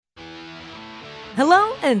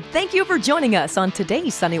Hello, and thank you for joining us on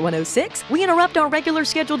today's Sunny 106. We interrupt our regular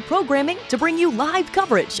scheduled programming to bring you live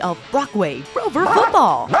coverage of Brockway Rover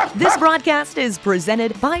football. This broadcast is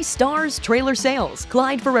presented by Stars Trailer Sales,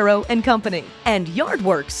 Clyde Ferrero and Company, and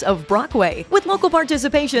Yardworks of Brockway, with local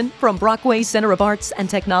participation from Brockway Center of Arts and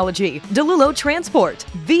Technology, DeLulo Transport,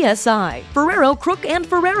 VSI, Ferrero Crook and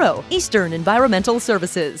Ferrero, Eastern Environmental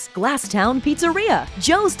Services, Glasstown Pizzeria,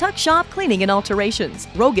 Joe's Tuck Shop Cleaning and Alterations,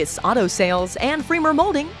 Rogus Auto Sales, and Freemer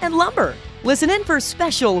Molding and Lumber. Listen in for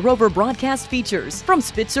special Rover broadcast features from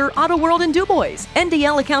Spitzer Auto World in DuBois,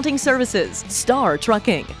 NDL Accounting Services, Star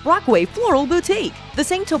Trucking, Brockway Floral Boutique, the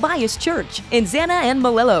St. Tobias Church, Inzana and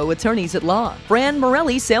Malello Attorneys at Law, Fran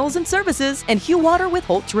Morelli Sales and Services, and Hugh Water with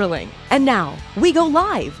Holt Drilling. And now, we go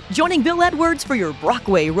live, joining Bill Edwards for your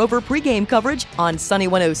Brockway Rover pregame coverage on Sunny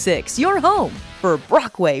 106, your home for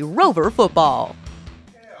Brockway Rover football.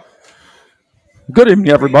 Good evening,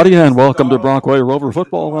 everybody, and welcome to Brockway Rover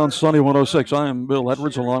Football on Sunny 106. I am Bill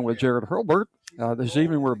Edwards along with Jared Hurlbert. This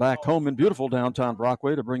evening we're back home in beautiful downtown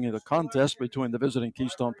Brockway to bring you the contest between the visiting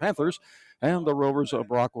Keystone Panthers and the Rovers of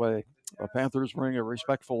Brockway. The Panthers bring a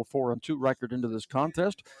respectful 4-2 record into this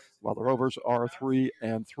contest, while the Rovers are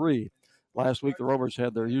 3-3. Last week, the Rovers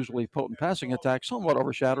had their usually potent passing attack somewhat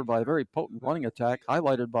overshadowed by a very potent running attack,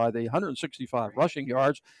 highlighted by the 165 rushing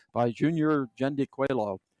yards by Junior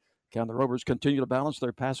Gendiquelo. Can the Rovers continue to balance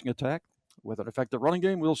their passing attack with an effective running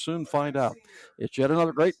game? We'll soon find out. It's yet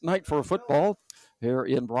another great night for football here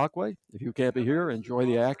in Brockway. If you can't be here, enjoy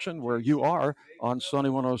the action where you are on Sunny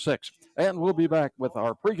 106. And we'll be back with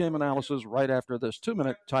our pregame analysis right after this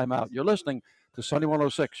 2-minute timeout. You're listening to Sunny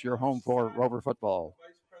 106, your home for Rover football.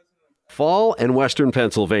 Fall in Western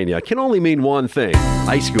Pennsylvania can only mean one thing: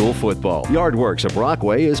 high school football. Yardworks of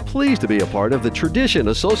Brockway is pleased to be a part of the tradition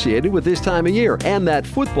associated with this time of year, and that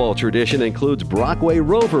football tradition includes Brockway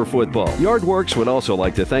Rover football. Yardworks would also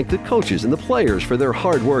like to thank the coaches and the players for their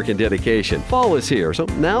hard work and dedication. Fall is here, so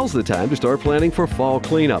now's the time to start planning for fall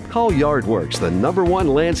cleanup. Call Yardworks, the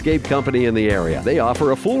 #1 landscape company in the area. They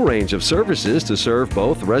offer a full range of services to serve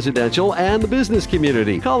both residential and the business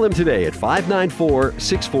community. Call them today at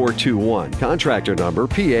 594-6421. Contractor number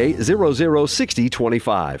PA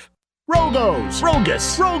 006025. Rogos.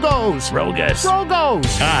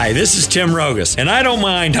 Hi, this is Tim Rogus, and I don't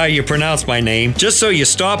mind how you pronounce my name, just so you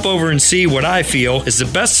stop over and see what I feel is the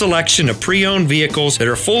best selection of pre-owned vehicles that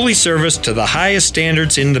are fully serviced to the highest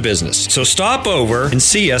standards in the business. So stop over and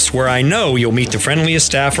see us where I know you'll meet the friendliest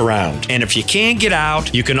staff around. And if you can't get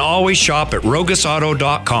out, you can always shop at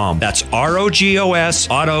rogusauto.com. That's ROGOS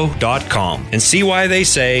auto.com. And see why they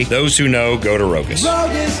say those who know go to Rogus.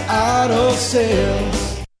 Rogus Auto Sales.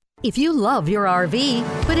 If you love your RV,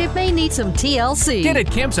 but it may need some TLC. Get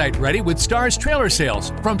it campsite ready with Stars Trailer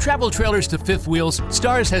Sales. From travel trailers to fifth wheels,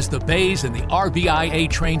 Stars has the bays and the RVIA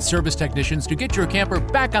trained service technicians to get your camper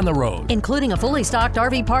back on the road. Including a fully stocked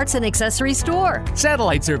RV parts and accessory store.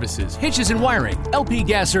 Satellite services, hitches and wiring, LP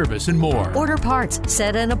gas service, and more. Order parts,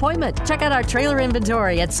 set an appointment. Check out our trailer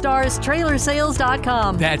inventory at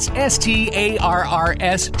StarsTrailerSales.com. That's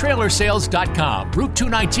STARRS Trailersales.com. Route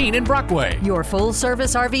 219 in Brockway. Your full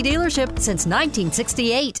service RV dealership since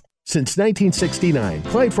 1968. Since 1969,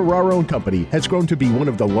 Clyde Ferraro & Company has grown to be one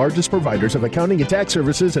of the largest providers of accounting and tax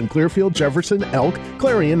services in Clearfield, Jefferson, Elk,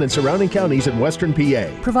 Clarion, and surrounding counties in western PA.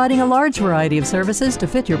 Providing a large variety of services to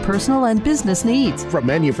fit your personal and business needs. From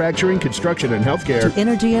manufacturing, construction, and healthcare to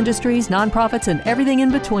energy industries, nonprofits, and everything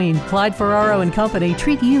in between, Clyde Ferraro & Company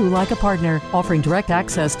treat you like a partner, offering direct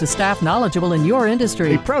access to staff knowledgeable in your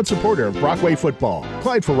industry. A proud supporter of Brockway football.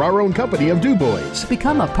 Clyde Ferraro & Company of DuBois.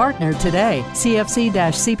 Become a partner today.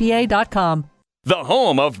 CFC-CPA.com. The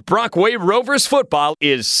home of Brockway Rovers football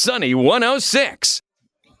is Sunny 106.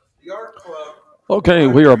 Okay,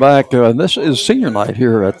 we are back. This is senior night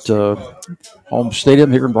here at Home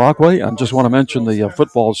Stadium here in Brockway. I just want to mention the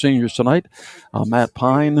football seniors tonight. Matt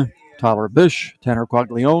Pine, Tyler Bish, Tanner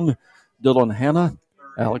Quaglione, Dylan Hanna,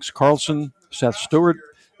 Alex Carlson, Seth Stewart,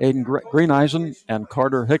 Aiden Greeneisen, and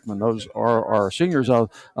Carter Hickman. Those are our seniors.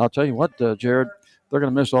 I'll tell you what, Jared, they're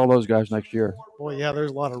going to miss all those guys next year. Boy, yeah,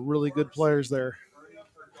 there's a lot of really good players there.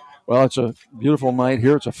 Well, it's a beautiful night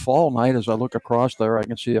here. It's a fall night. As I look across there, I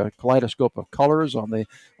can see a kaleidoscope of colors on the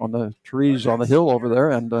trees on the hill over there,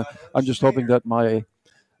 and I'm just hoping that my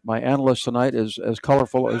analyst tonight is as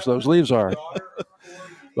colorful as those leaves are.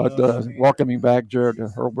 But welcoming back Jared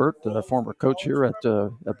Hurlbert, former coach here at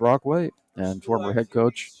Brockway and former head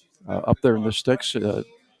coach up there in the sticks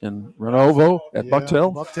in Renovo at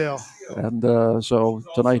Bucktail. Bucktail. And so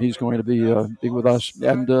tonight he's going to be with us.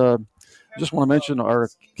 And Just want to mention our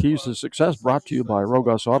keys to success brought to you by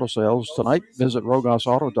Rogos Auto Sales. Tonight, visit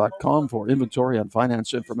rogosauto.com for inventory and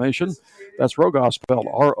finance information. That's Rogos, spelled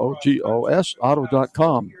R-O-G-O-S,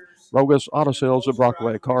 auto.com. Rogos Auto Sales of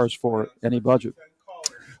Brockway, cars for any budget.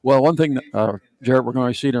 Well, one thing, Jared, we're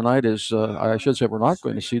going to see tonight is, I should say we're not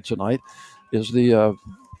going to see tonight, is the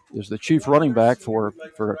chief running back for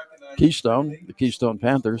Keystone, the Keystone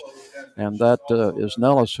Panthers, and that is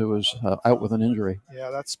Nellis, who is out with an injury. Yeah,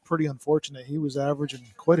 that's pretty unfortunate. He was averaging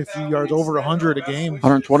quite a few yards, over 100 a game.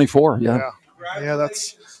 124, yeah. Yeah,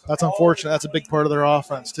 that's unfortunate. That's a big part of their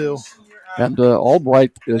offense, too. And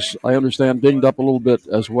Albright is, I understand, dinged up a little bit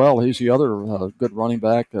as well. He's the other good running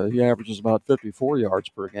back. He averages about 54 yards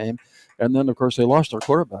per game. And then, of course, they lost their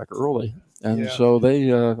quarterback early. And so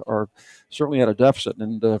they are certainly at a deficit.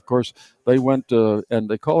 And, of course, they went and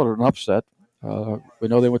they call it an upset. We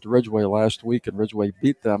know they went to Ridgeway last week, and Ridgeway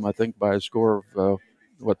beat them, I think, by a score of,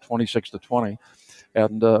 26-20.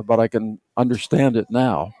 And but I can understand it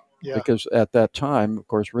now. Yeah. Because at that time, of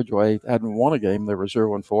course, Ridgeway hadn't won a game. They were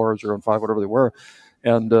 0-4, 0-5, whatever they were.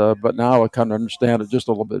 And but now I kind of understand it just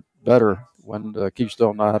a little bit better when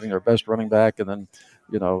Keystone not having their best running back and then,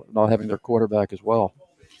 not having their quarterback as well.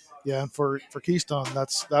 Yeah, and for Keystone,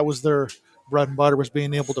 that was their bread and butter, was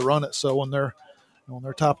being able to run it. So when their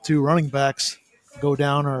top two running backs go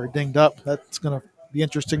down or are dinged up, that's going to be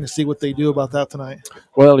interesting to see what they do about that tonight.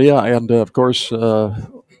 Well, yeah, and of course,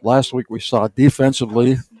 last week we saw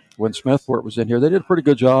defensively, when Smethport was in here, they did a pretty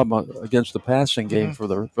good job against the passing game for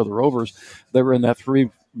the Rovers. They were in that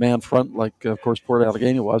three-man front, like, of course, Port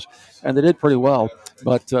Allegheny was, and they did pretty well.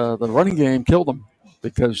 But the running game killed them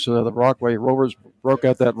because the Brockway Rovers broke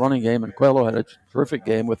out that running game, and Coelho had a terrific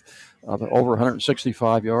game with over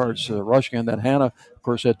 165 yards rushing. And then Hannah, of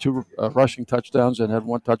course, had two rushing touchdowns and had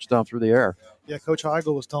one touchdown through the air. Yeah, Coach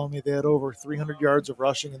Heigl was telling me they had over 300 yards of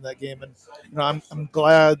rushing in that game. And I'm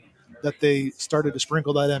glad that they started to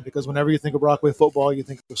sprinkle that in, because whenever you think of Brockway football, you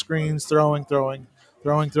think of screens, throwing,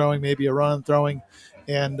 maybe a run, throwing.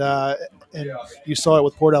 And you saw it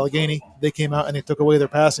with Port Allegheny. They came out and they took away their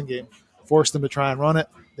passing game, forced them to try and run it.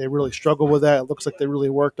 They really struggled with that. It looks like they really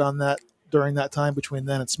worked on that during that time between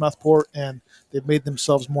then and Smethport, and they've made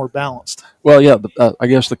themselves more balanced. Well, yeah, I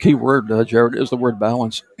guess the key word, Jared, is the word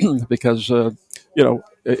balance, because,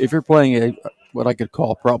 if you're playing what I could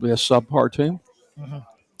call probably a subpar team,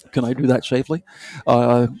 can I do that safely?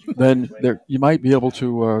 Then you might be able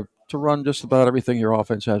to run just about everything your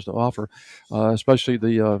offense has to offer, especially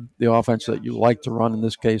the offense that you like to run, in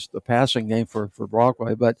this case, the passing game for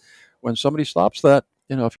Brockway. But when somebody stops that,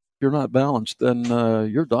 if you're not balanced, then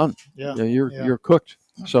you're done. Yeah. You're cooked.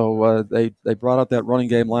 So they brought out that running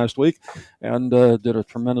game last week and did a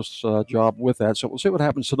tremendous job with that. So we'll see what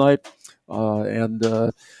happens tonight.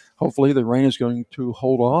 And hopefully the rain is going to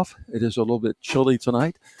hold off. It is a little bit chilly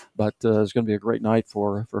tonight, but it's going to be a great night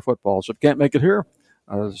for football. So if you can't make it here,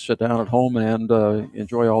 sit down at home and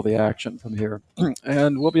enjoy all the action from here.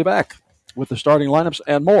 And we'll be back with the starting lineups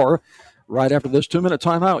and more right after this 2-minute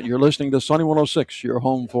timeout. You're listening to Sunny 106, your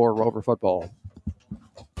home for Rover football.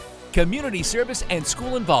 Community service and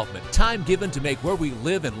school involvement. Time given to make where we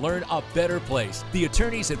live and learn a better place. The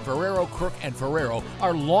attorneys at Ferrero, Crook & Ferrero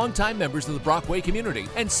are longtime members of the Brockway community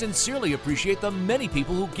and sincerely appreciate the many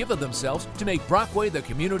people who give of themselves to make Brockway the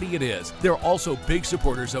community it is. They're also big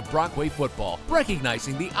supporters of Brockway football,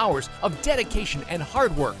 recognizing the hours of dedication and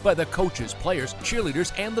hard work by the coaches, players,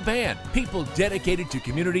 cheerleaders, and the band. People dedicated to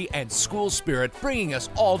community and school spirit, bringing us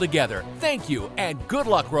all together. Thank you, and good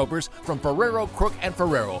luck, Rovers, from Ferrero, Crook &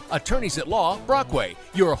 Ferrero. Attorneys at Law, Brockway,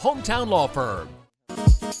 your hometown law firm.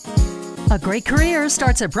 A great career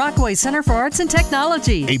starts at Brockway Center for Arts and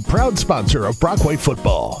Technology, a proud sponsor of Brockway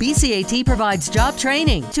football. BCAT provides job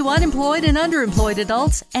training to unemployed and underemployed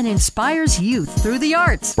adults and inspires youth through the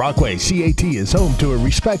arts. Brockway CAT is home to a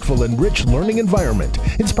respectful and rich learning environment,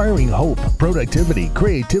 inspiring hope, productivity,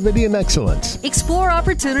 creativity, and excellence. Explore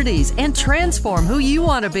opportunities and transform who you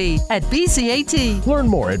want to be at BCAT. Learn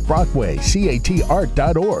more at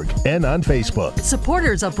BrockwayCATArt.org and on Facebook.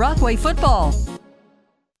 Supporters of Brockway football.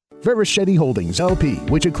 Verichetti Holdings, LP,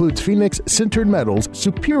 which includes Phoenix Sintered Metals,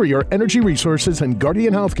 Superior Energy Resources, and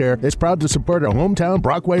Guardian Healthcare, is proud to support our hometown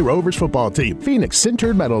Brockway Rovers football team. Phoenix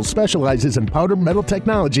Sintered Metals specializes in powder metal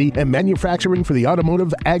technology and manufacturing for the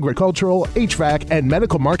automotive, agricultural, HVAC, and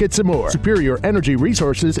medical markets and more. Superior Energy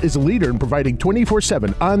Resources is a leader in providing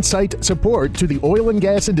 24/7 on-site support to the oil and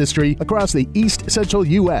gas industry across the East Central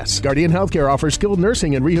U.S. Guardian Healthcare offers skilled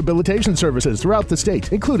nursing and rehabilitation services throughout the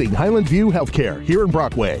state, including Highland View Healthcare here in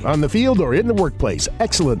Brockway. On the field or in the workplace,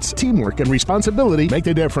 excellence, teamwork, and responsibility make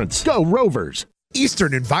the difference. Go Rovers!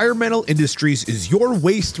 Eastern Environmental Industries is your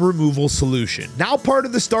waste removal solution. Now part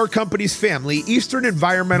of the Star Company's family, Eastern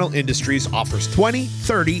Environmental Industries offers 20,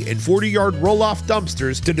 30, and 40-yard roll-off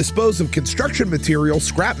dumpsters to dispose of construction material,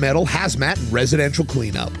 scrap metal, hazmat, and residential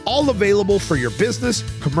cleanup. All available for your business,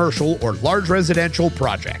 commercial, or large residential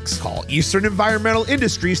projects. Call Eastern Environmental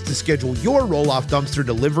Industries to schedule your roll-off dumpster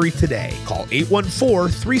delivery today. Call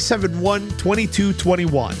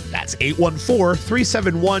 814-371-2221. That's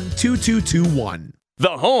 814-371-2221.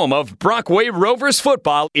 The home of Brockway Rovers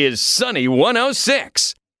football is Sunny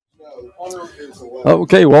 106.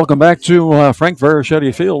 Okay, welcome back to Frank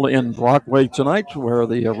Verschetti Field in Brockway tonight, where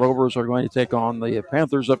the Rovers are going to take on the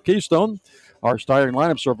Panthers of Keystone. Our starting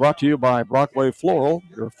lineups are brought to you by Brockway Floral,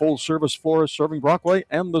 your full-service florist serving Brockway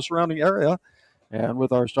and the surrounding area. And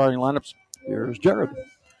with our starting lineups, here's Jared.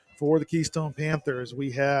 For the Keystone Panthers, we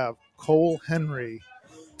have Cole Henry,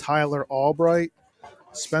 Tyler Albright,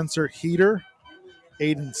 Spencer Heater,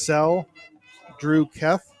 Aiden Sell, Drew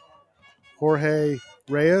Keth, Jorge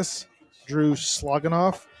Reyes, Drew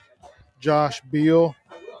Sloganoff, Josh Beal,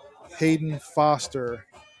 Hayden Foster,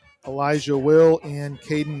 Elijah Will, and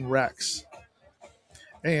Caden Rex.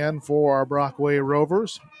 And for our Brockway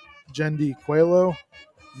Rovers, Jendi Coelho,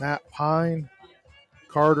 Matt Pine,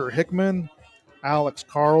 Carter Hickman, Alex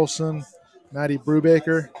Carlson, Maddie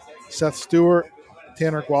Brubaker, Seth Stewart,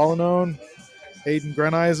 Tanner Gualanone, Aiden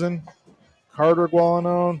Greneisen, Carter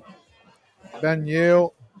Gualanone, Ben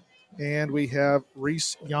Yale, and we have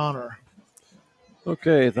Reese Yonner.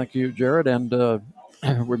 Okay, thank you, Jared. And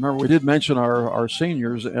remember, we did mention our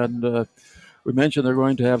seniors, and we mentioned they're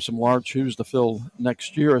going to have some large shoes to fill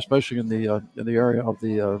next year, especially in the area of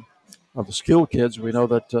the skill kids. We know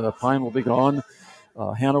that Pine will be gone,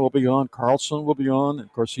 Hannah will be gone, Carlson will be gone.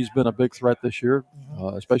 Of course, he's been a big threat this year,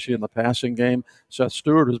 especially in the passing game. Seth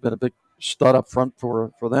Stewart has been a big stud up front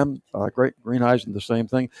for them. Great Greeneisen, the same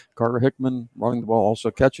thing. Carter Hickman running the ball,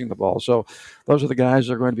 also catching the ball. So those are the guys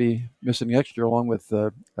that are going to be missing next year, along with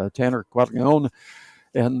Tanner Quaglione.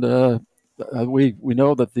 And we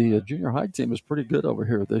know that the junior high team is pretty good over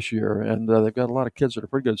here this year, and they've got a lot of kids that are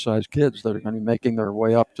pretty good-sized kids that are going to be making their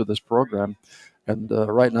way up to this program. And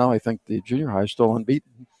right now, I think the junior high is still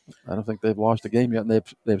unbeaten. I don't think they've lost a game yet, and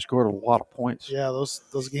they've scored a lot of points. Yeah,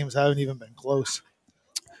 those games haven't even been close.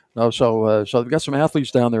 No, so they've got some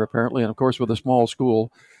athletes down there apparently, and of course with a small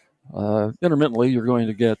school, intermittently you're going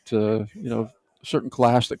to get a certain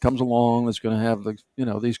class that comes along that's going to have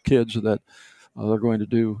these kids that they're going to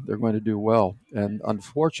do well, and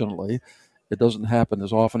unfortunately, it doesn't happen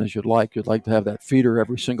as often as you'd like. You'd like to have that feeder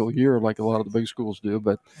every single year, like a lot of the big schools do,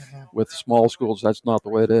 but with small schools, that's not the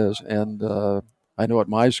way it is. And I know at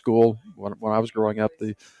my school when I was growing up,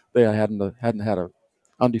 I hadn't had a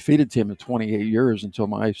undefeated team in 28 years until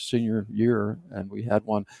my senior year, and we had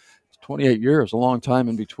one. 28 years, a long time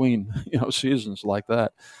in between, seasons like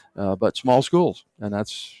that. But small schools, and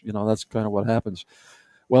that's kind of what happens.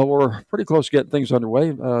 Well, we're pretty close to getting things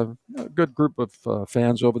underway. A good group of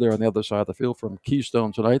fans over there on the other side of the field from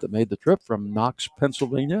Keystone tonight that made the trip from Knox,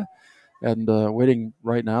 Pennsylvania, and waiting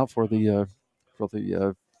right now for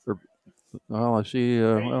I see,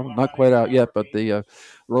 not quite out yet, but the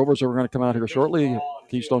Rovers are going to come out here shortly.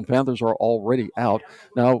 Keystone Panthers are already out.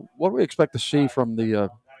 Now, what do we expect to see from the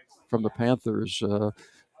Panthers?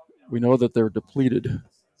 We know that they're depleted.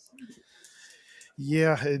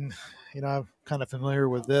 Yeah, and I'm kind of familiar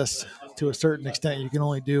with this to a certain extent. You can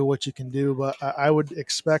only do what you can do, but I would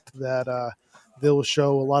expect that they'll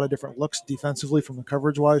show a lot of different looks defensively from the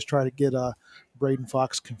coverage-wise, try to get Braden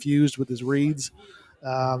Fox confused with his reads.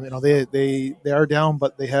 They are down,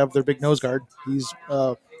 but they have their big nose guard. He's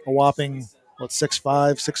a whopping 6'5",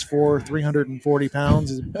 6'4", 340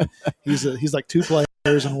 pounds. He's like two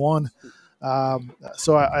players in one.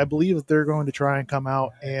 So I believe that they're going to try and come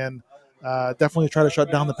out and definitely try to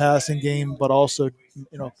shut down the passing game, but also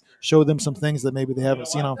show them some things that maybe they haven't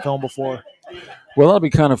seen on film before. Well, that'll be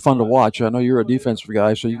kind of fun to watch. I know you're a defensive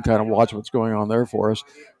guy, so you can kind of watch what's going on there for us.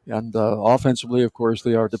 And offensively, of course,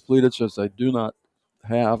 they are depleted since they do not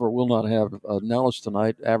have or will not have Nellis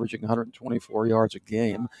tonight, averaging 124 yards a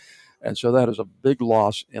game. And so that is a big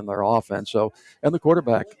loss in their offense. So, and the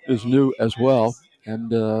quarterback is new as well. And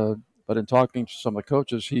but in talking to some of the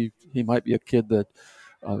coaches, he might be a kid that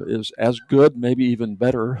is as good, maybe even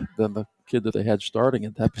better than the kid that they had starting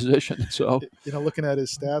at that position. So, looking at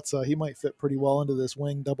his stats, he might fit pretty well into this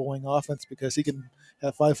double wing offense because he can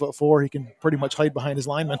at 5'4", he can pretty much hide behind his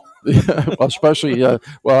lineman. Yeah, well, especially, I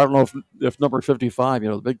don't know if number 55,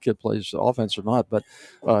 the big kid plays offense or not, but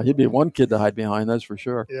he'd be one kid to hide behind, that's for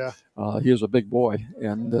sure. Yeah. He is a big boy.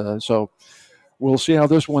 And so we'll see how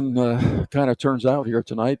this one kind of turns out here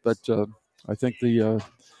tonight. But I think the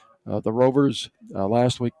Rovers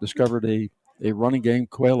last week discovered a running game.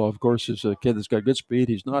 Coelho, of course, is a kid that's got good speed.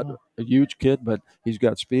 He's not a huge kid, but he's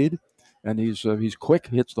got speed, and he's quick,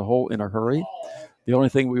 hits the hole in a hurry. The only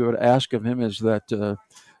thing we would ask of him is that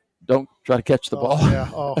don't try to catch the ball.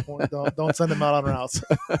 Yeah, don't send him out on routes.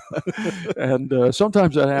 And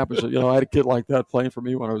sometimes that happens. I had a kid like that playing for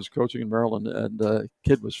me when I was coaching in Maryland, and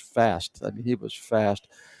kid was fast. I mean, he was fast,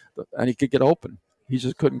 and he could get open. He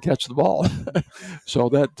just couldn't catch the ball. So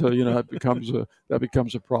that that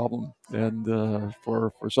becomes a problem. And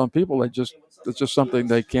for some people, it's just something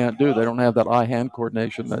they can't do. They don't have that eye-hand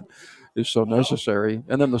coordination that is so necessary.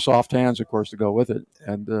 And then the soft hands, of course, to go with it.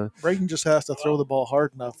 And Braden just has to throw the ball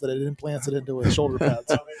hard enough that it implants it into his shoulder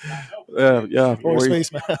pads. Yeah, or his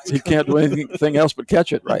face mask. He can't do anything else but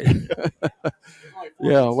catch it, right?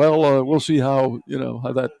 Yeah. Well, we'll see how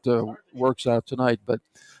that works out tonight. But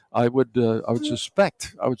I would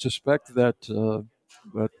suspect that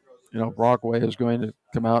Brockway is going to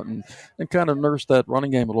come out and kind of nurse that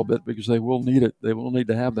running game a little bit, because they will need it. They will need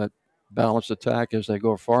to have that balanced attack as they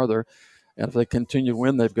go farther. And if they continue to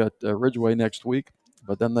win, they've got Ridgeway next week,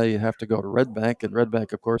 but then they have to go to Red Bank, and Red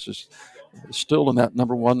Bank, of course, is still in that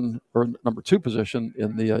number 1 or number 2 position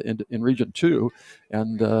in the in Region 2,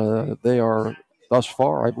 and they are thus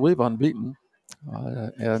far, I believe, unbeaten,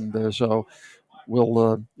 so.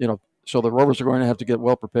 So the Rovers are going to have to get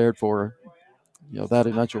well prepared for, that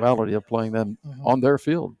eventuality of playing them on their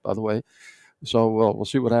field, by the way. So we'll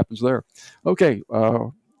see what happens there. Okay,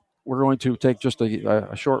 we're going to take just a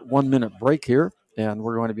short 1-minute break here, and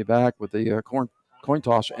we're going to be back with the coin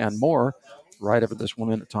toss and more right after this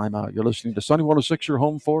 1-minute timeout. You're listening to Sunny 106, your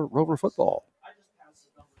home for Rover football.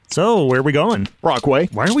 So, where are we going? Brockway.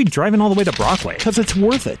 Why are we driving all the way to Brockway? Because it's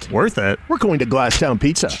worth it. Worth it? We're going to Glasstown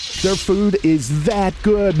Pizza. Their food is that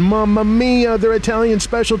good. Mamma mia, their Italian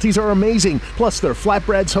specialties are amazing. Plus, their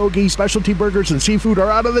flatbreads, hoagies, specialty burgers, and seafood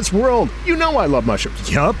are out of this world. You know I love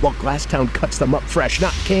mushrooms. Yup. Well, Glasstown cuts them up fresh,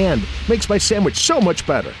 not canned. Makes my sandwich so much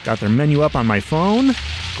better. Got their menu up on my phone.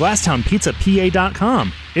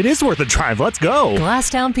 GlasstownPizzaPA.com. It is worth a drive. Let's go.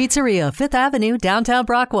 Glasstown Pizzeria, 5th Avenue, downtown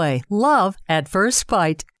Brockway. Love at first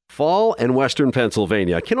bite. Fall in Western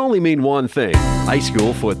Pennsylvania can only mean one thing: high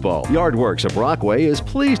school football. Yardworks of Brockway is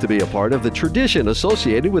pleased to be a part of the tradition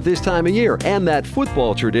associated with this time of year, and that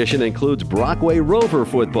football tradition includes Brockway Rover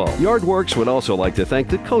football. Yardworks would also like to thank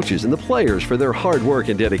the coaches and the players for their hard work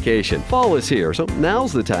and dedication. Fall is here, so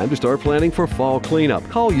now's the time to start planning for fall cleanup.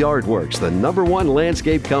 Call Yardworks, the #1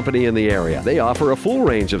 landscape company in the area. They offer a full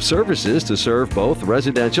range of services to serve both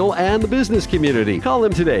residential and the business community. Call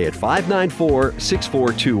them today at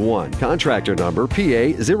 594-6421. Contractor number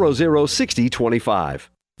PA 006025.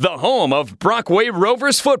 The home of Brockway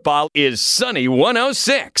Rovers football is Sunny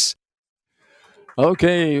 106.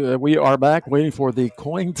 Okay, we are back waiting for the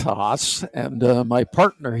coin toss, and my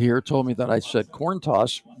partner here told me that I said corn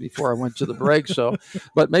toss before I went to the break. So,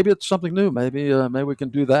 but maybe it's something new. Maybe we can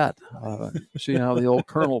do that. See how the old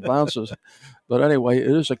Colonel bounces. But anyway,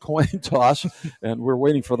 it is a coin toss, and we're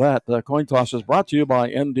waiting for that. The coin toss is brought to you by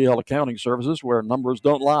NDL Accounting Services, where numbers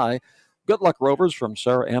don't lie. Good luck, Rovers, from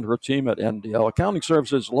Sarah and her team at NDL Accounting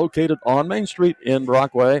Services, located on Main Street in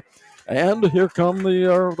Brockway. And here come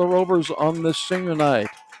the Rovers on this senior night.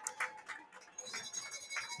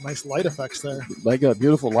 Nice light effects there. They got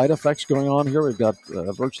beautiful light effects going on here. We've got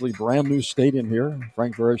a virtually brand new stadium here.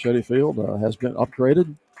 Frank Verschetti Field has been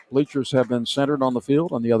upgraded. Bleachers have been centered on the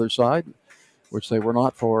field on the other side, which they were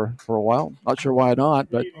not for a while. Not sure why not,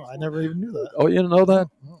 but I never even knew that. Oh, you didn't know that?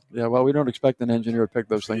 Yeah, well, we don't expect an engineer to pick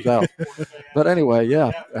those things out. But anyway,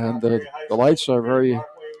 yeah, and the lights are very,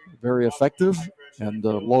 very effective and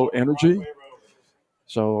low energy.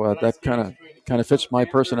 So that kind of fits my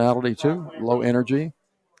personality too, low energy.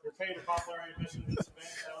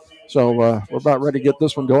 So we're about ready to get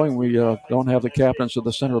this one going. We don't have the captains to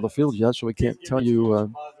the center of the field yet, so we can't tell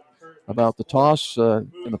you about the toss.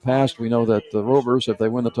 In the past, we know that the Rovers, if they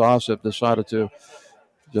win the toss, have decided to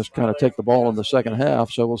just kind of take the ball in the second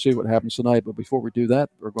half. So we'll see what happens tonight. But before we do that,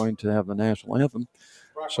 we're going to have the national anthem.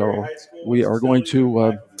 So we are going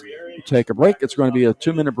to take a break. It's going to be a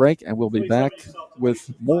 2-minute break, and we'll be back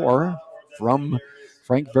with more from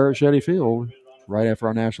Frank Verschetti Field right after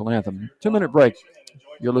our national anthem. 2-minute break.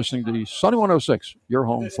 You're listening to Sunny 106, your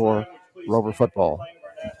home for Rover football.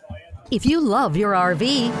 If you love your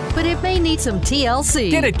RV, but it may need some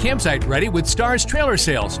TLC. Get it campsite ready with Star's Trailer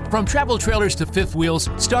Sales. From travel trailers to fifth wheels,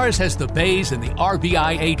 Star's has the bays and the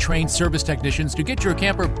RVIA trained service technicians to get your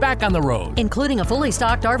camper back on the road. Including a fully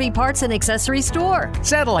stocked RV parts and accessories store.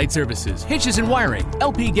 Satellite services, hitches and wiring,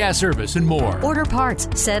 LP gas service, and more. Order parts,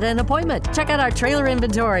 set an appointment. Check out our trailer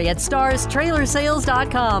inventory at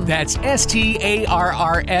starstrailersales.com. That's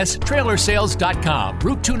STARRS trailersales.com.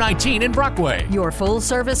 Route 219 in Brockway. Your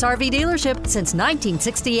full-service RV dealership since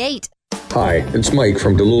 1968. Hi, it's Mike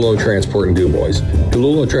from DeLulo Transport in DuBois.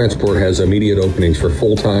 DeLulo Transport has immediate openings for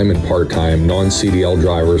full-time and part-time non-CDL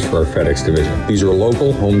drivers for our FedEx division. These are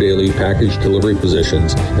local, home daily package delivery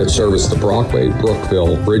positions that service the Brockway,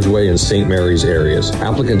 Brookville, Ridgeway, and St. Mary's areas.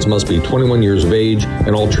 Applicants must be 21 years of age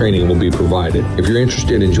and all training will be provided. If you're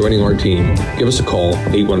interested in joining our team, give us a call,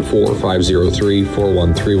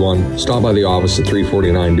 814-503-4131. Stop by the office at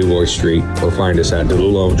 349 DuBois Street or find us at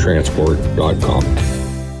delulotransport.com.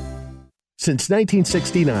 Since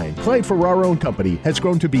 1969, Clyde Ferraro and Company has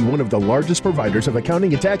grown to be one of the largest providers of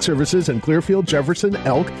accounting and tax services in Clearfield, Jefferson,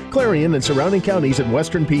 Elk, Clarion, and surrounding counties in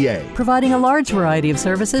western PA. Providing a large variety of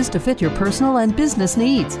services to fit your personal and business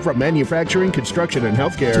needs. From manufacturing, construction, and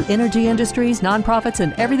healthcare, to energy industries, nonprofits,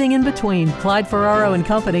 and everything in between, Clyde Ferraro and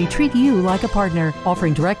Company treat you like a partner,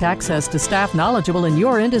 offering direct access to staff knowledgeable in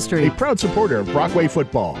your industry. A proud supporter of Brockway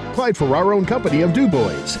football. Clyde Ferraro and Company of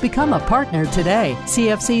DuBois. Become a partner today.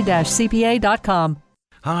 CFC-CPA.com.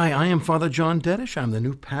 Hi, I am Father John Dedish. I'm the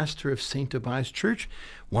new pastor of St. Tobias Church.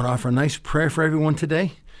 Want to offer a nice prayer for everyone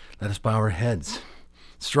today? Let us bow our heads.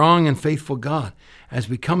 Strong and faithful God, as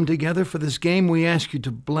we come together for this game, we ask you to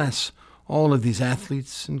bless all of these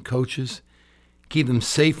athletes and coaches. Keep them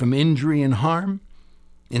safe from injury and harm.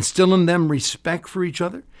 Instill in them respect for each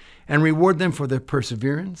other and reward them for their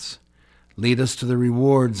perseverance. Lead us to the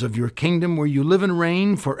rewards of your kingdom where you live and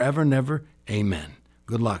reign forever and ever. Amen.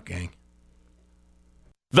 Good luck, gang.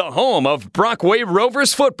 The home of Brockway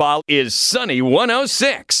Rovers football is Sunny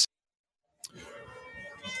 106.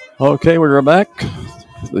 Okay, we're back.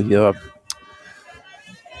 The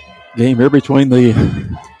game here between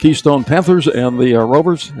the Keystone Panthers and the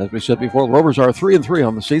Rovers. As we said before, the Rovers are 3-3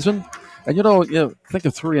 on the season. And think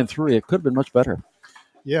of 3-3. It could have been much better.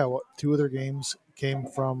 Yeah, well, two of their games came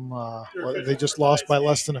from they just lost by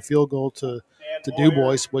less than a field goal to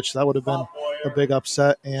DuBois, which that would have been a big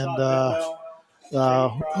upset. And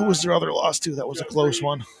who was their other loss to? That was a close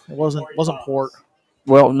one. It wasn't Port.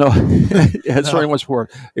 Well, no, it certainly was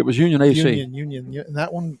Port. It was Union AC. Union, and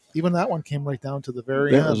that one came right down to the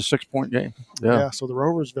very end. It was a 6-point game. Yeah, so the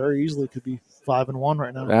Rovers very easily could be 5-1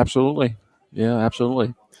 right now. Absolutely, yeah,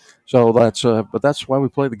 absolutely. So but that's why we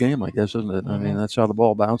play the game, I guess, isn't it? I mean, that's how the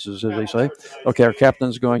ball bounces, as they say. Okay, our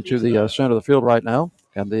captain's going to the center of the field right now,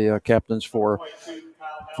 and the captains for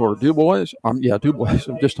DuBois. DuBois.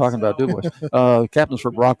 I'm just talking about DuBois. Captains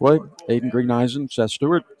for Brockway: Aiden Greeneisen, Seth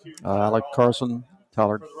Stewart, Alec Carson,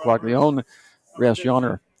 Tyler Quaglione, Rias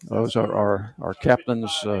Yonner. Those are our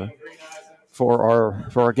captains for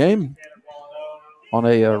our game on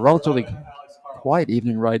a relatively quiet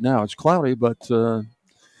evening right now. It's cloudy, but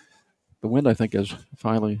the wind, I think, has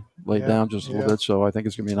finally laid down just a little bit, so I think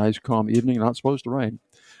it's going to be a nice, calm evening. Not supposed to rain.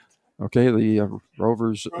 Okay, the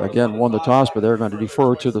Rovers, again, won the toss, but they're going to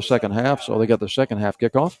defer to the second half, so they got the second half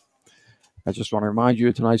kickoff. I just want to remind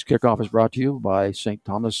you, tonight's kickoff is brought to you by St.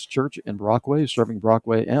 Thomas Church in Brockway, serving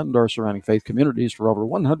Brockway and our surrounding faith communities for over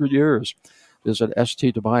 100 years. Visit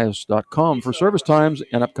sttobias.com for service times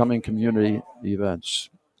and upcoming community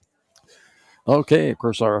events. Okay, of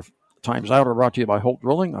course, our times out are brought to you by Holt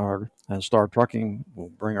Drilling. And Star Trucking will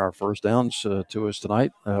bring our first downs to us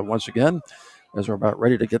tonight once again, as we're about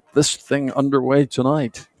ready to get this thing underway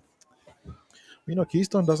tonight.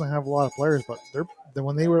 Keystone doesn't have a lot of players, but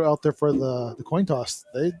when they were out there for the coin toss,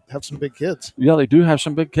 they have some big kids. Yeah, they do have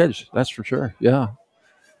some big kids. That's for sure. Yeah.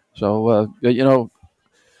 So,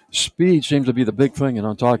 speed seems to be the big thing. And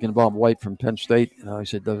I'm talking to Bob White from Penn State. I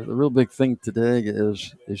said the real big thing today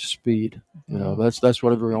is speed. That's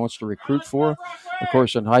what everyone wants to recruit for. Of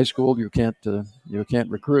course, in high school you can't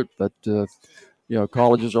recruit, but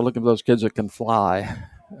colleges are looking for those kids that can fly,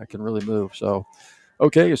 that can really move. So,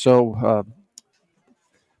 okay, so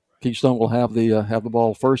Keystone will have the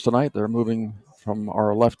ball first tonight. They're moving from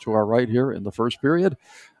our left to our right here in the first period,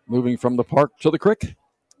 moving from the park to the creek.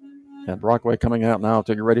 And Brockway coming out now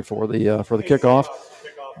to get ready for the kickoff.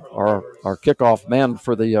 Our kickoff man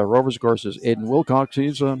for the Rovers, of course, is Aiden Wilcox.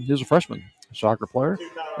 He's a freshman soccer player,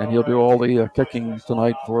 and he'll do all the kicking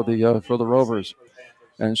tonight for the Rovers.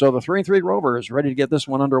 And so the 3-3 Rovers ready to get this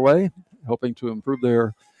one underway, hoping to improve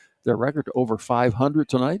their record to over 500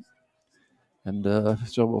 tonight. And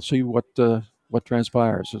so we'll see what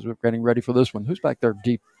transpires as we're getting ready for this one. Who's back there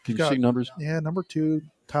deep? Can you see numbers? Yeah, number 2,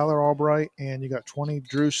 Tyler Albright, and you got 20,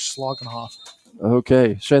 Drew Slogenhoff.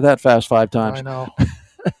 Okay, say that fast 5 times. I know.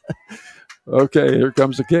 Okay, here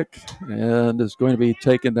comes the kick, and it's going to be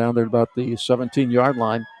taken down there about the 17-yard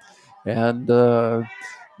line. And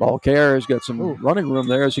Balcaire has got some running room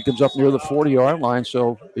there as he comes up near the 40-yard line,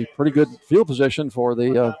 so a pretty good field position for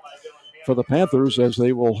the Panthers as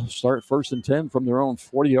they will start 1st and 10 from their own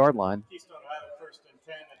 40-yard line.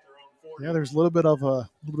 Yeah, there's a little bit of a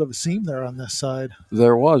seam there on this side.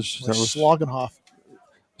 There was Slogenhoff.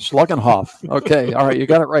 Slogenhoff. Okay, all right, you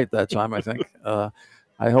got it right that time, I think.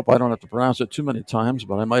 I hope I don't have to pronounce it too many times,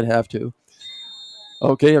 but I might have to.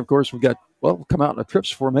 Okay, of course, we've got, we'll come out in a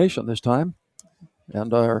trips formation this time.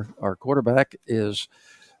 And our quarterback is,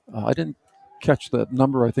 I didn't catch that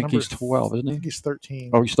number. I think he's 12, isn't he? I think he's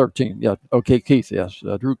 13. Oh, he's 13. Yeah. Okay, Keith, yes.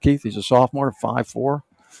 Drew Keith, he's a sophomore, 5'4".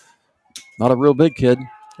 Not a real big kid.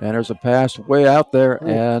 And there's a pass way out there,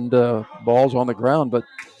 and ball's on the ground, but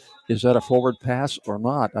is that a forward pass or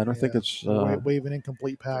not? I don't think it's... wave an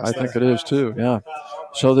incomplete pass. I think it is too, yeah.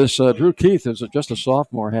 So this Drew Keith is just a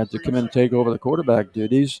sophomore, had to come in and take over the quarterback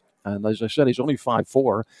duties. And as I said, he's only 5'4",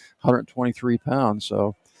 123 pounds.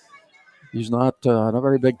 So he's not a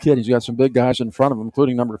very big kid. He's got some big guys in front of him,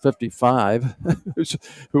 including number 55,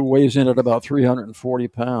 who weighs in at about 340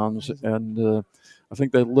 pounds. And I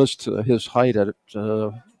think they list his height at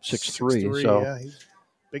 6'3". So yeah, he's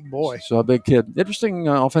a big boy. So a big kid. Interesting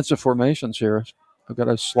offensive formations here. I've got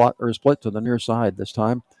a slot or a split to the near side this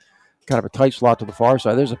time. Kind of a tight slot to the far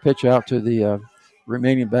side. There's a pitch out to the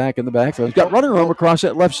remaining back in the backfield. He's got running room across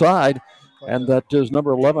that left side, and that is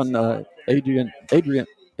number 11, Aiden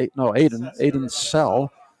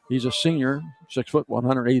Sell. He's a senior, 6 foot,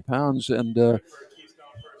 180 pounds, and it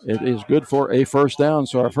is good for a first down.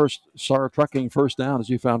 So our first SAR trucking first down as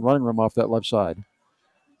you found running room off that left side.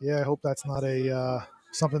 Yeah, I hope that's not a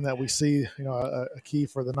something that we see. You know, a key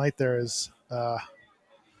for the night there is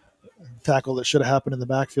tackle that should have happened in the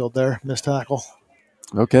backfield there, missed tackle.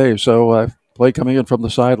 Okay, so play coming in from the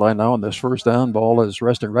sideline now on this first down. Ball is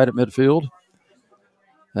resting right at midfield.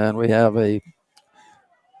 And we have a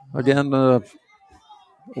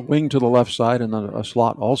wing to the left side and then a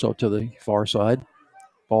slot also to the far side.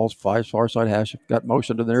 Ball's far side hash. Got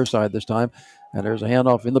motion to the near side this time. And there's a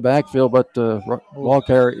handoff in the backfield, but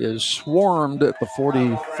Balcaire is swarmed at the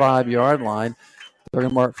 45-yard line. They're going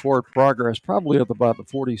to mark forward progress probably at about the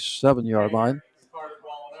 47-yard line.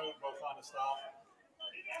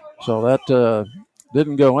 So that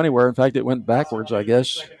didn't go anywhere. In fact, it went backwards, I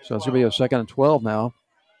guess. So it's going to be a 2nd and 12 now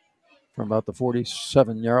from about the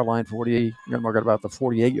 47-yard line, 48. You're going to mark at about the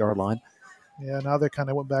 48-yard line. Yeah, now they kind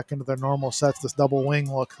of went back into their normal sets, this double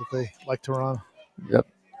wing look that they like to run.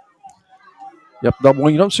 Yep, double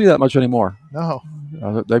wing. You don't see that much anymore. No.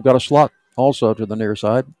 They've got a slot also to the near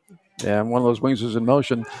side. And one of those wings is in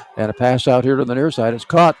motion. And a pass out here to the near side is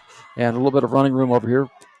caught. And a little bit of running room over here.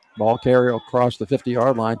 Ball carry across the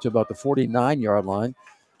 50-yard line to about the 49-yard line.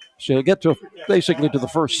 So you'll get to basically to the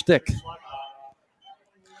first stick.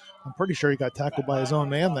 I'm pretty sure he got tackled by his own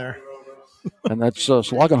man there. And that's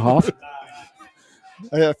Slogenhoff.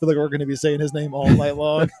 I feel like we're going to be saying his name all night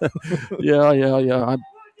long. Yeah. I'm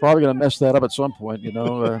probably going to mess that up at some point, you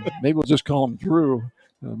know. Maybe we'll just call him Drew.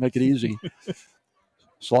 Make it easy.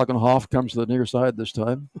 Slogenhoff comes to the near side this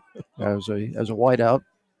time as a wide out.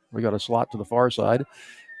 We got a slot to the far side.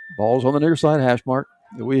 Ball's on the near side hash mark.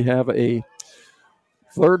 We have a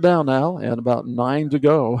third down now and about 9 to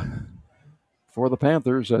go for the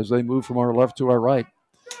Panthers as they move from our left to our right.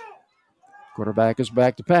 Quarterback is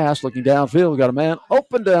back to pass, looking downfield. Got a man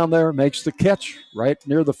open down there, makes the catch right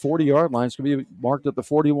near the 40-yard line. It's going to be marked at the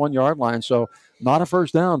 41-yard line. So not a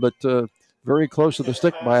first down, but very close to the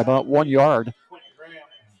stick by about 1 yard.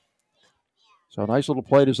 So a nice little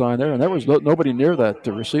play design there. And there was nobody near that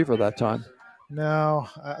receiver that time. No,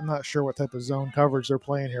 I'm not sure what type of zone coverage they're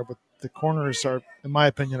playing here, but the corners are, in my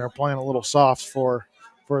opinion, are playing a little soft for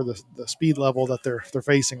the speed level that they're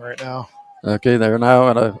facing right now. Okay, they're now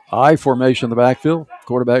in an I formation in the backfield.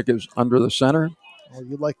 Quarterback is under the center. Well,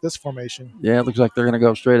 you like this formation. Yeah, it looks like they're going to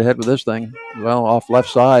go straight ahead with this thing. Well, off left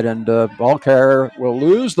side, and Balcaire will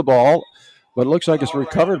lose the ball, but it looks like it's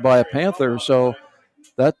recovered by a Panther. So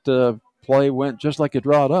that play went just like you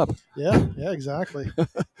draw it up. Yeah, exactly.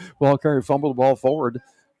 Balcaire fumbled the ball forward,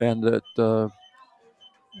 and it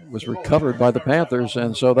was recovered by the Panthers.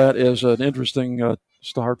 And so that is an interesting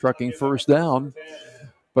Star Trucking first down.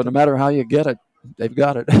 But no matter how you get it, they've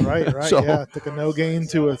got it. Right. So, yeah, took a no gain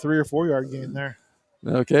to a 3 or 4 yard gain there.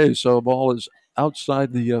 Okay, so the ball is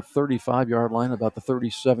outside the 35-yard line, about the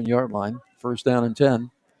 37-yard line. First down and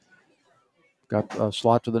 10. Got a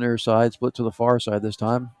slot to the near side, split to the far side this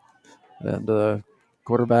time. And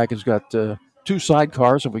quarterback has got two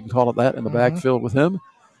sidecars, if we can call it that, in the backfield with him.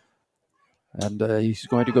 And he's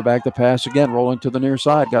going to go back to pass again, rolling to the near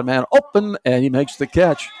side. Got a man open, and he makes the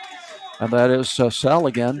catch. And that is Sal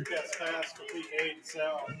again.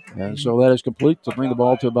 And so that is complete to bring the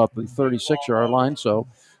ball to about the 36-yard line. So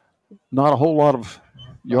not a whole lot of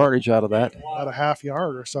yardage out of that. About a half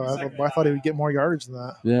yard or so. I thought he would get more yardage than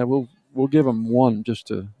that. Yeah, we'll give him one just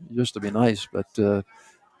to be nice. But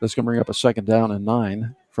that's going to bring up a second down and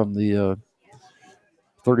 9 from the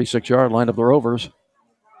 36-yard line of the Rovers.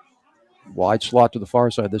 Wide slot to the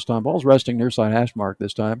far side this time. Ball's resting near side hash mark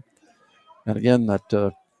this time. And again, that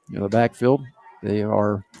the backfield, they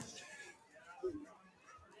are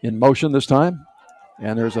in motion this time.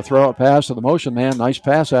 And there's a throw-out pass to the motion man. Nice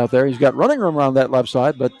pass out there. He's got running room around that left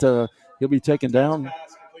side, but he'll be taken down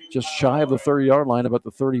just shy of the 30-yard line, about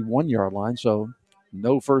the 31-yard line. So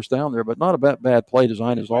no first down there, but not a bad play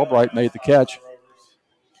design as Albright made the catch.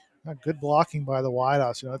 Good blocking by the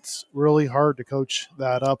wideouts. It's really hard to coach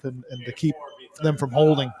that up and to keep them from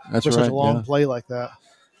holding for such a long play like that.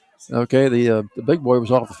 Okay, the big boy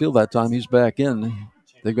was off the field that time. He's back in.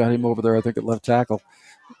 They've got him over there, I think, at left tackle.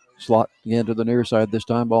 Slot again to the near side this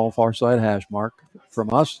time. Ball far side hash mark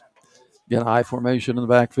from us. Again, I formation in the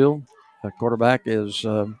backfield. The quarterback is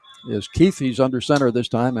Keith. He's under center this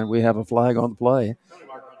time, and we have a flag on the play.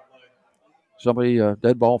 Somebody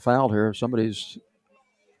dead ball fouled here. Somebody's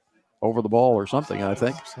over the ball or something, I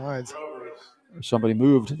think. Sides. Somebody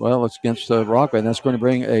moved. Well, it's against Brockway, and that's going to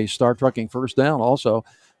bring a Star Trucking first down also,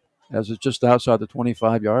 as it's just outside the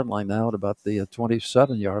 25-yard line now at about the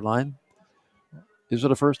 27-yard line. Is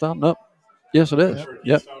it a first down? Nope. Yes, it is.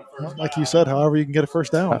 Yep. Well, like you said, however you can get a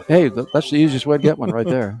first down. Hey, that's the easiest way to get one right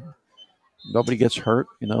there. Nobody gets hurt,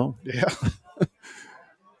 Yeah.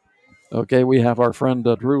 Okay, we have our friend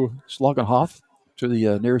Drew Sloggenhoff to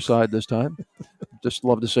the near side this time. Just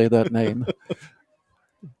love to say that name.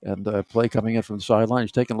 And play coming in from the sideline.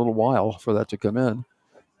 It's taking a little while for that to come in.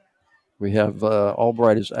 We have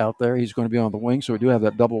Albright is out there. He's going to be on the wing, so we do have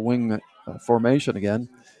that double wing formation again.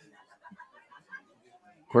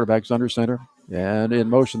 Quarterback's under center. And in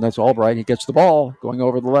motion, that's Albright. He gets the ball going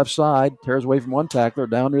over the left side, tears away from one tackler,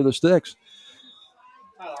 down near the sticks.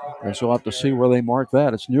 And so we'll have to see where they mark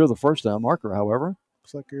that. It's near the first down marker, however.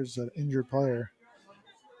 Looks like there's an injured player.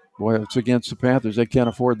 Boy, it's against the Panthers. They can't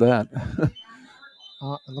afford that.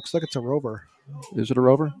 It looks like it's a Rover. Is it a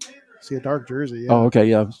Rover? See a dark jersey. Yeah. Oh, okay,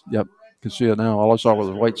 yeah. Yep. Can see it now. All I saw was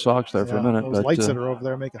the white socks there for a minute. Those lights that are over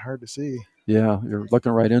there make it hard to see. Yeah, you're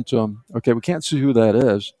looking right into him. Okay, we can't see who that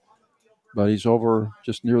is, but he's over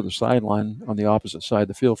just near the sideline on the opposite side of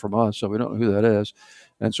the field from us, so we don't know who that is.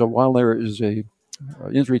 And so while there is a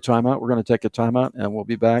injury timeout, we're going to take a timeout, and we'll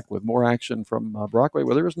be back with more action from Brockway.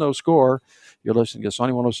 Where there is no score, you're listening to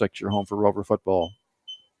Sunny 106, your home for Rover football.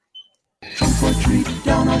 Come for a treat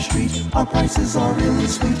down our street. Our prices are really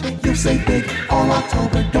sweet. You'll save big all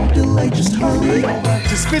October. Don't delay, just hurry over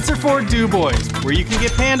to Spitzer Ford DuBois, where you can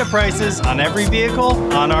get Panda prices on every vehicle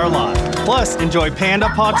on our lot. Plus, enjoy Panda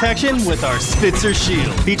protection with our Spitzer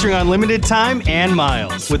Shield, featuring unlimited time and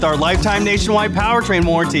miles, with our lifetime nationwide powertrain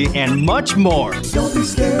warranty and much more. Don't be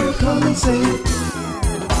scared, come and save.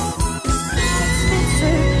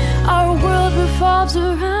 Spitzer, our world revolves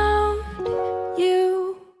around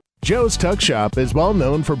you. Joe's Tuck Shop is well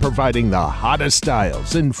known for providing the hottest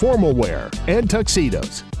styles in formal wear and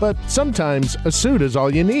tuxedos, but sometimes a suit is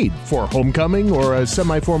all you need for homecoming or a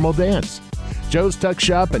semi-formal dance. Joe's Tuck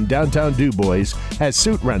Shop in downtown DuBois has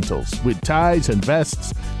suit rentals with ties and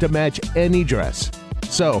vests to match any dress.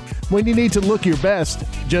 So, when you need to look your best,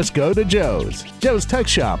 just go to Joe's. Joe's Tuck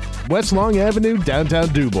Shop, West Long Avenue, downtown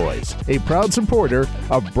DuBois. A proud supporter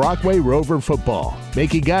of Brockway Rover football,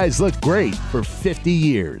 making guys look great for 50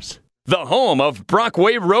 years. The home of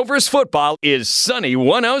Brockway Rovers football is Sunny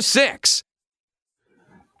 106.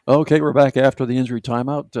 Okay, we're back after the injury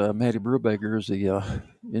timeout. Matty Brubaker is the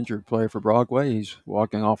injured player for Brockway. He's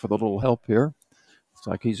walking off with a little help here. Looks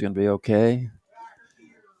like he's going to be okay.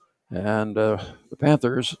 And the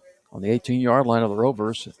Panthers on the 18-yard line of the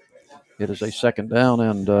Rovers. It is a second down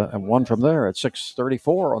and one from there at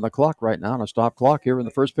 6:34 on the clock right now, and a stop clock here in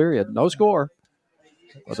the first period. No score,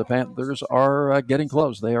 but the Panthers are getting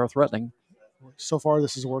close. They are threatening. So far,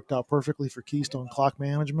 this has worked out perfectly for Keystone clock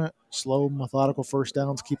management. Slow, methodical first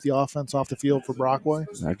downs, keep the offense off the field for Brockway.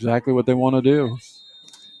 Exactly what they want to do.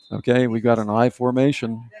 Okay, we got an I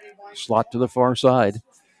formation, slot to the far side.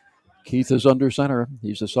 Keith is under center.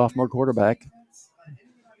 He's the sophomore quarterback.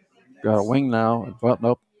 got a wing now. Well,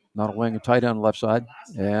 nope, not a wing, a tight end on the left side.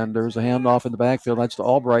 And there's a handoff in the backfield. That's to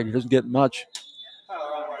Albright. He doesn't get much.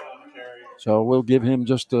 So we'll give him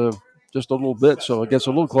just a little bit. So it gets a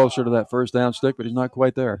little closer to that first down stick, but he's not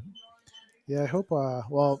quite there. Yeah, I hope. I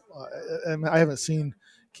haven't seen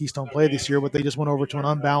Keystone play this year, but they just went over to an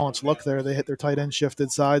unbalanced look there. They hit their tight end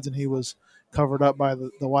shifted sides, and he was covered up by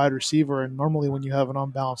the wide receiver. And normally when you have an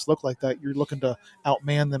unbalanced look like that, you're looking to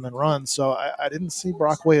outman them and run. So I didn't see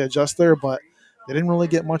Brockway adjust there, but they didn't really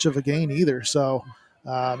get much of a gain either. So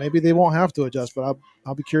maybe they won't have to adjust, but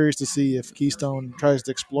I'll be curious to see if Keystone tries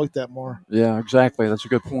to exploit that more. Yeah, exactly. That's a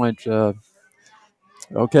good point.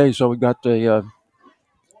 Okay, so we got a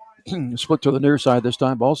split to the near side this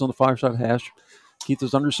time. Ball's on the far side hash. Keith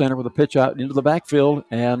is under center with a pitch out into the backfield,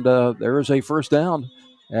 and there is a first down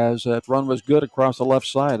as that run was good across the left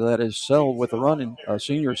side. That is Sell with the running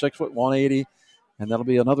senior, 6 foot 180, and that'll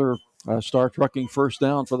be another star trucking first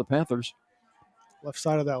down for the Panthers. Left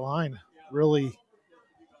side of that line really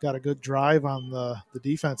got a good drive on the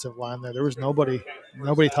defensive line there. There was nobody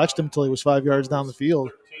touched him until he was 5 yards down the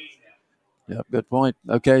field. Yep, good point.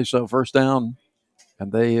 Okay, so first down,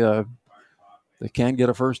 and they can get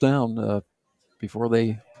a first down before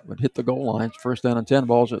they would hit the goal line. First down and 10,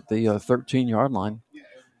 balls at the 13-yard line.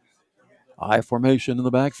 I formation in the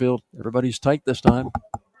backfield. Everybody's tight this time.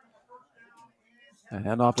 And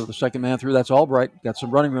hand off to the second man through. That's Albright. Got some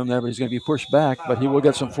running room there, but he's going to be pushed back, but he will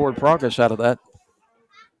get some forward progress out of that.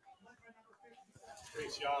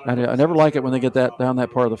 And I never like it when they get that down that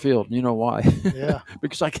part of the field. You know why? Yeah.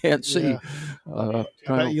 Because I can't see. Yeah.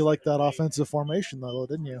 I bet you like that offensive formation, though,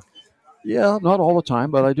 didn't you? Yeah, not all the time,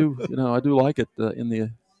 but I do. I do like it at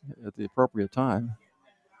the appropriate time.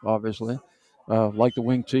 Obviously, like the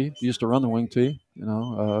wing tee. Used to run the wing tee.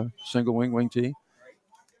 Single wing tee.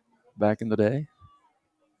 Back in the day,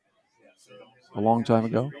 a long time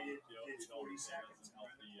ago.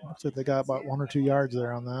 Looks like they got about 1 or 2 yards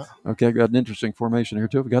there on that. Okay, got an interesting formation here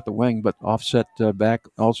too. We got the wing, but offset back.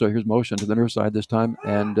 Also, here's motion to the near side this time,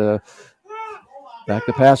 and back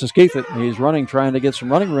to pass is Keith. He's running, trying to get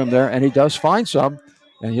some running room there, and he does find some,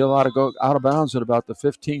 and he'll ought to go out of bounds at about the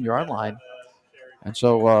 15-yard line. And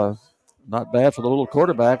so, not bad for the little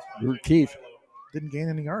quarterback, Keith. Didn't gain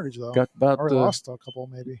any yardage though. Got about or lost a couple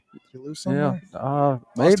maybe. Did he lose some? Yeah,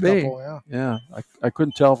 maybe. Couple, yeah. I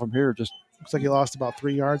couldn't tell from here. Just looks like he lost about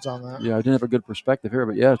 3 yards on that. Yeah, I didn't have a good perspective here,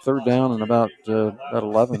 but yeah, third down and about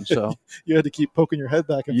 11. So you had to keep poking your head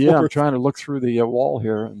back and forth. Yeah, I'm trying to look through the wall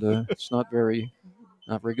here, and it's not very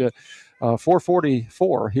good.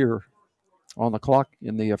 4:44 here on the clock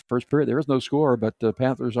in the first period. There is no score, but the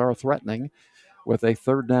Panthers are threatening with a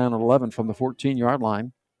third down and 11 from the 14-yard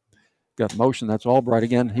line. Got motion. That's Albright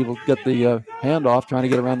again. He will get the handoff, trying to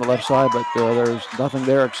get around the left side, but there's nothing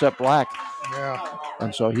there except Black. Yeah.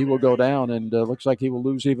 And so he will go down, and looks like he will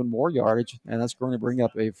lose even more yardage, and that's going to bring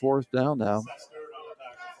up a fourth down now.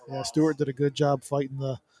 Yeah, Stewart did a good job fighting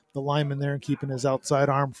the lineman there and keeping his outside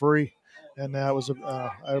arm free. And that was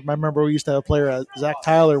I remember we used to have a player, Zach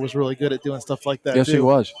Tyler, was really good at doing stuff like that. Yes,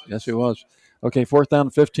 too. Yes, he was. Okay, fourth down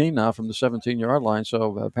and 15 now from the 17-yard line.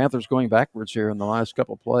 So Panthers going backwards here in the last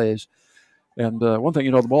couple of plays. And one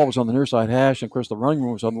thing, the ball was on the near side hash, and of course the running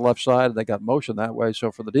room was on the left side, and they got motion that way.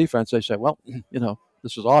 So for the defense, they say, well,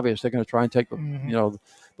 this is obvious. They're going to try and take the,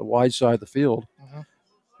 the wide side of the field,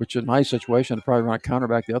 which in my situation, I'd probably run a counter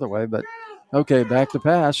back the other way. But okay, back to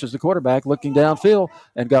pass is the quarterback looking downfield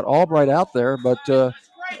and got Albright out there, but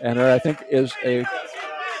and I think is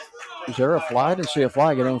there a flag? I didn't see a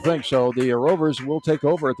flag. I don't think so. The Rovers will take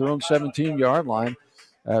over at their own 17-yard line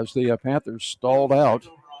as the Panthers stalled out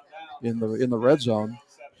in the red zone.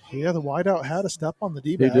 Yeah, the wideout had a step on the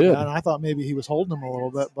D-back. He did. And I thought maybe he was holding him a little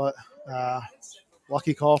bit, but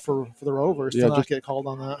lucky call for the Rovers to not get called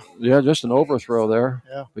on that. Yeah, just an overthrow there.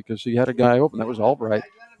 Yeah. Because he had a guy open. That was Albright.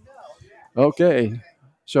 Okay,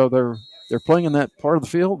 so they're playing in that part of the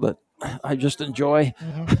field that I just enjoy.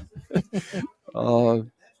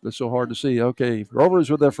 It's so hard to see. Okay, Rovers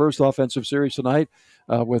with their first offensive series tonight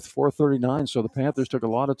with 4:39. So the Panthers took a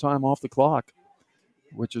lot of time off the clock,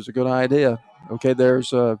 which is a good idea. Okay,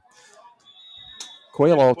 there's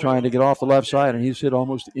Coelho trying to get off the left side, and he's hit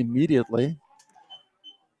almost immediately.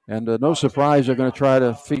 And no surprise, they're going to try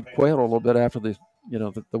to feed Coelho a little bit after the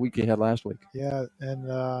week he had last week. Yeah,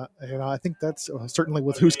 and I think that's certainly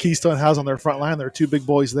with who's Keystone has on their front line. There are two big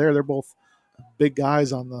boys there. They're both big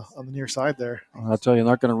guys on the near side there. I'll tell you,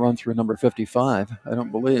 they're not going to run through number 55, I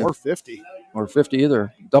don't believe. Or 50. Or 50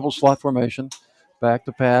 either. Double slot formation. Back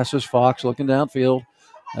to pass is Fox looking downfield.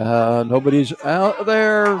 Nobody's out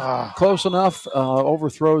there close enough.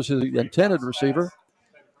 Overthrows his intended receiver.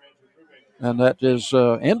 and that is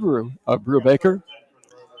Andrew Brubaker.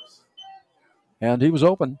 And he was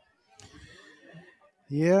open.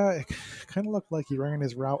 Yeah, it kind of looked like he ran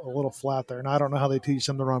his route a little flat there. And I don't know how they teach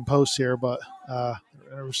him to run posts here, but a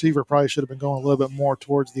receiver probably should have been going a little bit more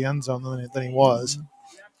towards the end zone than he was.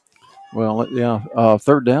 Well, yeah,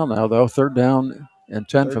 third down now, though. Third down and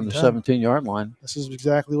 10 from the 17-yard line. This is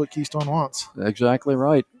exactly what Keystone wants. Exactly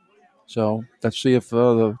right. So let's see if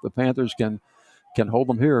the Panthers can hold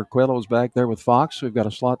them here. Coelho's back there with Fox. We've got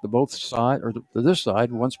a slot to both sides, or to this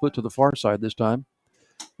side, one split to the far side this time.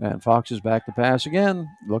 And Fox is back to pass again,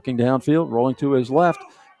 looking downfield, rolling to his left,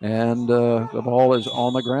 and the ball is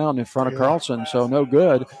on the ground in front of Carlson, so no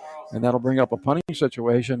good. And that'll bring up a punting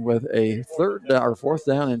situation with a fourth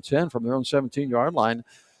down and 10 from their own 17-yard line.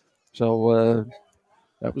 So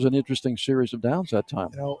that was an interesting series of downs that time.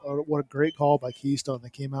 You know, what a great call by Keystone. They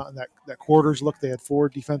came out in that quarters look. They had 4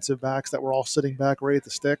 defensive backs that were all sitting back right at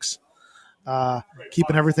the sticks,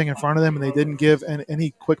 keeping everything in front of them, and they didn't give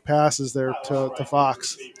any quick passes there to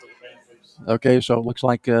Fox. Okay, so it looks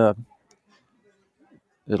like it'll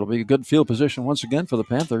be a good field position once again for the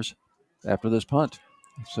Panthers after this punt.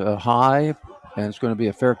 It's high, and it's going to be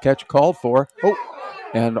a fair catch called for. Oh,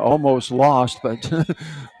 and almost lost, but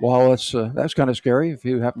while that's kind of scary if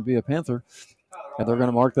you happen to be a Panther. And they're going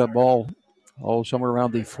to mark that ball somewhere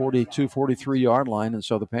around the 42, 43-yard line. And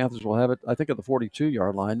so the Panthers will have it, I think, at the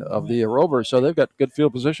 42-yard line of the Rovers. So they've got good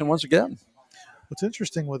field position once again. What's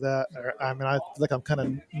interesting with that, I mean, I feel like I'm kind of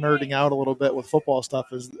nerding out a little bit with football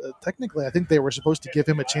stuff, is technically I think they were supposed to give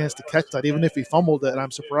him a chance to catch that, even if he fumbled it. And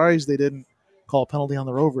I'm surprised they didn't call a penalty on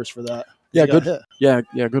the Rovers for that. Yeah, good. Yeah,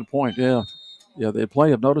 good point. Yeah, they had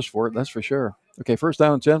plenty of notice for it, that's for sure. Okay, first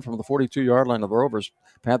down and 10 from the 42-yard line of the Rovers.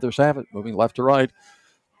 Panthers have it, moving left to right.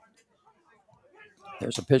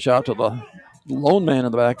 There's a pitch out to the lone man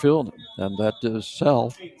in the backfield, and that is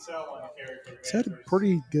Sell. He's had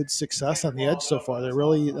pretty good success on the edge so far. They're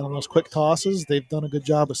really, on those quick tosses, they've done a good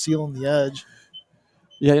job of sealing the edge.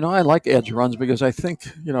 Yeah, I like edge runs because I think,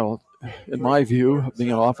 in my view,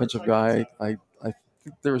 being an offensive guy, I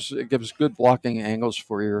think it gives good blocking angles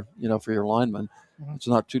for your linemen. Mm-hmm. It's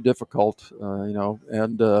not too difficult, and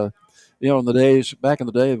in the days back in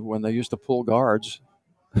the day when they used to pull guards,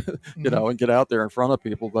 and get out there in front of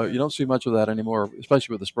people, but you don't see much of that anymore,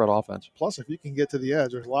 especially with the spread offense. Plus, if you can get to the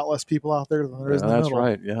edge, there's a lot less people out there than there is in the middle. That's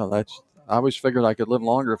right. Yeah, I always figured I could live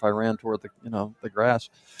longer if I ran toward the grass.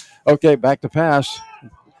 Okay, back to pass,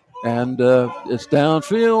 and it's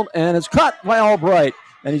downfield, and it's caught by Albright,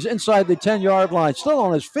 and he's inside the 10-yard line, still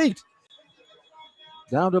on his feet.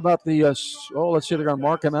 Down to about the let's see, they're going to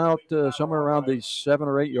mark him out somewhere around the 7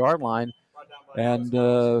 or 8-yard line. And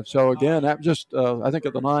so, again, that just, I think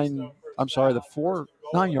at the 9-yard line.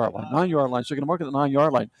 9-yard line. So you're going to mark at the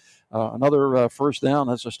 9-yard line. Another first down.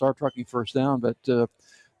 That's a Star Trucking first down. But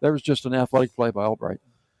there was just an athletic play by Albright.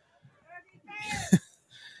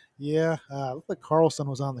 Yeah. Looked like Carlson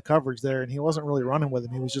was on the coverage there, and he wasn't really running with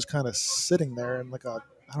him. He was just kind of sitting there and I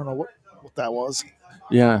don't know what that was.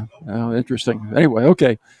 Yeah. Interesting. Anyway,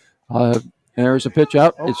 okay. There's a pitch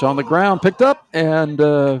out. It's on the ground. Picked up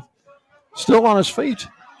and still on his feet.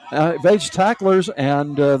 Evades tacklers,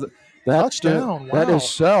 and touchdown. Wow. That is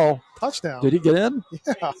Sell. Touchdown. Did he get in?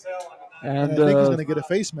 Yeah. And I think he's going to get a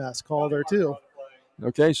face mask call there, too.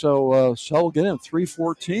 Okay, so Sell will get in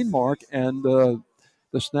 3:14 mark, and the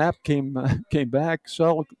snap came back.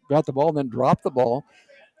 Sell got the ball and then dropped the ball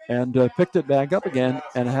and picked it back up again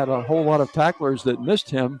and had a whole lot of tacklers that missed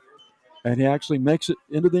him, and he actually makes it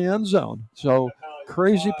into the end zone. So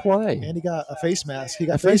crazy play. And he got a face mask. He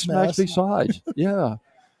got a face mask besides. Yeah.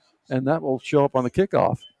 And that will show up on the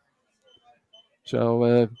kickoff.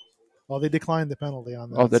 So. Well, they declined the penalty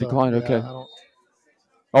on that. Oh, they declined. Okay.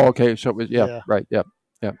 Okay. So it was, right. Yeah.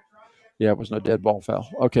 It wasn't a dead ball foul.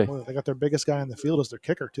 Okay. Boy, they got their biggest guy on the field as their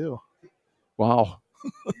kicker, too. Wow.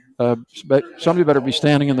 But somebody better be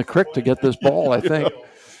standing in the creek to get this ball, I think.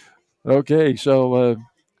 Okay. So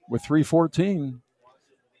with 3:14.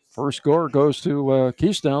 First score goes to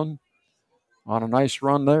Keystone on a nice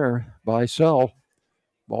run there by Sell.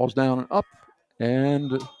 Ball's down and up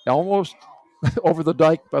and almost over the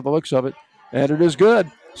dike by the looks of it. And it is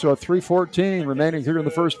good. So at 3:14 remaining here in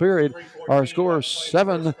the first period, our score is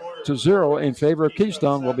 7-0 in favor of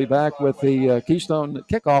Keystone. We'll be back with the Keystone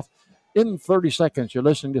kickoff in 30 seconds. You're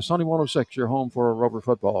listening to Sunny 106, your home for Rover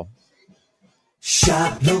football.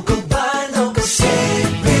 Shop local, buy local,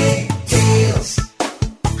 save big deals.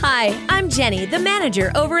 Hi, I'm Jenny, the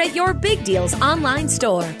manager over at Your Big Deals online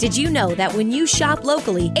store. Did you know that when you shop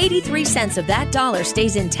locally, 83 cents of that dollar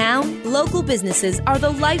stays in town? Local businesses are the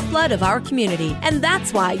lifeblood of our community, and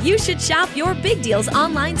that's why you should shop Your Big Deals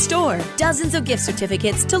online store. Dozens of gift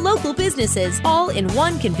certificates to local businesses, all in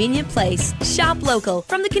one convenient place. Shop local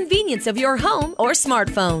from the convenience of your home or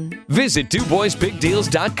smartphone. Visit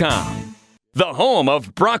DuBoisBigDeals.com. The home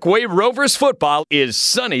of Brockway Rovers football is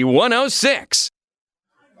Sunny 106.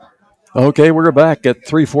 Okay, we're back at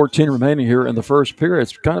 3:14 remaining here in the first period.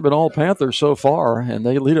 It's kind of been all Panthers so far, and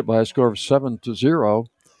they lead it by a score of 7-0.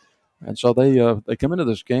 And so they come into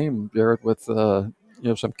this game, Jared, with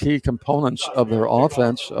some key components of their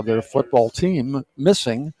offense, of their football team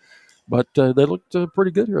missing. But they looked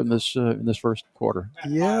pretty good here in this first quarter.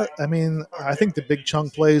 Yeah, I mean, I think the big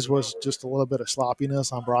chunk plays was just a little bit of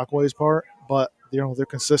sloppiness on Brockway's part, but they're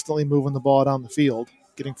consistently moving the ball down the field,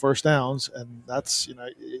 getting first downs, and that's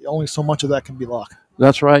only so much of that can be luck.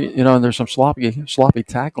 That's right. And there's some sloppy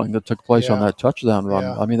tackling that took place on that touchdown run.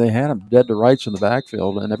 Yeah. I mean, they had him dead to rights in the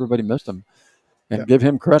backfield, and everybody missed him. And give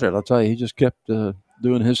him credit. I'll tell you, he just kept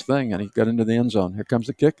doing his thing, and he got into the end zone. Here comes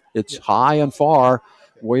the kick. It's high and far,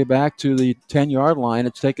 way back to the 10-yard line.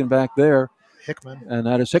 It's taken back there. Hickman. And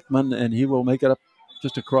that is Hickman, and he will make it up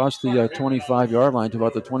just across the 25-yard line to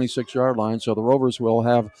about the 26-yard line. So the Rovers will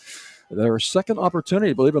have their second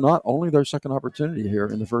opportunity, believe it or not, only their second opportunity here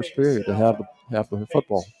in the first period to have the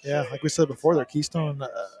football. Yeah, like we said before, their Keystone,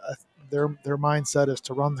 their mindset is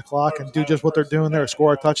to run the clock and do just what they're doing there,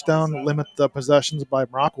 score a touchdown, limit the possessions by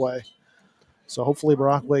Brockway. So hopefully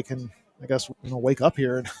Brockway can, wake up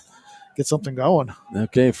here and get something going.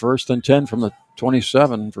 Okay, 1st and 10 from the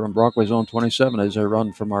 27, from Brockway's own 27 as they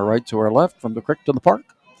run from our right to our left, from the creek to the park.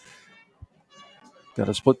 Got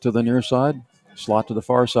a split to the near side, slot to the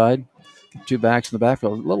far side. Two backs in the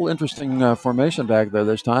backfield. A little interesting formation back there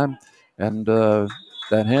this time. And that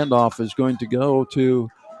handoff is going to go to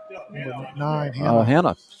 9,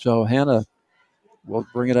 Hannah. So Hannah will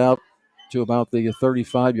bring it out to about the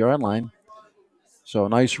 35-yard line. So a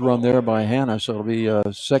nice run there by Hannah. So it'll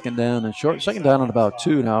be second down and short. Second down and about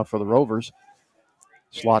 2 now for the Rovers.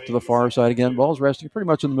 Slot to the far side again. Ball's resting pretty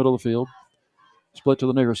much in the middle of the field. Split to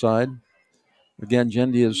the near side. Again,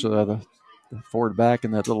 Jendi is the forward back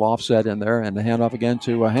in that little offset in there. And the handoff again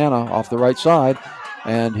to Hannah off the right side.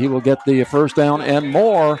 And he will get the first down and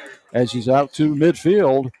more as he's out to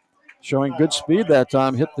midfield. Showing good speed that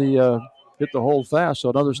time. Hit the hold fast. So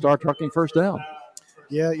another Star Trucking first down.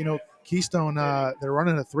 Yeah, Keystone, they're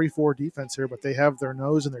running a 3-4 defense here, but they have their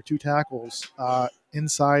nose and their 2 tackles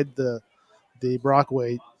inside the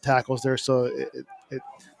Brockway tackles there. So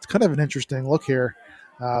it's kind of an interesting look here.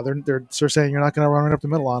 They're saying you're not going to run right up the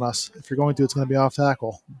middle on us. If you're going to, it's going to be off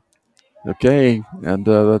tackle. Okay, and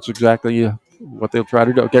that's exactly what they'll try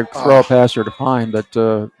to do. Okay, throw a pass here to Pine, but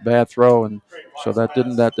bad throw, and so that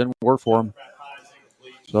didn't work for him.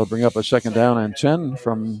 So they'll bring up a second down and 10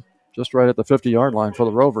 from just right at the 50-yard line for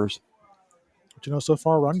the Rovers. But so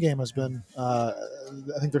far run game has been. I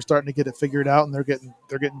think they're starting to get it figured out, and they're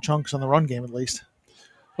getting chunks on the run game at least.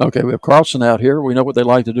 Okay, we have Carlson out here. We know what they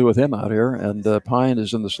like to do with him out here, and Pine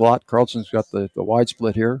is in the slot. Carlson's got the wide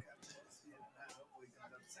split here.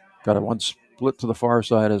 Got a one split to the far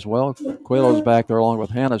side as well. Coelho's back there along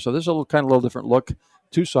with Hannah. So this is a little different look.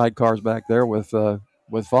 2 sidecars back there with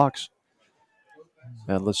Fox.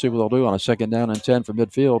 And let's see what they'll do on a second down and 10 from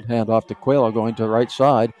midfield. Hand off to Coelho going to the right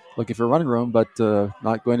side. Looking for running room, but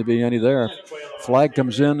not going to be any there. Flag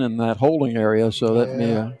comes in that holding area, so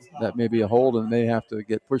that may be a hold and may have to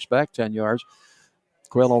get pushed back 10 yards.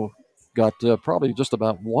 Coelho got probably just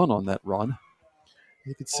about 1 on that run.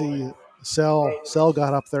 You could see Sell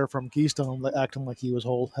got up there from Keystone acting like he was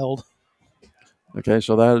held. Okay,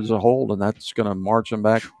 so that is a hold, and that's going to march them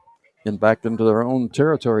back into their own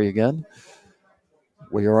territory again.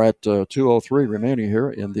 We are at 2:03 remaining here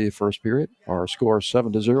in the first period. Our score is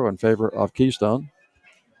 7-0 in favor of Keystone.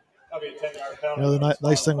 The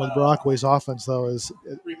nice thing with Brockway's offense, though, is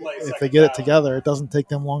if they get it together, it doesn't take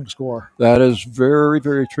them long to score. That is very,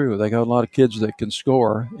 very true. They got a lot of kids that can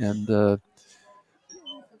score, and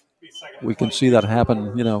we can see that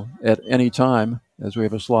happen, at any time as we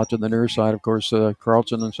have a slot to the near side. Of course,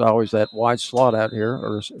 Carlson is always that wide slot out here,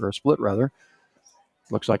 or a split rather.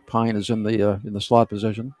 Looks like Pine is in the slot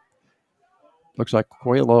position. Looks like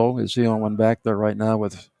Coelho is the only one back there right now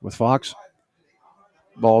with Fox.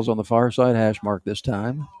 Ball's on the far side, hash mark this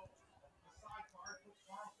time.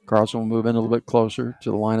 Carlson will move in a little bit closer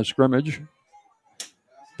to the line of scrimmage.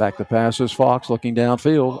 Back to pass is Fox looking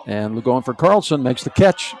downfield, and going for Carlson, makes the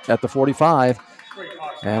catch at the 45.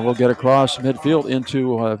 And we'll get across midfield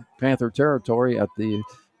into Panther territory at the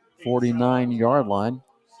 49-yard line.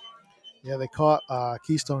 Yeah, they caught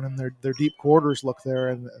Keystone in their deep quarters look there,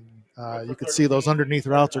 and you could see those underneath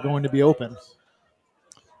routes are going to be open.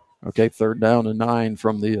 Okay, 3rd down and 9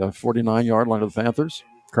 from the 49-yard line of the Panthers.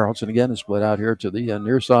 Carlson again is split out here to the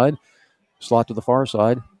near side. Slot to the far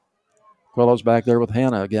side. Quello's back there with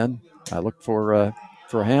Hannah again. I look for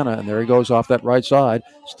Hannah, and there he goes off that right side.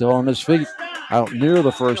 Still on his feet. Out near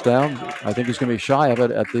the first down. I think he's going to be shy of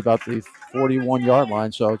it at about the 41-yard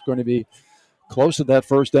line, so it's going to be close to that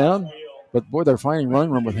first down. But, boy, they're finding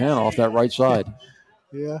running room with Hannah off that right side.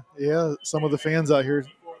 Yeah. Some of the fans out here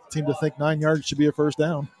seem to think 9 yards should be a first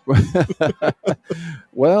down.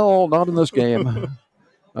 Well, not in this game.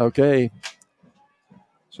 Okay.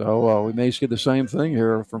 So we may see the same thing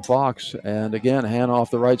here from Fox. And, again, Hannah off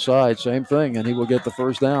the right side, same thing, and he will get the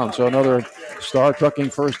first down. So another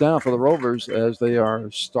star-trucking first down for the Rovers as they are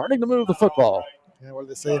starting to move the football. Yeah, what do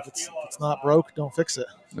they say? If it's not broke, don't fix it.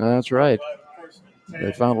 That's right.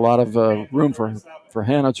 They found a lot of room for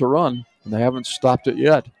Hannah to run, and they haven't stopped it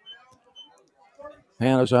yet.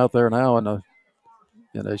 Hannah's out there now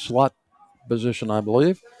in a slot position, I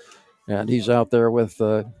believe, and he's out there with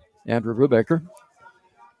Andrew Brubaker.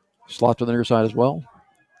 Slot to the near side as well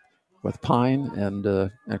with Pine and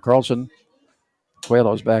Carlson.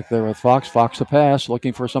 Quello's back there with Fox. Fox to pass,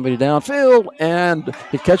 looking for somebody downfield, and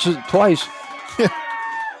he catches it twice.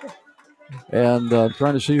 And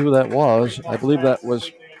trying to see who that was. I believe that was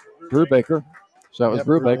Brubaker. So that was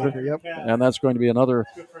Brubaker. Yep. And that's going to be another.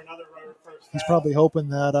 He's probably hoping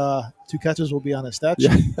that 2 catches will be on his stat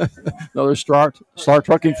sheet. Yeah. Another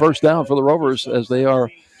star-trucking first down for the Rovers as they are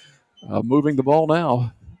moving the ball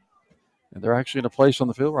now. And they're actually in a place on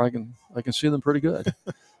the field where I can see them pretty good.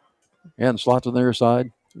 And slot to the near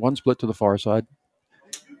side. One split to the far side.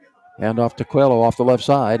 Hand off to Quello off the left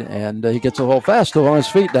side. And he gets a little fast, still on his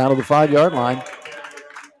feet down to the 5-yard line.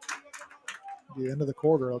 The end of the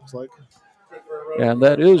quarter, it looks like. And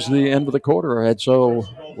that is the end of the quarter, Ed. So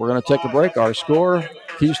we're going to take a break. Our score,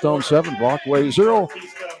 Keystone 7, Brockway 0.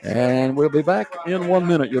 And we'll be back in 1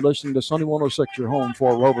 minute. You're listening to Sunny 106, your home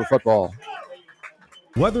for Rover football.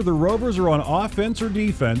 Whether the Rovers are on offense or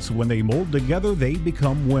defense, when they mold together, they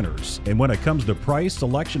become winners. And when it comes to price,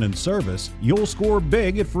 selection, and service, you'll score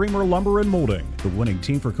big at Freemer Lumber and Molding, the winning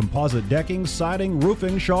team for composite decking, siding,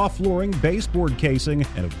 roofing, Shaw flooring, baseboard casing,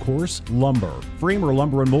 and of course, lumber. Freemer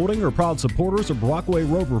Lumber and Molding are proud supporters of Brockway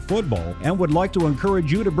Rover football and would like to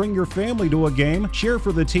encourage you to bring your family to a game, cheer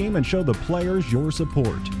for the team, and show the players your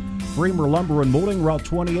support. Freemer Lumber and Molding, Route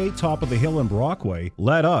 28, top of the hill in Brockway.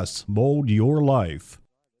 Let us mold your life.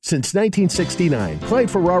 Since 1969, Clyde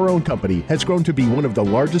Ferraro & Company has grown to be one of the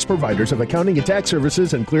largest providers of accounting and tax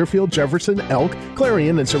services in Clearfield, Jefferson, Elk,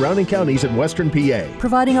 Clarion, and surrounding counties in western PA.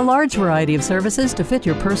 Providing a large variety of services to fit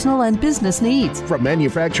your personal and business needs. From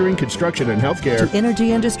manufacturing, construction, and healthcare to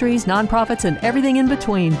energy industries, nonprofits, and everything in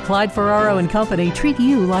between, Clyde Ferraro & Company treat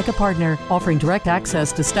you like a partner, offering direct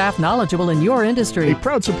access to staff knowledgeable in your industry. A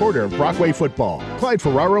proud supporter of Brockway football. Clyde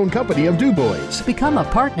Ferraro & Company of DuBois. Become a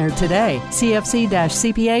partner today.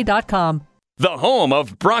 CFC-CPA.com. The home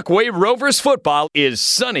of Brockway Rovers football is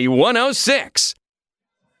Sunny 106.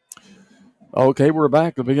 Okay, we're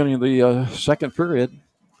back at the beginning of the second period.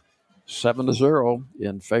 7-0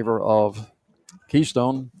 in favor of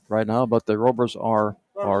Keystone right now, but the Rovers are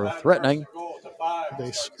threatening.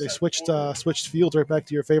 They switched fields right back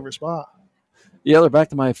to your favorite spot. Yeah, they're back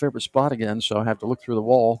to my favorite spot again, so I have to look through the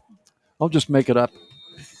wall. I'll just make it up.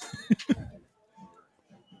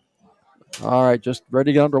 All right, just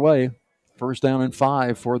ready to get underway. First down and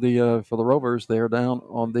 5 for the Rovers. They're down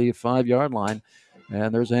on the 5-yard line.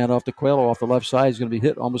 And there's a handoff to Quello off the left side. He's going to be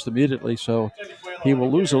hit almost immediately, so he will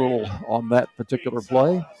lose a little on that particular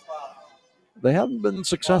play. They haven't been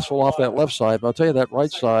successful off that left side, but I'll tell you that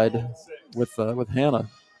right side with Hannah,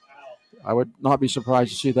 I would not be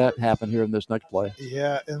surprised to see that happen here in this next play.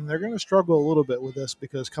 Yeah, and they're going to struggle a little bit with this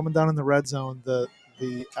because coming down in the red zone, the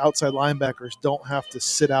outside linebackers don't have to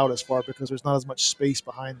sit out as far because there's not as much space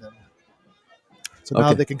behind them. So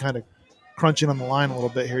now they can kind of crunch in on the line a little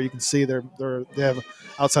bit here. You can see they have an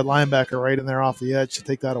outside linebacker right in there off the edge to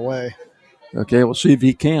take that away. Okay, we'll see if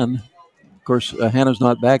he can. Of course, Hannah's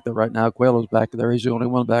not back there right now. Quello's back there. He's the only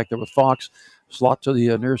one back there with Fox. Slot to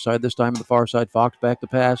the near side, this time on the far side. Fox back to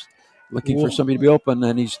pass, looking for somebody to be open,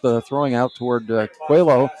 and he's throwing out toward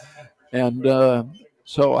Quello. And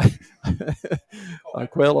so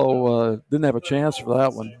Quello didn't have a chance for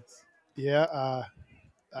that one. Yeah,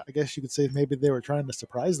 I guess you could say maybe they were trying to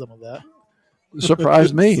surprise them with that.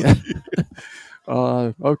 Surprised me.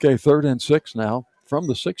 Okay, 3rd and 6 now from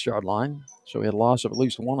the 6-yard line. So we had a loss of at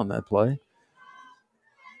least one on that play.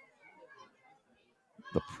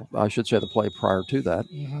 I should say the play prior to that,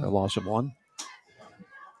 Mhm. a loss of 1.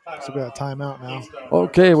 So we got a timeout now.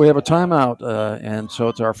 Okay, we have a timeout, and so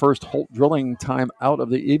it's our first Holt Drilling timeout of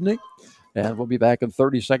the evening, and we'll be back in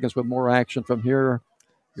 30 seconds with more action from here.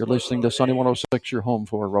 You're listening to Sunny 106, your home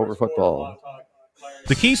for Rover football.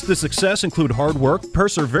 The keys to success include hard work,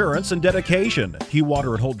 perseverance, and dedication.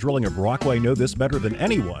 Keywater and Holt Drilling of Brockway know this better than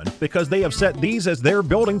anyone because they have set these as their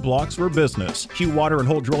building blocks for business. Keywater and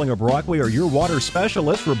Holt Drilling of Brockway are your water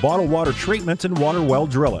specialists for bottled water treatment and water well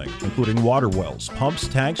drilling, including water wells, pumps,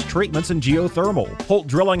 tanks, treatments, and geothermal. Holt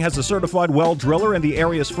Drilling has a certified well driller and the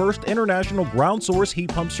area's first international ground source heat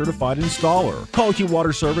pump certified installer. Call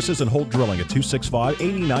Keywater Services and Holt Drilling at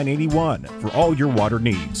 265-8981 for all your water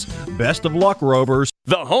needs. Best of luck, Rovers.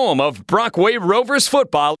 The home of Brockway Rovers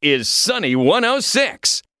football is Sunny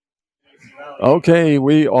 106. Okay,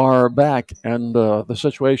 we are back, and the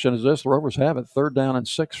situation is this. The Rovers have it 3rd down and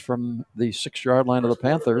 6 from the 6-yard line of the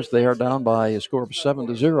Panthers. They are down by a score of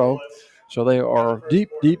 7-0, so they are deep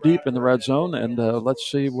in the red zone, and let's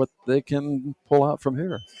see what they can pull out from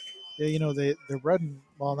here. Yeah, you know, they're not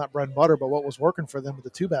bread and butter, but what was working for them with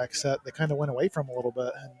the 2-back set, they kind of went away from a little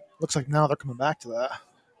bit, and looks like now they're coming back to that.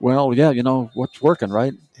 Well, yeah, you know what's working,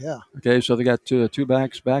 right? Yeah. Okay, so they got two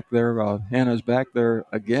backs back there. Hannah's back there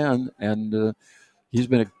again, and he's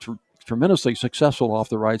been tremendously successful off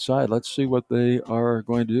the right side. Let's see what they are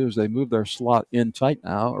going to do as they move their slot in tight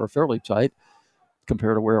now, or fairly tight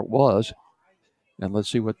compared to where it was. And let's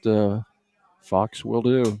see what Fox will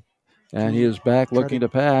do. And he is back looking to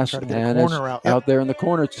pass, and it's out there in the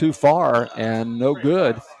corner, too far and no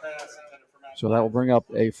good. So that will bring up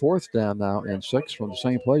a 4th down now and 6 from the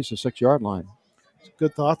same place, the 6-yard line.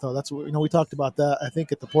 Good thought, though. That's what, we talked about that. I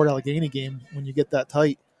think at the Port Allegheny game, when you get that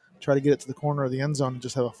tight, try to get it to the corner of the end zone and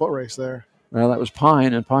just have a foot race there. Well, that was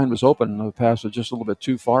Pine, and Pine was open. The pass was just a little bit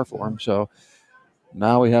too far for him. So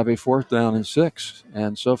now we have a 4th down and 6.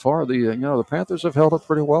 And so far, the Panthers have held up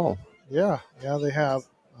pretty well. Yeah, they have.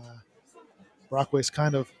 Brockway's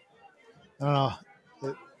kind of, I don't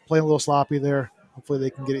know, playing a little sloppy there. Hopefully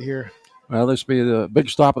they can get it here. Well, this will be the big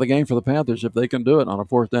stop of the game for the Panthers if they can do it on a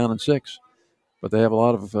 4th down and 6. But they have a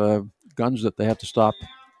lot of guns that they have to stop.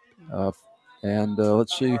 And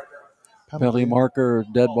let's see, penalty marker,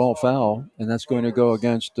 dead ball foul, and that's going to go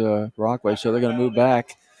against Brockway. So they're going to move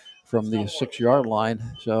back from the 6-yard line.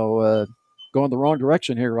 So going the wrong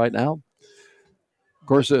direction here right now. Of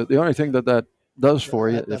course, the only thing that does for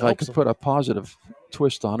you, if I could put a positive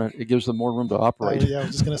twist on it, it gives them more room to operate. Yeah, I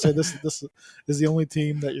was just going to say this is the only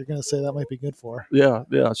team that you're going to say that might be good for. Yeah.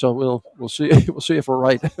 So we'll see. We'll see if we're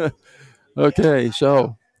right. Okay,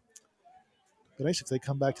 so. But nice if they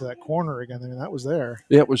come back to that corner again. I mean, that was there.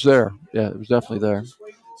 Yeah, it was there. Yeah, it was definitely there.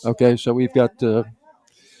 Okay, so we've got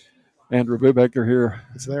Andrew Bubecker here.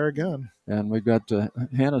 It's there again. And we've got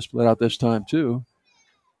Hannah split out this time too.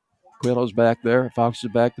 Quillo's back there. Fox is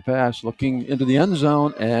back to pass, looking into the end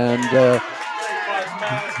zone, and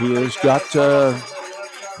he has got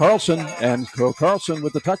Carlson, and Carlson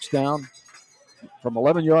with the touchdown from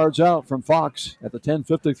 11 yards out from Fox at the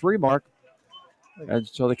 10:53 mark. And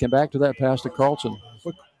so they came back to that pass to Carlson.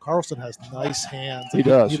 But Carlson has nice hands. He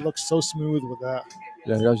does. He looks so smooth with that.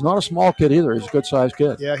 Yeah, he's not a small kid either. He's a good-sized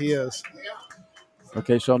kid. Yeah, he is.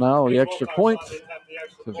 Okay, so now the extra point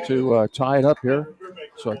to tie it up here.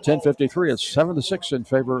 So at 10:53, it's 7-6 in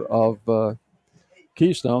favor of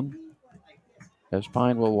Keystone. As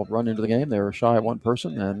Pine will run into the game, they're shy of one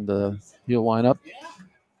person, and he'll line up.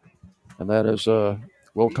 And that is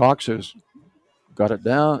Will Cox, who's got it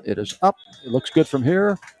down. It is up. It looks good from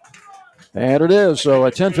here. And it is. So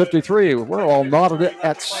at 10:53, we're all knotted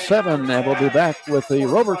at 7, and we'll be back with the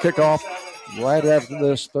Rover kickoff right after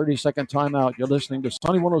this 30-second timeout. You're listening to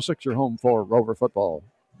Sunny 106, your home for Rover football.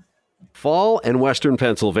 Fall and Western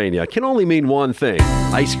Pennsylvania can only mean one thing: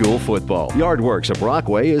 high school football. Yardworks of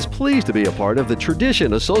Brockway is pleased to be a part of the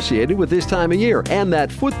tradition associated with this time of year, and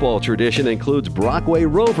that football tradition includes Brockway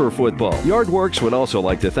Rover football. Yardworks would also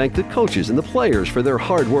like to thank the coaches and the players for their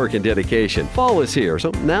hard work and dedication. Fall is here, so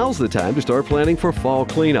now's the time to start planning for fall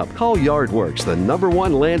cleanup. Call Yardworks, the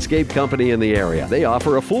 #1 landscape company in the area. They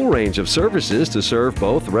offer a full range of services to serve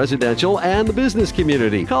both residential and the business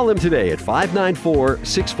community. Call them today at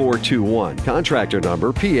 594-6421. Contractor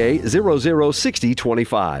number PA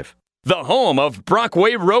 006025. The home of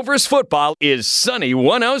Brockway Rovers football is Sunny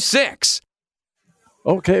 106.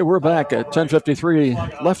 Okay, we're back at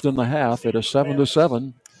 10:53 left in the half. It is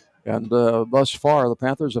 7-7, and thus far the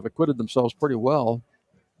Panthers have acquitted themselves pretty well,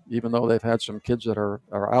 even though they've had some kids that are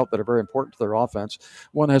out that are very important to their offense.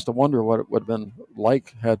 One has to wonder what it would have been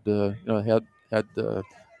like had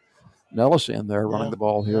Nellis in there running the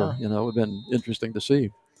ball here. Yeah. You know, it would have been interesting to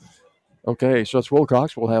see. Okay, so it's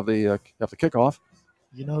Wilcox. We'll have the kickoff.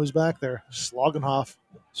 You know who's back there? Slogenhoff.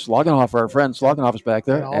 Slogenhoff, our friend Slogenhoff is back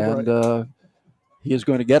there, And and he is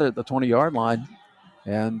going to get it at the 20-yard line.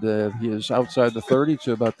 And he is outside the 30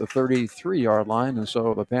 to about the 33-yard line, and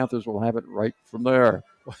so the Panthers will have it right from there.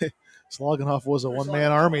 Slogenhoff was a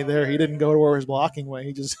one-man army there. He didn't go to where his blocking went.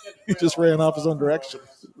 He just ran off his own direction.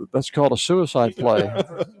 That's called a suicide play.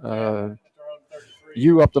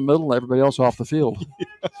 You up the middle, everybody else off the field.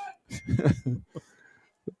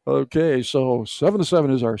 Okay, so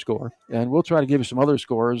 7-7 is our score, and we'll try to give you some other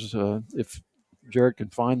scores if Jared can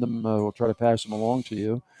find them. We'll try to pass them along to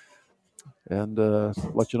you and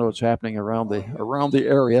let you know what's happening around the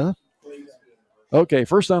area. Okay,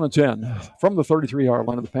 first down and 10 from the 33-yard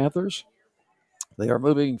line of the Panthers. They are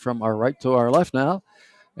moving from our right to our left now,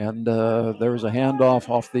 and there was a handoff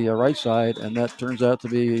off the right side, and that turns out to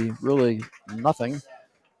be really nothing.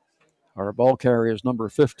 Our ball carrier is number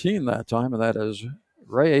 15 that time, and that is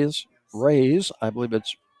Reyes. I believe it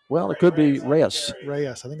could be Reyes.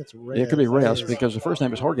 Reyes, I think it's Reyes. It could be Reyes because the first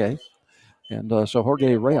name is Jorge. And so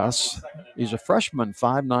Jorge Reyes, he's a freshman,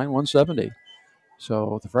 5'9", 170.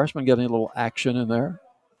 So the freshman getting a little action in there.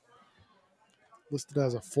 Listed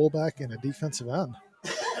as a fullback and a defensive end.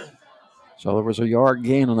 So there was a yard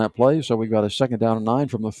gain on that play. So we got a second down and 9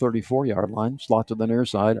 from the 34-yard line. Slot to the near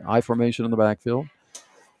side. I formation in the backfield.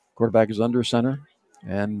 Quarterback is under center.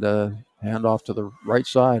 And hand off to the right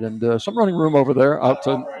side. And some running room over there out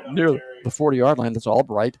to near the 40-yard line. That's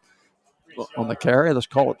Albright on the carry. Let's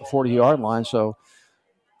call it the 40-yard line. So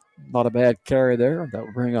not a bad carry there. That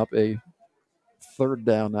will bring up a third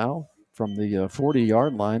down now from the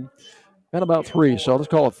 40-yard line. And about 3. So let's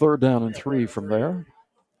call it third down and 3 from there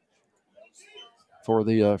for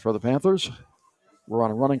the Panthers. We're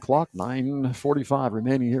on a running clock, 9:45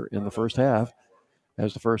 remaining here in the first half,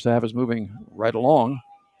 as the first half is moving right along.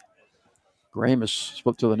 Graham is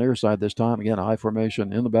split to the near side this time. Again, a high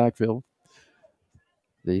formation in the backfield.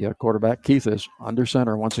 The quarterback, Keith, is under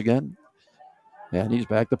center once again. And he's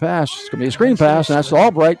back to pass. It's going to be a screen pass, and that's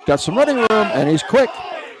Albright. Got some running room, and he's quick.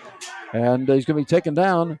 And he's going to be taken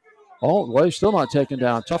down. Well, he's still not taken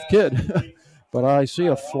down. Tough kid. But I see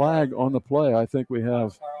a flag on the play. I think we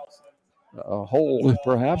have a hold,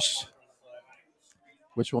 perhaps,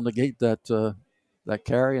 which will negate that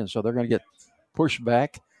carry. And so they're going to get pushed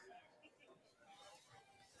back.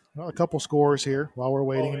 Well, a couple scores here while we're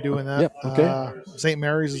waiting and doing that. Yep, okay. St.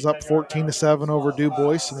 Mary's is up 14-7 over Du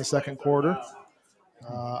Bois in the second quarter.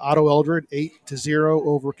 Otto Eldred 8-0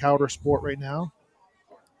 over Cowder Sport right now.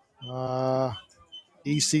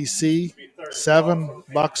 ECC 7,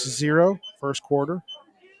 Bucks 0 first quarter.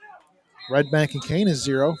 Red Bank and Kane is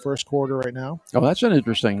 0 first quarter right now. Oh, that's an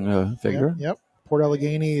interesting figure. Yep. Port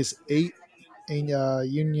Allegheny is 8, and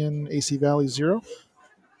Union AC Valley 0.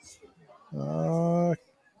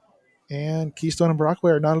 And Keystone and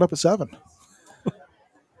Brockway are knotted up at 7.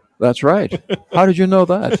 That's right. How did you know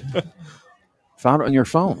that? Found it on your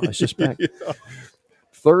phone, I suspect. Yeah.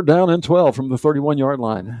 Third down and 12 from the 31-yard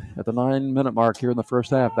line at the 9-minute mark here in the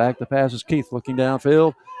first half. Back to pass is Keith looking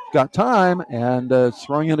downfield. Got time and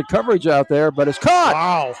throwing into coverage out there, but it's caught.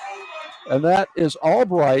 Wow. And that is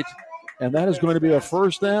Albright, and that is going to be a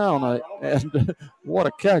first down. And what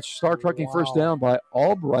a catch. Star trucking first down by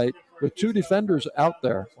Albright with 2 defenders out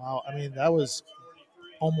there. Wow. I mean, that was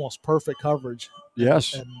almost perfect coverage.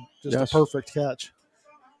 Yes. And just a perfect catch.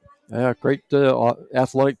 Yeah, great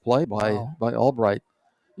athletic play by Albright.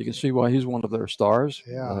 You can see why he's one of their stars,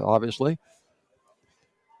 obviously.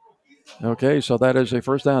 Okay, so that is a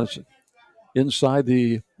first down. It's inside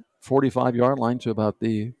the 45-yard line to about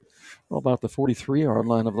the 43-yard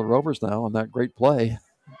line of the Rovers now on that great play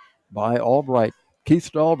by Albright, Keith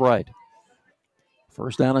Albright.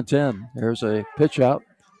 First down and 10. There's a pitch out,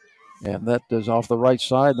 and that is off the right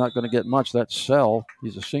side. Not going to get much. That's Sell.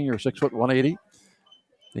 He's a senior, 6', 180.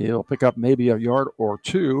 He'll pick up maybe a yard or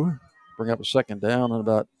 2. Bring up a second down and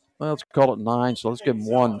about, let's call it 9. So let's give him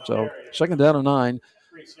 1. So second down and 9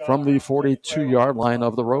 from the 42-yard line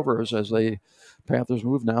of the Rovers as the Panthers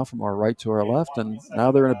move now from our right to our left. And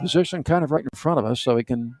now they're in a position kind of right in front of us so we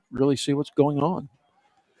can really see what's going on.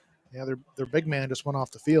 Yeah, their big man just went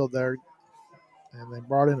off the field there, and they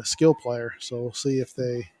brought in a skill player. So we'll see if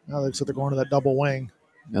they said they're going to that double wing.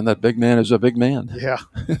 And that big man is a big man. Yeah.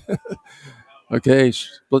 Okay,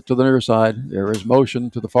 split to the near side. There is motion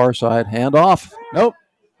to the far side. Hand off. Nope.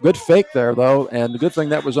 Good fake there, though, and the good thing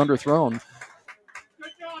that was underthrown.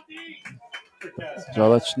 So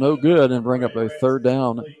that's no good, and bring up a third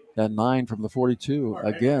down and 9 from the 42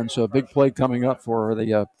 again. So a big play coming up for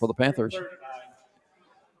the Panthers.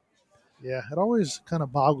 Yeah, it always kind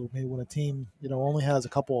of boggled me when a team, only has a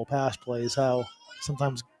couple of pass plays, how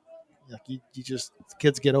sometimes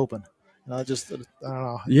kids get open. I don't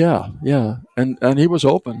know. Yeah. And he was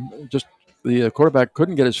open. Just the quarterback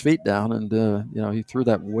couldn't get his feet down, and, he threw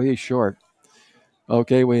that way short.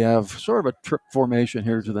 Okay, we have sort of a trip formation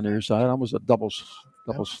here to the near side, almost a double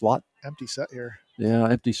slot. Empty set here. Yeah,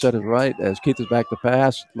 empty set is right as Keith is back to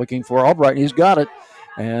pass, looking for Albright. He's got it,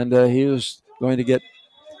 and he is going to get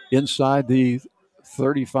inside the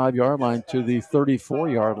 35-yard line to the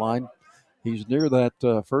 34-yard line. He's near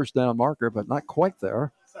that first down marker, but not quite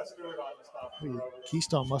there.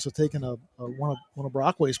 Keystone must have taken one of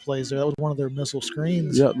Brockway's plays there. That was one of their missile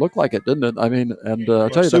screens. Yeah, it looked like it, didn't it? I mean, and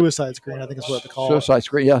I'll tell you suicide screen, I think is what they call it. Suicide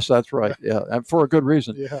screen, yes, that's right. Yeah, and for a good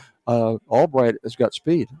reason. Yeah. Albright has got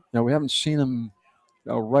speed. Now, we haven't seen him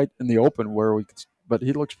right in the open but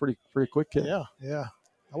he looks pretty quick kid. Yeah.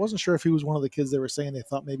 I wasn't sure if he was one of the kids they were saying they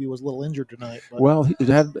thought maybe was a little injured tonight. But well, he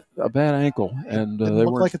had a bad ankle, and it they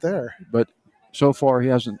looked weren't like it there. But so far, he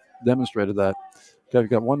hasn't demonstrated that. We've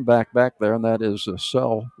got one back there, and that is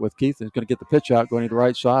Sell with Keith. He's going to get the pitch out going to the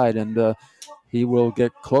right side, and he will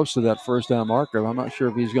get close to that first down marker. I'm not sure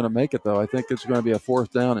if he's going to make it, though. I think it's going to be a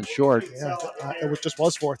fourth down and short. Yeah, it just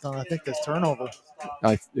was fourth down. I think this turnover.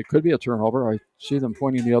 It could be a turnover. I see them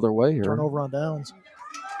pointing the other way here. Turnover on downs.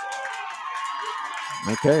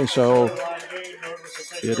 Okay, so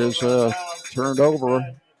it is turned over.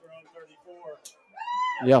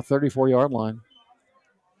 Yeah, 34-yard line.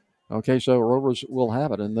 Okay, so Rovers will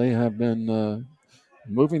have it, and they have been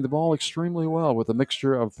moving the ball extremely well with a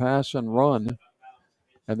mixture of pass and run,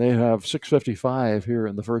 and they have 6:55 here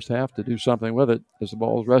in the first half to do something with it as the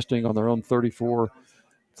ball is resting on their own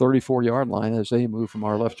 34-yard line as they move from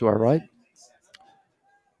our left to our right.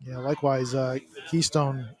 Yeah, likewise,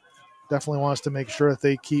 Keystone definitely wants to make sure that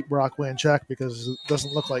they keep Brockway in check because it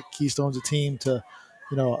doesn't look like Keystone's a team to,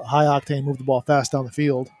 high octane move the ball fast down the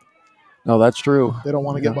field. No, that's true. They don't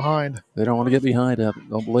want to get behind. They don't want to get behind. I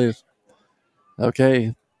don't believe.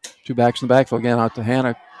 Okay, two backs in the backfield again out to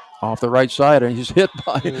Hanna off the right side, and he's hit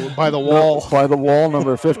by the wall. By the wall,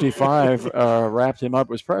 number 55 wrapped him up.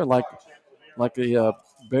 It was probably like a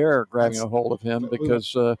bear grabbing a hold of him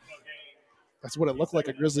because that's what it looked like,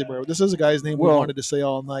 a grizzly bear. This is a guy's name we wanted to say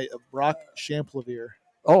all night, Brock Champlevier.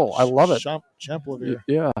 Oh, I love it. Champlevier.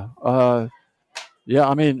 Yeah. Yeah,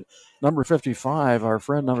 I mean, number 55, our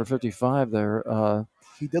friend number 55 there.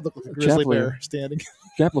 He did look like a grizzly bear standing.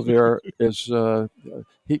 Champlevier is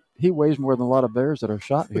he weighs more than a lot of bears that are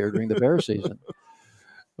shot here during the bear season.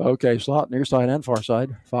 Okay, slot near side and far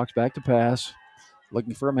side. Fox back to pass,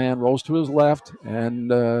 looking for a man, rolls to his left, and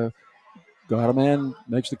got a man,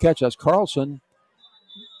 makes the catch. That's Carlson.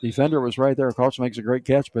 Defender was right there. Carlson makes a great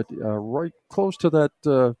catch, but right close to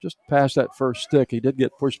that, just past that first stick. He did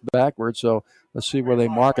get pushed backwards, so let's see where they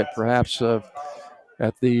mark it. Perhaps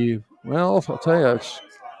at the, well, I'll tell you, it's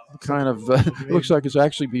kind of looks like it's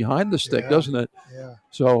actually behind the stick, doesn't it? Yeah.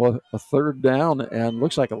 So a third down, and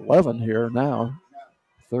looks like 11 here now.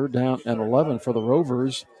 Third down and 11 for the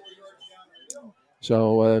Rovers.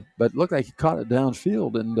 So, but it looked like he caught it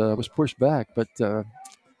downfield and was pushed back, but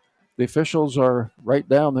the officials are right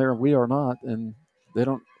down there, and we are not, and they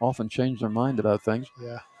don't often change their mind about things.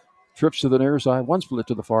 Yeah. Trips to the near side, one split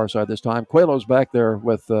to the far side this time. Coelho's back there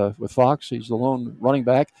with Fox. He's the lone running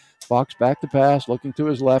back. Fox back to pass, looking to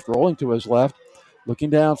his left, rolling to his left, looking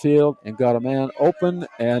downfield, and got a man open.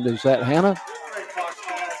 And is that Hanna?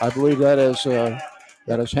 I believe that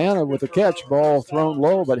is Hanna with the catch. Ball thrown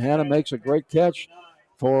low, but Hanna makes a great catch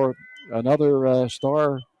for another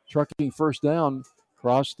star trucking first down.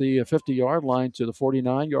 Across the 50-yard line to the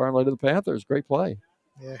 49-yard line of the Panthers. Great play.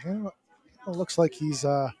 Yeah, Hanna looks like he's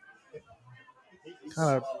kind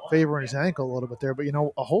of favoring his ankle a little bit there. But,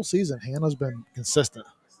 a whole season, Hanna's been consistent.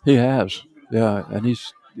 He has, yeah. And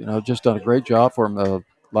he's, just done a great job for him.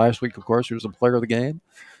 Last week, of course, he was the player of the game.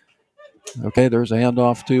 Okay, there's a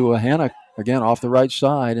handoff to Hanna, again, off the right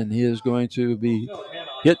side, and he is going to be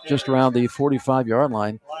hit just around the 45-yard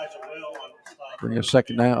line. Bring a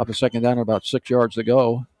second down, about 6 yards to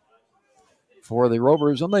go for the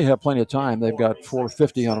Rovers, and they have plenty of time. They've got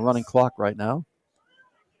 4:50 on a running clock right now.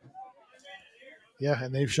 Yeah,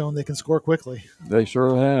 and they've shown they can score quickly. They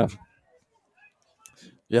sure have.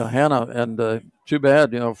 Yeah, Hanna, and too bad,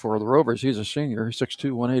 for the Rovers. He's a senior,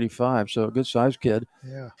 6'2", 185, so a good-sized kid.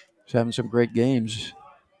 Yeah. He's having some great games.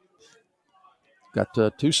 Got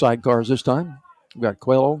two sidecars this time. We've got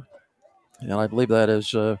Coelho, and I believe that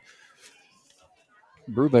is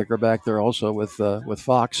Brubaker back there also with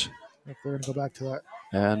Fox. If they're going to go back to that.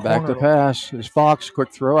 And back to pass is Fox.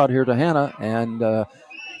 Quick throw out here to Hanna, and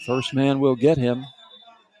first man will get him.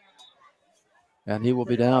 And he will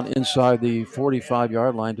be down inside the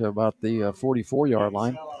 45-yard line to about the 44-yard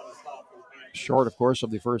line. Short, of course,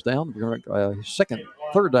 of the first down. We're going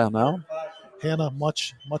third down now. Hannah,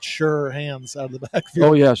 much surer hands out of the backfield.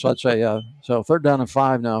 Oh, yes, I'd say, yeah. So 3rd down and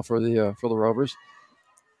 5 now for the Rovers.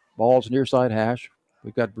 Ball's near side hash.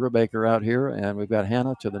 We've got Brubaker out here, and we've got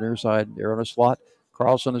Hannah to the near side. They're in a slot.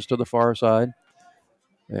 Carlson is to the far side.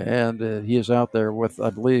 And he is out there with, I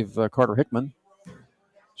believe, Carter Hickman.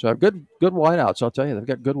 So good wideouts, I'll tell you. They've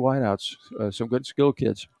got good wideouts, some good skill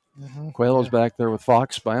kids. Coelho's back there with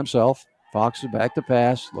Fox by himself. Fox is back to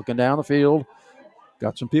pass, looking down the field.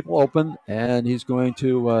 Got some people open, and he's going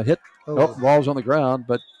to hit. Ball's on the ground,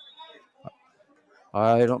 but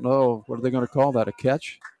I don't know. What are they going to call that, a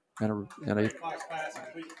catch? Okay,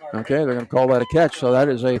 they're going to call that a catch. So that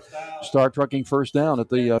is a star-trucking first down at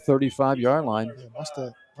the 35-yard line. It must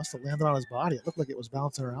have landed on his body. It looked like it was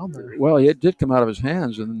bouncing around there. Well, it did come out of his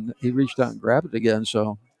hands, and he reached out and grabbed it again.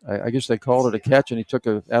 So I guess they called it a catch, and he took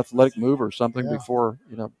an athletic move or something before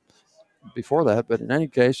that. But in any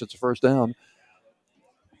case, it's a first down.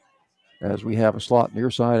 As we have a slot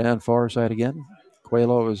near side and far side again.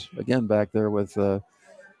 Coelho is again back there with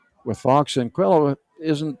Fox, and Coelho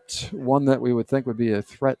isn't one that we would think would be a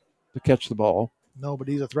threat to catch the ball. No, but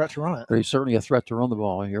he's a threat to run it. But he's certainly a threat to run the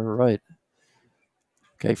ball. You're right.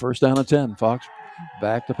 Okay, 1st down and 10. Fox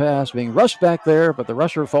back to pass, being rushed back there, but the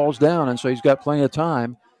rusher falls down, and so he's got plenty of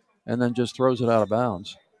time, and then just throws it out of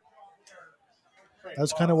bounds.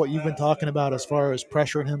 That's kind of what you've been talking about as far as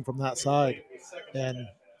pressuring him from that side and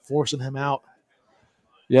forcing him out.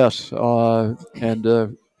 Yes, I'd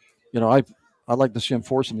like to see him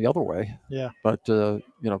force him the other way. Yeah. But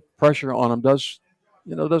pressure on him does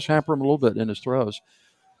hamper him a little bit in his throws.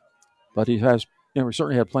 But he has, we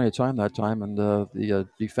certainly had plenty of time that time, and the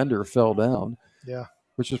defender fell down. Yeah.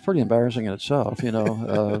 Which is pretty embarrassing in itself.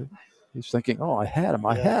 He's thinking, "Oh, I had him,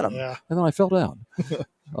 yeah. and then I fell down."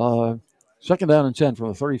 2nd down and 10 from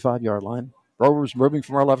the 35-yard line. Rovers moving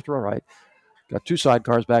from our left to our right. Got 2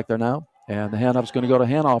 sidecars back there now. And the handoff's going to go to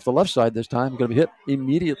Hannah off the left side this time. Going to be hit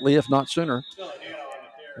immediately, if not sooner.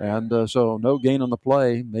 And so no gain on the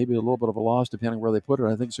play. Maybe a little bit of a loss depending where they put it.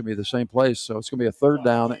 I think it's going to be the same place. So it's going to be a 3rd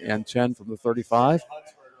down and 10 from the 35.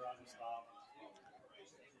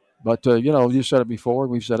 But, you said it before.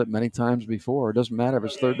 We've said it many times before. It doesn't matter if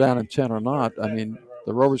it's 3rd down and 10 or not. I mean,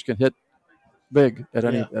 the Rovers can hit big at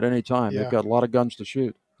any time. Yeah. They've got a lot of guns to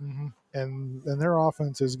shoot. Mm-hmm. And their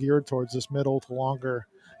offense is geared towards this middle to longer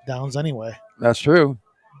downs anyway. That's true.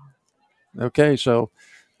 Okay, so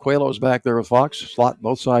Coelho's back there with Fox. Slot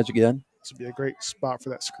both sides again. This would be a great spot for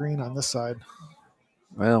that screen on this side.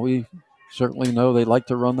 Well, we certainly know they like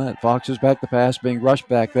to run that. Fox is back to pass, being rushed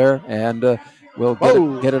back there, and we'll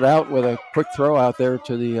get it out with a quick throw out there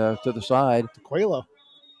to the side. To Coelho.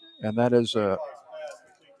 And that is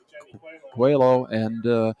Coelho, and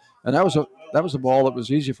that was a ball that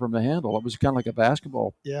was easy for him to handle. It was kind of like a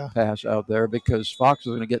basketball pass out there because Fox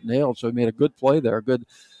was going to get nailed. So he made a good play there, good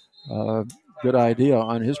idea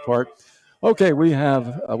on his part. Okay, we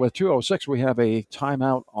have, with 2:06, we have a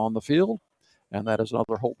timeout on the field, and that is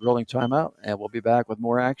another Holt Drilling timeout. And we'll be back with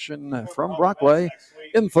more action from Brockway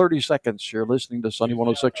in 30 seconds. You're listening to Sunny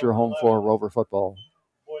 106, your home for Rover football.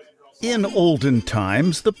 In olden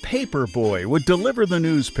times, the paper boy would deliver the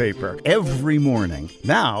newspaper every morning.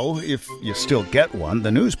 Now, if you still get one, the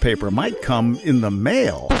newspaper might come in the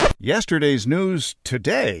mail. Yesterday's news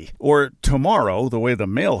today, or tomorrow, the way the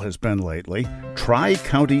mail has been lately.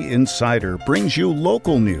 Tri-County Insider brings you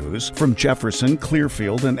local news from Jefferson,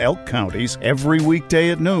 Clearfield, and Elk counties every weekday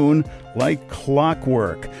at noon, like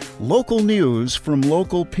clockwork. Local news from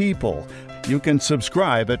local people. You can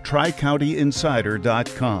subscribe at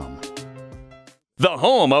TriCountyInsider.com. The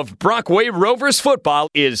home of Brockway Rovers football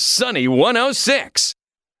is Sunny 106.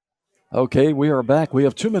 Okay, we are back. We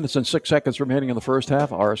have 2 minutes and 6 seconds remaining in the first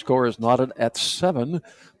half. Our score is knotted at 7,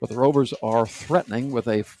 but the Rovers are threatening with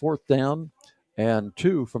a 4th down and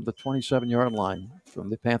 2 from the 27-yard line,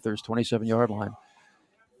 from the Panthers' 27-yard line.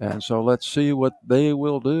 And so let's see what they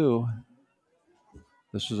will do.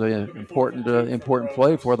 This is an important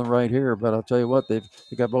play for them right here. But I'll tell you what, they've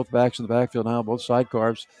got both backs in the backfield now, both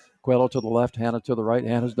sidecars. Coelho to the left, Hannah to the right.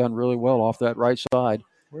 Hannah's done really well off that right side.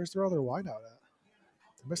 Where's their other wideout at?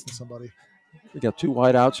 They're missing somebody. We got 2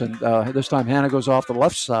 wideouts, and this time Hannah goes off the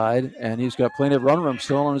left side, and he's got plenty of run room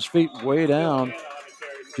still on his feet, way down,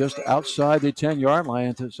 just outside the 10-yard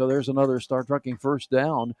line. So there's another star-trucking first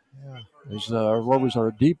down. Yeah. As Rovers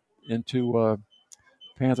are deep into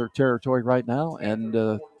Panther territory right now, and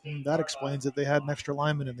that explains it. They had an extra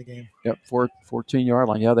lineman in the game. Yep, 14-yard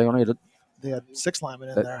line. Yeah, they had 6 linemen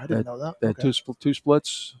in there. I didn't know that. They had two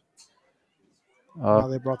splits. Now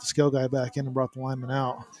they brought the skill guy back in and brought the lineman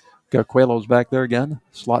out. Got Coelho's back there again.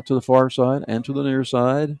 Slot to the far side and to the near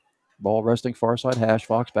side. Ball resting far side. Hash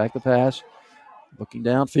Fox back to pass. Looking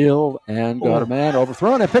downfield and got a man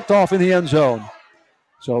overthrown and picked off in the end zone.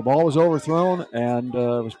 So the ball was overthrown and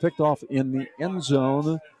was picked off in the end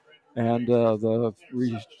zone. And the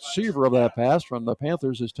receiver of that pass from the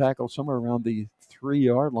Panthers is tackled somewhere around the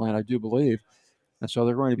 3-yard line, I do believe. And so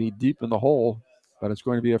they're going to be deep in the hole, but it's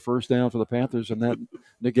going to be a first down for the Panthers, and that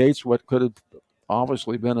negates what could have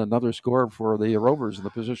obviously been another score for the Rovers in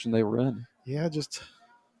the position they were in. Yeah, just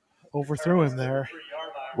overthrew him there.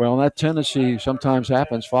 Well, that tendency sometimes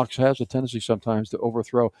happens. Fox has a tendency sometimes to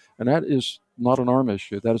overthrow, and that is not an arm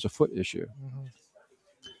issue. That is a foot issue.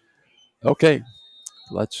 Okay,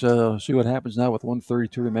 let's see what happens now with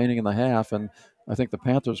 1:32 remaining in the half, and I think the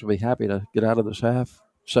Panthers will be happy to get out of this half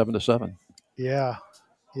 7-7. Yeah,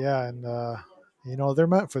 and they're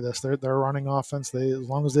meant for this. They're running offense. As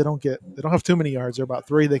long as they don't have too many yards. They're about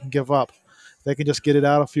 3 they can give up. If they can just get it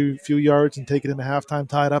out a few yards and take it into halftime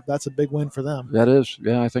tied up, that's a big win for them. That is,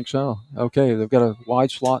 yeah, I think so. Okay, they've got a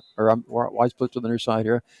wide slot or wide split to the near side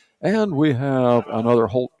here, and we have another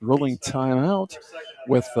Holt Drilling timeout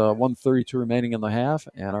with 1:32 remaining in the half,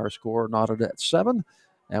 and our score knotted at 7.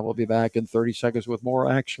 And we'll be back in 30 seconds with more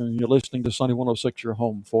action. You're listening to Sunny 106, your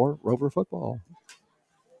home for Rover football.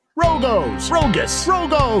 Rogos!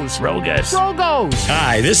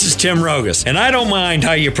 Hi, this is Tim Rogas, and I don't mind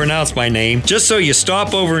how you pronounce my name, just so you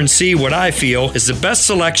stop over and see what I feel is the best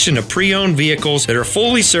selection of pre-owned vehicles that are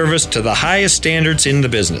fully serviced to the highest standards in the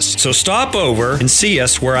business. So stop over and see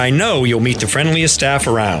us where I know you'll meet the friendliest staff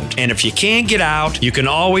around. And if you can't get out, you can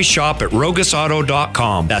always shop at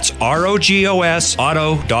rogasauto.com. That's ROGOS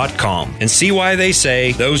auto.com. And see why they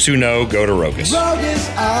say those who know go to Rogas. Rogas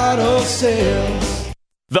Auto Sales.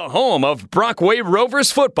 The home of Brockway Rovers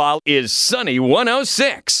football is Sunny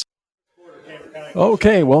 106.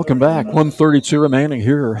 Okay, welcome back. 1:32 remaining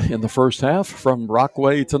here in the first half from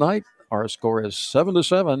Brockway tonight. Our score is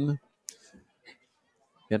 7-7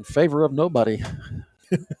 in favor of nobody.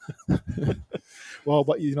 Well,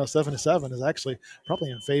 but 7-7 is actually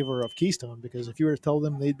probably in favor of Keystone, because if you were to tell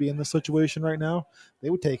them they'd be in this situation right now, they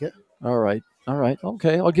would take it. All right.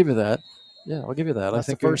 Okay, I'll give you that. Yeah, I'll give you that. That's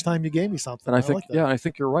the first time you gave me something. And I think, like that. I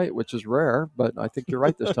think you're right, which is rare, but I think you're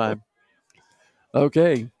right this time.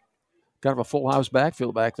 Okay, kind of a full house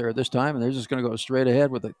backfield back there this time, and they're just going to go straight ahead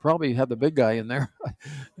with it. Probably have the big guy in there.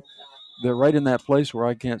 They're right in that place where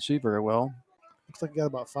I can't see very well. Looks like he got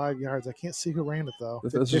about 5 yards. I can't see who ran it, though.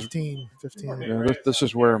 This 15. This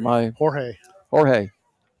is where my Jorge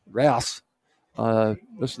Rouse.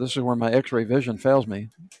 This is where my X-ray vision fails me.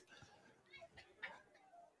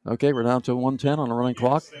 Okay, we're down to 1:10 on the running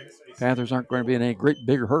clock. Panthers aren't going to be in any great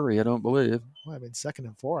big hurry, I don't believe. Well, 2nd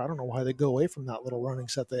and 4. I don't know why they go away from that little running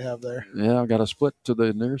set they have there. Yeah, I've got a split to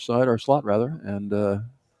the near side, or slot rather, and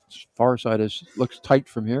far side looks tight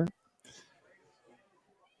from here.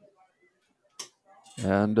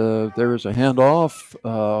 And there is a handoff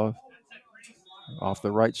off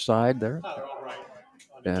the right side there.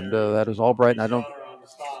 And that is Albright. And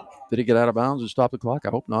did he get out of bounds and stop the clock? I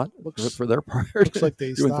hope not. For their part. Looks like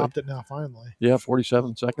they stopped it now finally. Yeah,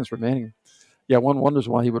 47 seconds remaining. Yeah, one wonders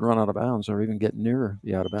why he would run out of bounds or even get near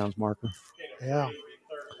the out of bounds marker. Yeah.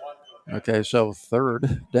 Okay, so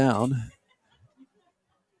 3rd down.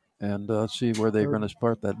 And let's see where they're going to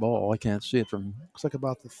start that ball. I can't see it from. Looks like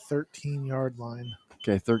about the 13-yard line.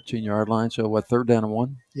 Okay, 13-yard line. So what, 3rd down and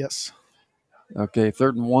 1? Yes. Okay,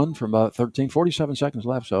 3rd and 1 from about 47 seconds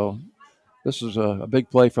left. So this is a big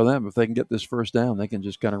play for them. If they can get this first down, they can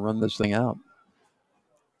just kind of run this thing out.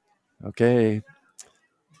 Okay,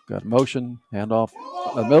 got motion, handoff,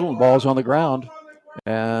 the middle, ball's on the ground,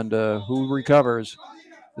 and who recovers?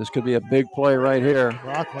 This could be a big play right here.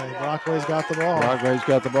 Brockway's got the ball. Brockway's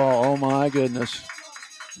got the ball. Oh my goodness!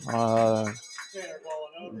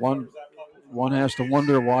 One has to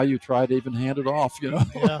wonder why you tried to even hand it off,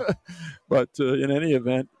 Yeah. But in any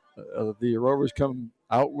event, the Rovers come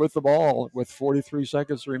out with the ball with 43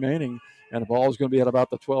 seconds remaining, and the ball is going to be at about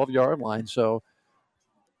the 12-yard line. So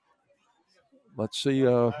let's see.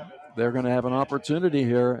 They're going to have an opportunity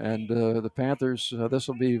here, and the Panthers.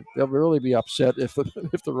 They'll really be upset if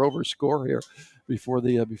the Rovers score here before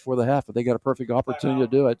the half. But they got a perfect opportunity to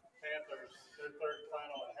do it.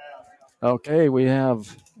 Okay, we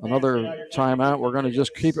have another timeout. We're going to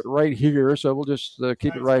just keep it right here. So we'll just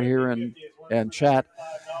keep it right here and chat.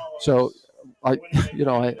 So I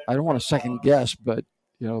don't want to second guess, but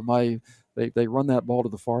they run that ball to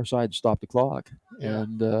the far side and stop the clock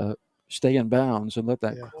and stay in bounds and let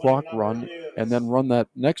that clock run, and then run that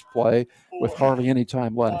next play with hardly any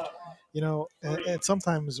time left. And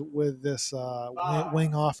sometimes with this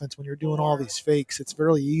wing offense, when you're doing all these fakes, it's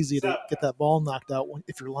very easy to get that ball knocked out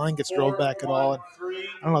if your line gets drove back at all. And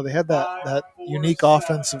I don't know, they had that unique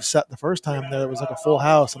offensive set the first time there. It was like a full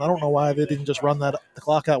house, and I don't know why they didn't just run the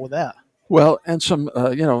clock out with that. Well, and some,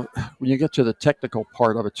 when you get to the technical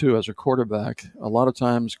part of it too, as a quarterback, a lot of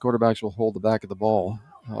times quarterbacks will hold the back of the ball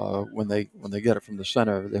when they get it from the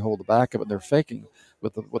center. They hold the back of it, and they're faking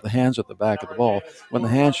with the hands at the back of the ball, when the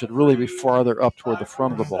hands should really be farther up toward the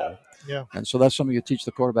front of the ball. Yeah. And so that's something you teach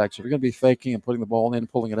the quarterbacks. If you're going to be faking and putting the ball in,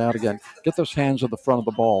 pulling it out again, get those hands at the front of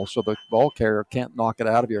the ball so the ball carrier can't knock it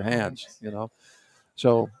out of your hands,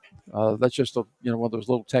 So that's just one of those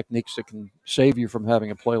little techniques that can save you from having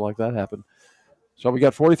a play like that happen. So we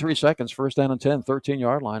got 43 seconds, first down and 10,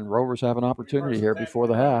 13-yard line. Rovers have an opportunity here before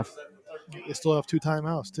the half. They still have 2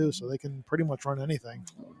 timeouts too, so they can pretty much run anything.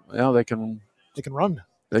 Yeah, they can run.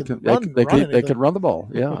 They can run the ball.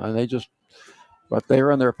 Yeah, and but they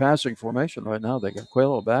are in their passing formation right now. They got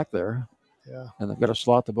Coelho back there. Yeah. And they've got a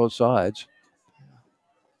slot to both sides.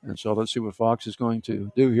 Yeah. And so let's see what Fox is going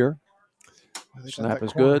to do here. Snap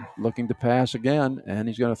is good. Looking to pass again, and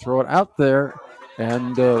he's going to throw it out there.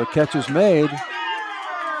 And the catch is made.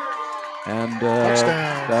 And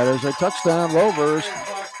that is a touchdown, Rovers,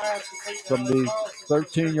 from the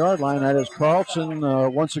 13-yard line. That is Carlson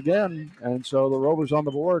once again. And so the Rovers on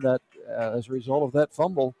the board as a result of that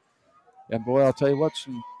fumble. And, boy, I'll tell you what,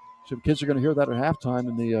 some kids are going to hear that at halftime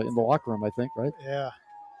in the locker room, I think, right? Yeah.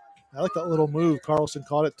 I like that little move. Carlson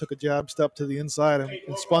caught it, took a jab step to the inside,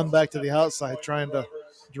 and spun back to the outside, trying to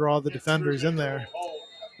draw the defenders in there.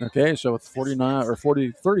 Okay, so with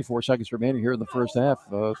 34 seconds remaining here in the first half,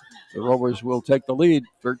 the Rovers will take the lead,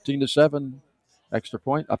 13-7. Extra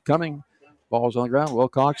point upcoming. Ball's on the ground.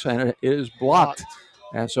 Wilcox, and it is blocked.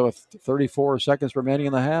 And so with 34 seconds remaining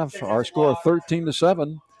in the half, our score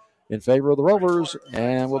 13-7 in favor of the Rovers.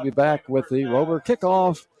 And we'll be back with the Rover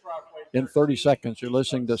kickoff in 30 seconds. You're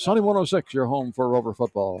listening to Sunny 106, your home for Rover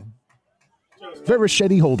football.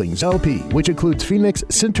 Verrichetti Holdings, LP, which includes Phoenix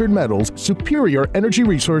Sintered Metals, Superior Energy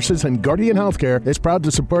Resources, and Guardian Healthcare, is proud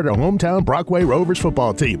to support our hometown Brockway Rovers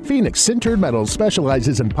football team. Phoenix Sintered Metals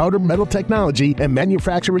specializes in powder metal technology and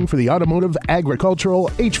manufacturing for the automotive, agricultural,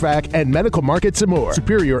 HVAC, and medical markets and more.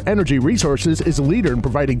 Superior Energy Resources is a leader in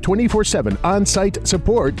providing 24/7 on-site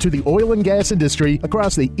support to the oil and gas industry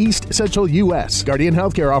across the East Central U.S. Guardian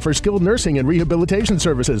Healthcare offers skilled nursing and rehabilitation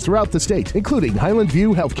services throughout the state, including Highland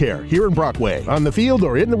View Healthcare here in Brockway. On the field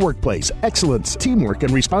or in the workplace, excellence, teamwork,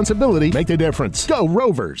 and responsibility make the difference. Go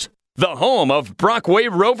Rovers! The home of Brockway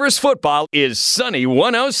Rovers football is Sunny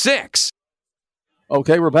 106.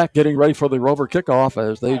 Okay, we're back getting ready for the Rover kickoff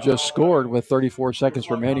as they just scored with 34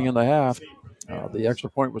 seconds remaining in the half. The extra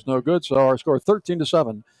point was no good, so our score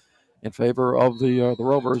 13-7 in favor of the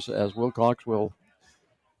Rovers as Wilcox will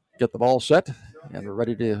get the ball set and we're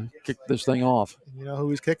ready to kick this thing off. You know who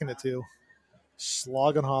he's kicking it to?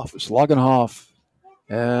 Slogenhoff.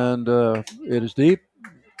 And it is deep.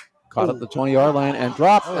 Caught at the 20-yard line and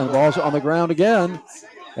dropped, and the ball's on the ground again.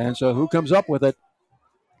 And so who comes up with it?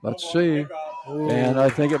 Let's see. And I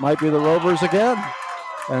think it might be the Rovers again.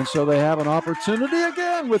 And so they have an opportunity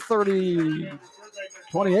again with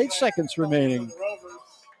 28 seconds remaining.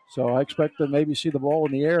 So I expect to maybe see the ball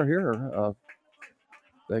in the air here.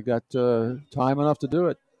 They got time enough to do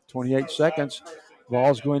it. 28 seconds.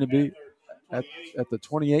 Ball's going to be at the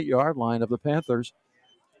 28-yard line of the Panthers.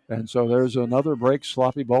 And so there's another break,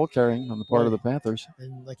 sloppy ball carrying on the part of the Panthers.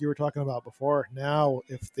 And like you were talking about before, now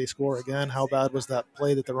if they score again, how bad was that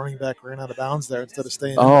play that the running back ran out of bounds there instead of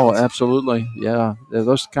staying in bounds? Absolutely. Yeah.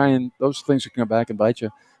 Those things can come back and bite you.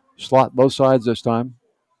 Slot both sides this time.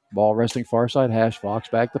 Ball resting far side hash. Fox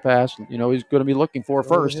back to pass. He's going to be looking for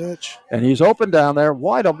first. And he's open down there,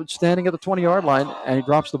 wide open, standing at the 20-yard line, and he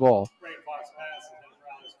drops the ball.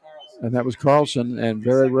 And that was Carlson, and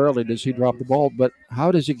very rarely does he drop the ball. But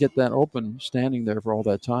how does he get that open standing there for all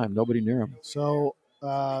that time? Nobody near him. So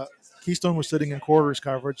Keystone was sitting in quarters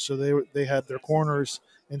coverage, so they had their corners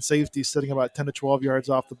and safety sitting about 10 to 12 yards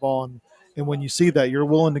off the ball. And when you see that, you're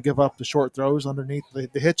willing to give up the short throws underneath.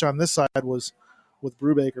 The hitch on this side was with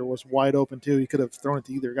Brubaker was wide open too. He could have thrown it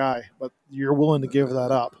to either guy, but you're willing to give that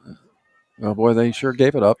up. Oh, boy, they sure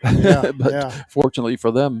gave it up. Yeah, but fortunately for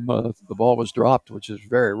them, the ball was dropped, which is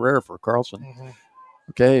very rare for Carlson. Mm-hmm.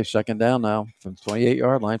 Okay, second down now from the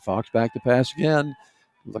 28-yard line. Fox back to pass again.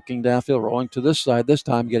 Looking downfield, rolling to this side this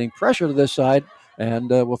time, getting pressure to this side, and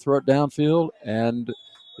we'll throw it downfield. And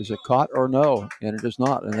is it caught or no? And it is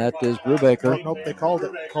not, and that is Brubaker. Nope, they called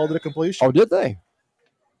it a completion. Oh, did they?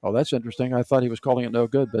 Oh, that's interesting. I thought he was calling it no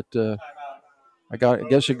good, but I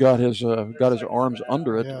guess he got his arms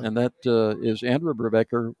under it, and that is Andrew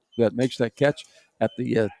Brubaker that makes that catch at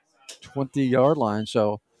the 20-yard line.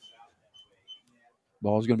 So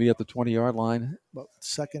ball's going to be at the 20-yard line. About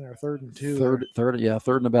second or third and two. Third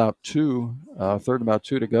and about two. Third and about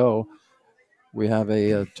two to go. We have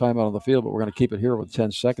a timeout on the field, but we're going to keep it here with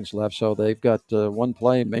 10 seconds left. So they've got one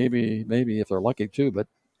play, maybe if they're lucky, two, but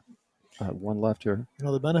one left here. You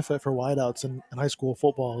know, the benefit for wideouts in high school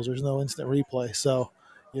football is there's no instant replay. So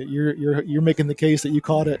you're making the case that you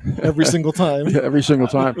caught it every single time. Yeah, every single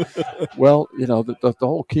time. Well, you know, the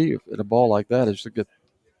whole key in a ball like that is to get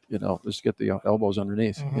the elbows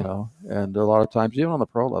underneath, and a lot of times, even on the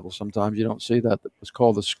pro level, sometimes you don't see that. It's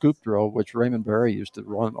called the scoop drill, which Raymond Berry used to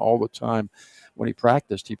run all the time. When he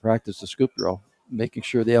practiced the scoop drill, making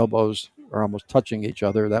sure the elbows are almost touching each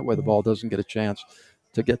other. That way the ball doesn't get a chance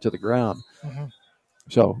to get to the ground.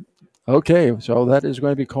 So that is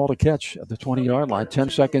going to be called a catch at the 20-yard line. 10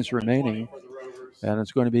 seconds remaining, and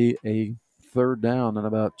it's going to be a third down and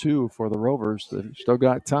about two for the Rovers. They've still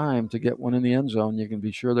got time to get one in the end zone. You can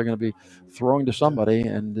be sure they're going to be throwing to somebody,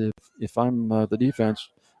 and if I'm the defense,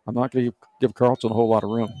 I'm not going to give Carlton a whole lot of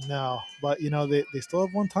room. No, but, you know, they still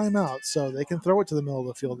have one timeout, so they can throw it to the middle of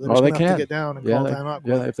the field. They're just going to have to get down and call timeout.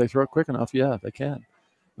 Yeah, if they throw it quick enough, they can.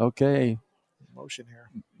 Okay. Motion here.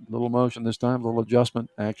 Little motion this time, a little adjustment,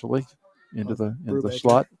 actually, into the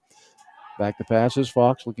slot. Back to passes.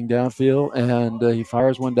 Fox looking downfield, and he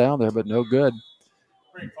fires one down there, but no good.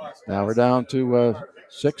 Now we're down to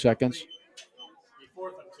 6 seconds.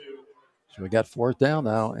 So we got fourth down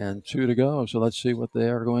now and 2 to go. So let's see what they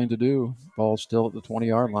are going to do. Ball's still at the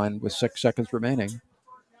 20-yard line with 6 seconds remaining.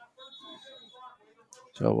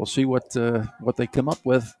 So we'll see what they come up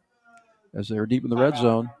with as they're deep in the red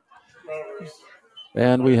zone.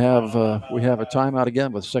 And we have a timeout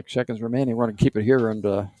again with 6 seconds remaining. We're going to keep it here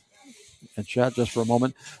and chat just for a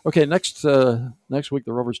moment. Okay, next week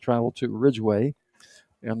the Rovers travel to Ridgeway,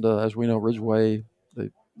 and as we know, Ridgeway,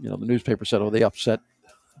 the newspaper said, they upset.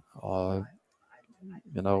 Who'd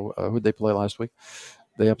they play last week?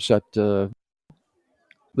 They upset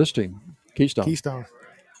this team, Keystone,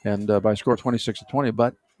 and by a score 26-20.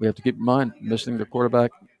 But we have to keep in mind missing their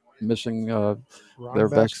quarterback, missing their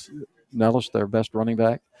best Nellis, their best running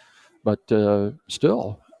back. But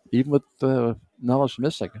still, even with Nellis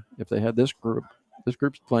missing, if they had this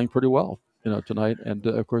group's playing pretty well, tonight. And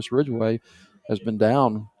of course, Ridgeway has been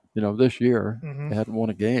down, this year. They hadn't won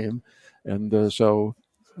a game, and so.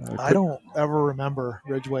 I don't ever remember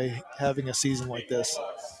Ridgeway having a season like this.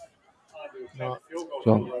 No.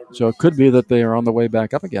 So it could be that they are on the way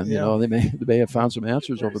back up again. Yeah. They may have found some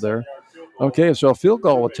answers over there. Okay, so a field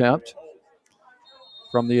goal attempt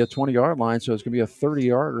from the 20-yard line. So it's going to be a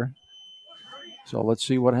 30-yarder. So let's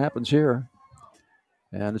see what happens here.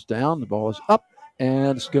 And it's down. The ball is up,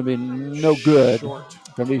 and it's going to be no good. Going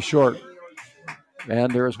to be short.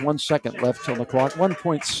 And there is 1 second left on the clock.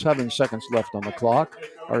 1.7 seconds left on the clock.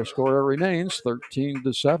 Our score remains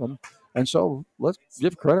 13-7. And so let's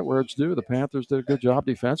give credit where it's due. The Panthers did a good job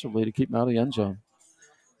defensively to keep them out of the end zone.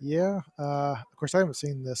 Yeah. Of course, I haven't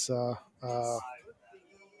seen this Aiden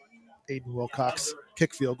Wilcox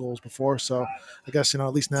kick field goals before. So I guess,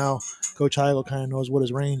 at least now Coach Heigl kind of knows what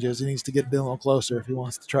his range is. He needs to get Bill a little closer if he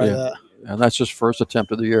wants to try that. And that's his first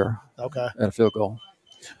attempt of the year. Okay. At a field goal.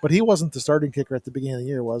 But he wasn't the starting kicker at the beginning of the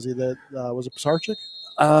year, was he? Was it Pisarcik?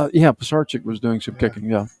 Pisarcik was doing some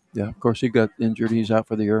kicking, yeah. Of course, he got injured. He's out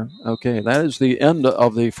for the year. Okay, that is the end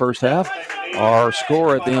of the first half. Our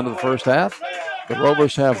score at the end of the first half, the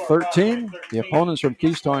Rovers have 13. The opponents from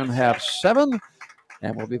Keystone have 7.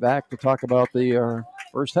 And we'll be back to talk about the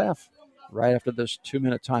first half right after this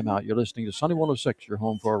 2-minute timeout. You're listening to Sunny 106, your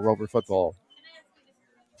home for Rover football.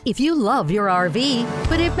 If you love your RV,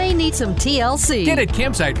 but it may need some TLC. Get it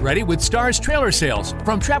campsite ready with Star's Trailer Sales.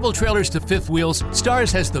 From travel trailers to fifth wheels,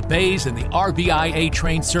 Star's has the bays and the RVIA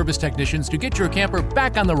trained service technicians to get your camper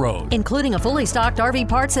back on the road. Including a fully stocked RV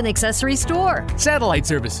parts and accessory store. Satellite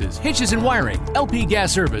services, hitches and wiring, LP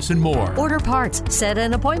gas service, and more. Order parts, set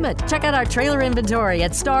an appointment. Check out our trailer inventory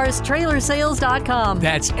at starstrailersales.com.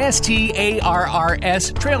 That's STARRS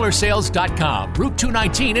trailersales.com. Route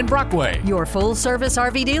 219 in Brockway. Your full service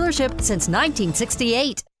RV dealership since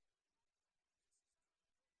 1968.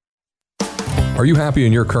 Are you happy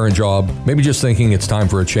in your current job? Maybe just thinking it's time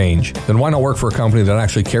for a change? Then why not work for a company that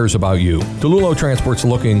actually cares about you? DeLulo Transport's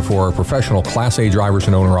looking for professional Class A drivers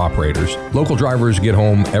and owner-operators. Local drivers get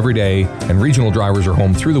home every day, and regional drivers are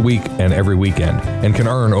home through the week and every weekend, and can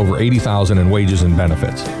earn over $80,000 in wages and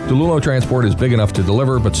benefits. DeLulo Transport is big enough to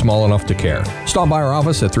deliver, but small enough to care. Stop by our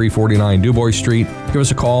office at 349 DuBois Street. Give us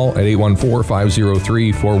a call at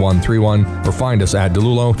 814-503-4131 or find us at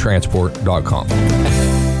delulotransport.com.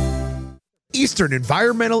 Eastern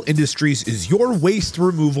Environmental Industries is your waste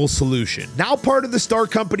removal solution. Now part of the Star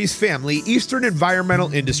Company's family, Eastern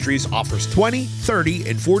Environmental Industries offers 20, 30,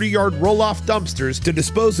 and 40-yard roll-off dumpsters to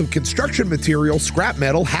dispose of construction material, scrap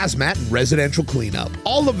metal, hazmat, and residential cleanup.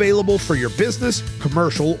 All available for your business,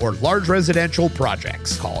 commercial, or large residential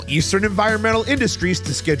projects. Call Eastern Environmental Industries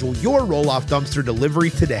to schedule your roll-off dumpster delivery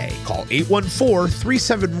today. Call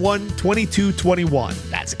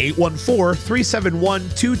 814-371-2221. That's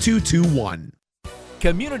 814-371-2221.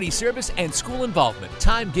 Community service and school involvement.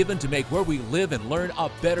 Time given to make where we live and learn a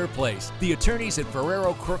better place. The attorneys at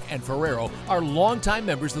Ferrero, Crook & Ferrero are longtime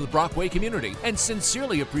members of the Brockway community and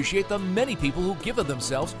sincerely appreciate the many people who give of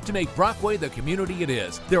themselves to make Brockway the community it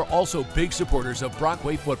is. They're also big supporters of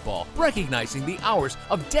Brockway football, recognizing the hours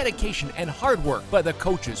of dedication and hard work by the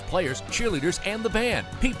coaches, players, cheerleaders, and the band.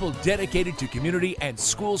 People dedicated to community and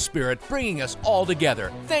school spirit, bringing us all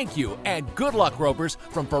together. Thank you and good luck, Rovers,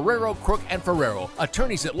 from Ferrero, Crook & Ferrero.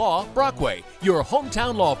 Attorneys at Law, Brockway, your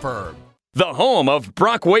hometown law firm. The home of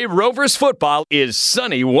Brockway Rovers football is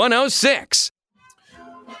Sunny 106.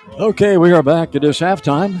 Okay, we are back. It is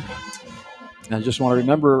halftime. I just want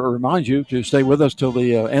to remind you to stay with us till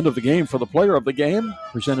the end of the game for the player of the game,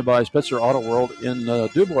 presented by Spitzer Auto World in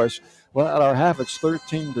DuBois. Well, at our half, it's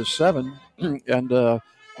 13-7, and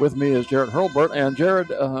with me is Jared Hurlburt. And Jared,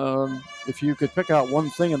 if you could pick out one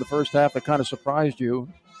thing in the first half that kind of surprised you,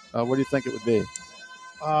 what do you think it would be?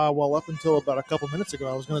 Well, up until about a couple minutes ago,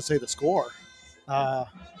 I was going to say the score. I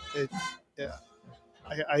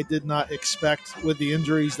did not expect, with the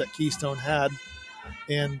injuries that Keystone had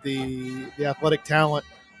and the athletic talent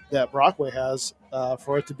that Brockway has,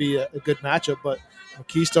 for it to be a good matchup. But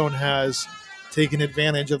Keystone has taken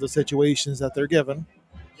advantage of the situations that they're given.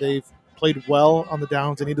 They've played well on the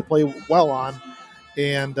downs they need to play well on.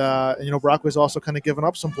 And Brockway's also kind of given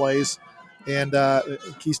up some plays. And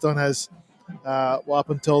Keystone has, up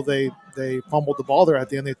until they fumbled the ball there at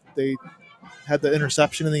the end, they had the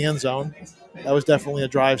interception in the end zone. That was definitely a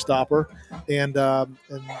drive stopper. And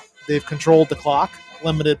they've controlled the clock,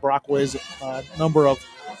 limited Brockway's number of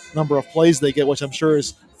plays they get, which I'm sure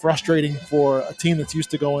is frustrating for a team that's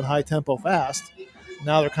used to going high tempo fast.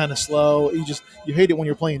 Now they're kind of slow. You hate it when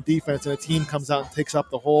you're playing defense and a team comes out and takes up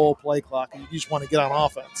the whole play clock, and you just want to get on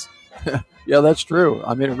offense. Yeah, that's true.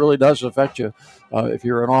 I mean, it really does affect you if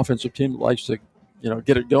you're an offensive team that likes to,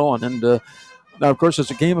 get it going. And now, of course, it's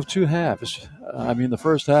a game of two halves. I mean, the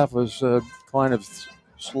first half was kind of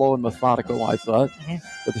slow and methodical, I thought. Mm-hmm.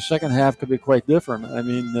 But the second half could be quite different. I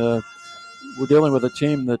mean, we're dealing with a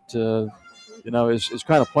team that, is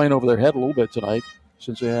kind of playing over their head a little bit tonight,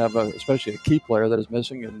 since they have especially a key player that is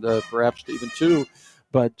missing, and perhaps even two.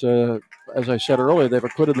 But as I said earlier, they've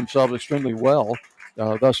acquitted themselves extremely well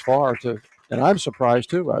thus far. And I'm surprised,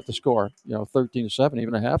 too, at the score. 13-7,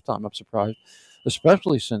 even at halftime, I'm surprised,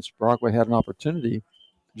 especially since Brockway had an opportunity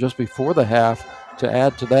just before the half to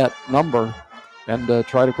add to that number and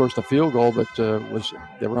tried, of course, the field goal, but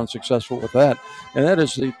they were unsuccessful with that. And that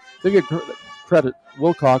is the big credit.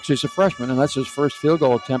 Wilcox, he's a freshman, and that's his first field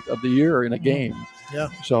goal attempt of the year in a game. Yeah.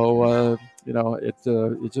 So,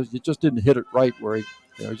 it just didn't hit it right where he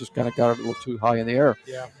just kind of got it a little too high in the air.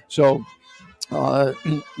 Yeah. So,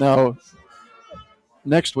 now,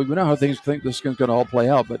 next week, we know how things think this is going to all play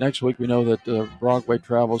out, but next week we know that Brockway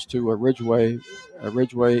travels to Ridgeway.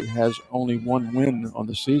 Ridgeway has only one win on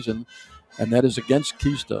the season, and that is against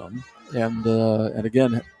Keystone. And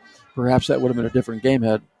again, perhaps that would have been a different game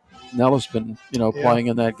had Nellis been, playing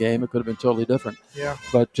in that game. It could have been totally different. Yeah.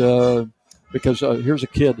 But because here's a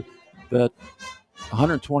kid that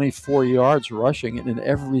 124 yards rushing in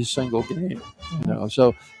every single game. Mm-hmm.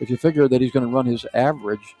 So if you figure that he's going to run his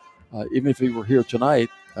average, even if he were here tonight,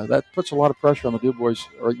 that puts a lot of pressure on the DuBois,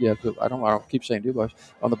 I don't keep saying DuBois,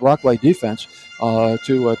 on the Brockway defense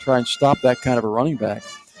to try and stop that kind of a running back.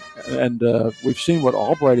 And we've seen what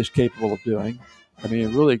Albright is capable of doing. I mean, a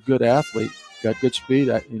really good athlete, got good speed.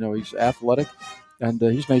 He's athletic, and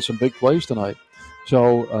he's made some big plays tonight.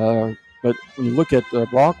 So, but when you look at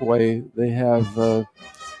Brockway, they have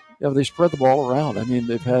they spread the ball around. I mean,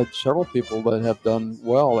 they've had several people that have done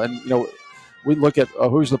well, and we look at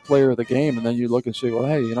who's the player of the game, and then you look and say, well,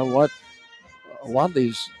 hey, you know what? A lot of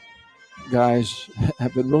these guys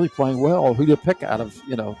have been really playing well. Who do you pick out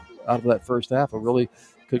of that first half? Who really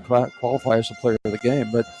could qualify as the player of the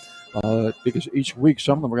game? But because each week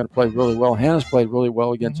some of them are going to play really well. Hannah's played really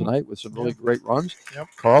well again tonight with some really great runs. Yep.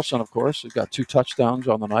 Carlson, of course, has got 2 touchdowns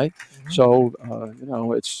on the night. So,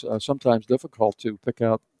 it's sometimes difficult to pick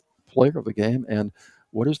out player of the game. And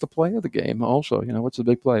what is the play of the game also? What's the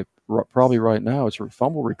big play? Probably right now it's a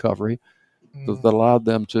fumble recovery that allowed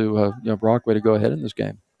them to, Brockway to go ahead in this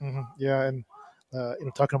game. Yeah, and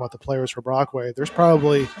talking about the players for Brockway, there's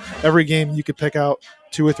probably every game you could pick out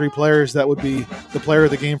 2 or 3 players that would be the player of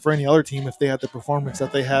the game for any other team if they had the performance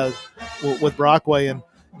that they had with Brockway. And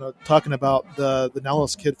talking about the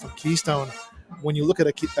Nellis kid from Keystone, when you look at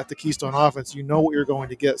the Keystone offense, you know what you're going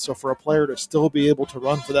to get. So for a player to still be able to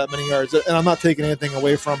run for that many yards, and I'm not taking anything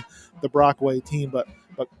away from the Brockway team, but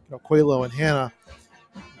Quaylo and Hannah,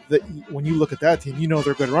 that when you look at that team,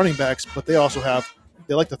 they're good running backs, but they also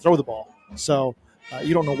they like to throw the ball. So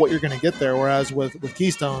you don't know what you're going to get there. Whereas with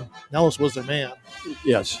Keystone, Nellis was their man.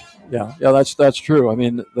 Yes. Yeah, that's true. I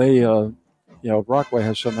mean, they, Brockway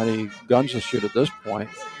has so many guns to shoot at this point,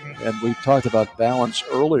 and we talked about balance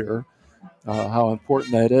earlier, how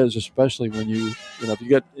important that is, especially when if you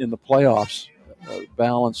get in the playoffs,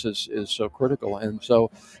 balance is so critical. And so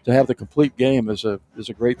to have the complete game is a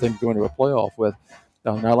great thing to go into a playoff with.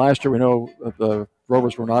 Now last year we know the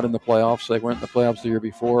Rovers were not in the playoffs. They weren't in the playoffs the year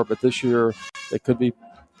before, but this year they could be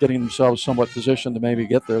getting themselves somewhat positioned to maybe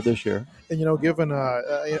get there this year. And, given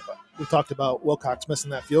we talked about Wilcox missing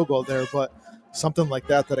that field goal there, but something like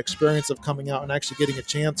that experience of coming out and actually getting a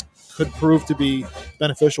chance could prove to be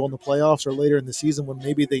beneficial in the playoffs or later in the season when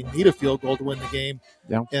maybe they need a field goal to win the game.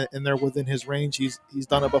 Yeah. And they're within his range. He's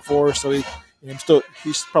done it before, so he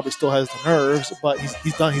probably still has the nerves, but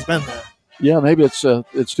he's been there. Yeah, maybe it's too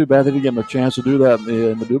bad they didn't give him a chance to do that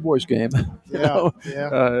in the Du Bois game.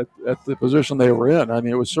 At the position they were in. I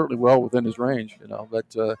mean, it was certainly well within his range.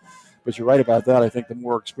 But you're right about that. I think the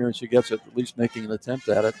more experience he gets at least making an attempt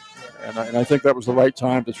at it, and I think that was the right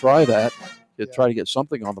time to try that, try to get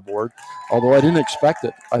something on the board. Although I didn't expect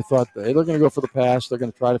it. I thought they're going to go for the pass. They're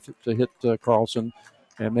going to try to hit Carlson,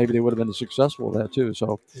 and maybe they would have been successful with that too.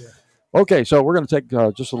 So. Yeah. Okay, so we're going to take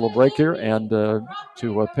just a little break here and to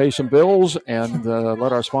pay some bills and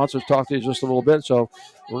let our sponsors talk to you just a little bit. So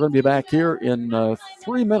we're going to be back here in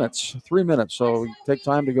 3 minutes. 3 minutes. So take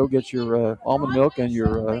time to go get your almond milk and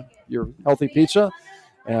your healthy pizza.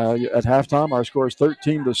 At halftime, our score is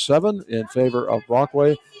 13-7 in favor of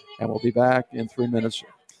Brockway, and we'll be back in 3 minutes.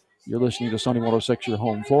 You're listening to Sunny 106, your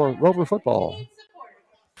home for Rover football.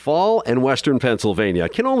 Fall and Western Pennsylvania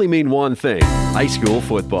can only mean one thing: high school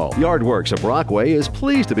football. Yardworks of Brockway is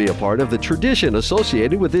pleased to be a part of the tradition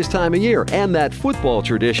associated with this time of year, and that football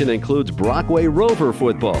tradition includes Brockway Rover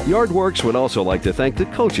football. Yardworks would also like to thank the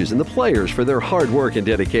coaches and the players for their hard work and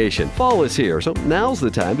dedication. Fall is here, so now's the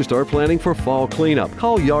time to start planning for fall cleanup.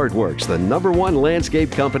 Call Yardworks, the #1 landscape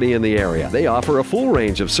company in the area. They offer a full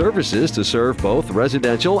range of services to serve both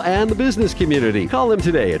residential and the business community. Call them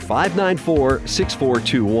today at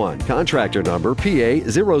 594-6421. Contractor number PA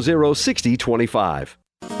 006025.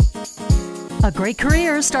 A great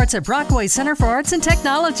career starts at Brockway Center for Arts and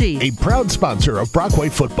Technology, a proud sponsor of Brockway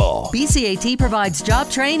football. BCAT provides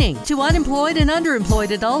job training to unemployed and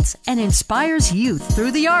underemployed adults and inspires youth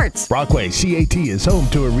through the arts. Brockway CAT is home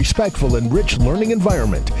to a respectful and rich learning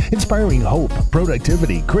environment, inspiring hope,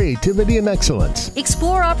 productivity, creativity, and excellence.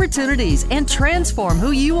 Explore opportunities and transform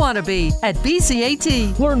who you want to be at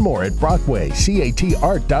BCAT. Learn more at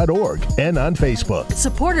BrockwayCATArt.org and on Facebook.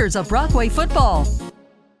 Supporters of Brockway football.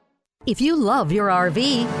 If you love your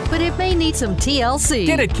RV, but it may need some TLC.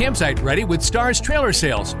 Get it campsite ready with Stars Trailer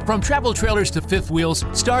Sales. From travel trailers to fifth wheels,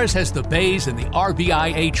 Stars has the bays and the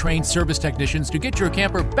RVIA trained service technicians to get your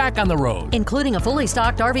camper back on the road. Including a fully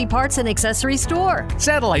stocked RV parts and accessory store.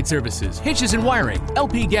 Satellite services, hitches and wiring,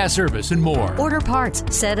 LP gas service, and more. Order parts,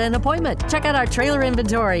 set an appointment. Check out our trailer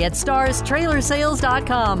inventory at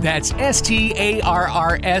StarsTrailerSales.com. That's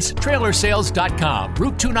STARRS Trailersales.com.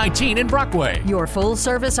 Route 219 in Brockway. Your full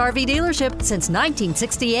service RV dealership since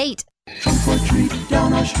 1968. Trunk or treat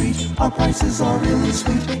down our street. Our prices are really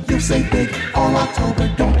sweet. You'll save big all October.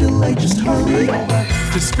 Don't delay, just hurry over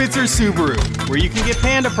to Spitzer Subaru, where you can get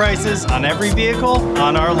Panda prices on every vehicle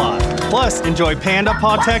on our lot. Plus, enjoy Panda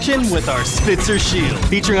protection with our Spitzer Shield,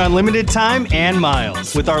 featuring unlimited time and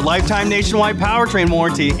miles, with our lifetime nationwide powertrain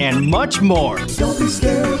warranty and much more. Don't be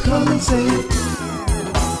scared, come and save.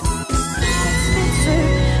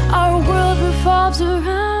 Spitzer, our world revolves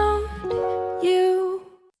around you.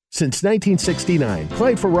 Since 1969,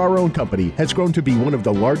 Clyde Ferraro & Company has grown to be one of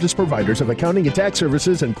the largest providers of accounting and tax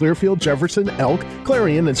services in Clearfield, Jefferson, Elk,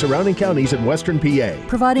 Clarion, and surrounding counties in western PA.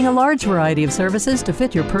 Providing a large variety of services to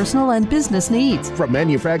fit your personal and business needs. From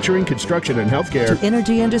manufacturing, construction, and healthcare to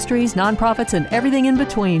energy industries, nonprofits, and everything in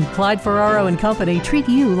between, Clyde Ferraro & Company treat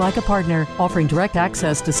you like a partner, offering direct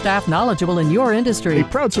access to staff knowledgeable in your industry. A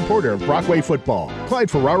proud supporter of Brockway football.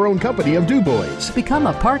 Clyde Ferraro & Company of DuBois. Become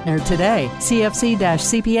a partner today.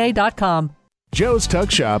 CFC-CPA.com. Joe's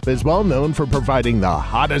Tuck Shop is well known for providing the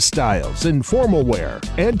hottest styles in formal wear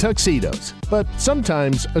and tuxedos, but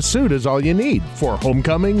sometimes a suit is all you need for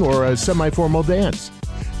homecoming or a semi-formal dance.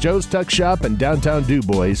 Joe's Tuck Shop in downtown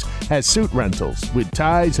DuBois has suit rentals with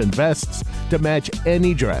ties and vests to match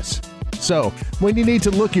any dress. So, when you need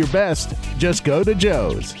to look your best, just go to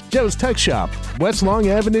Joe's. Joe's Tuck Shop, West Long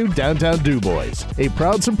Avenue, downtown DuBois. A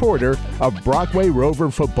proud supporter of Brockway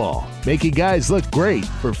Rover football, making guys look great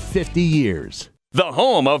for 50 years. The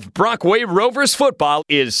home of Brockway Rovers football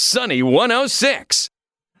is Sunny 106.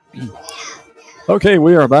 Okay,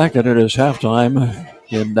 we are back, and it is halftime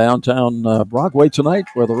in downtown Brockway tonight,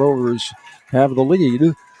 where the Rovers have the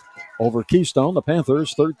lead over Keystone. The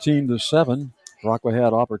Panthers 13-7. Brockway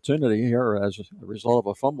had opportunity here as a result of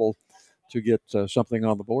a fumble to get something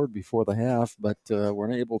on the board before the half, but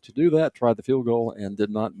weren't able to do that, tried the field goal, and did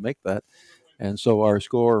not make that. And so our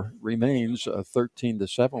score remains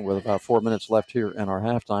 13-7 with about 4 minutes left here in our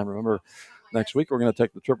halftime. Remember, next week we're going to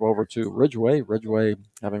take the trip over to Ridgeway. Ridgeway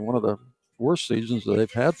having one of the worst seasons that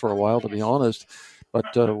they've had for a while, to be honest.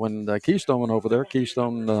 But when Keystone went over there,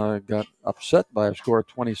 Keystone got upset by a score of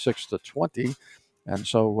 26-20. And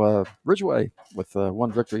so Ridgeway with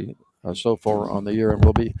one victory so far on the year, and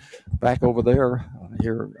we'll be back over there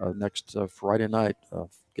here next Friday night,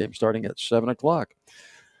 game starting at 7 o'clock.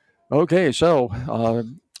 Okay, so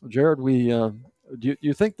Jared, do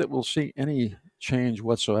you think that we'll see any change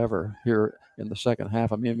whatsoever here in the second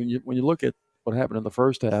half? I mean, when you look at what happened in the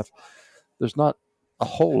first half, there's not a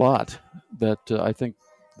whole lot that I think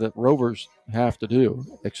that Rovers have to do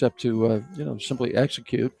except to simply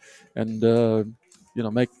execute and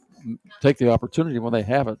take the opportunity when they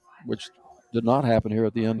have it, which did not happen here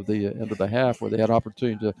at the end of the half, where they had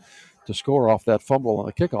opportunity to score off that fumble on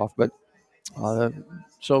the kickoff. But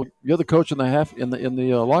so you're the coach in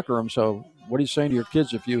the locker room. So what are you saying to your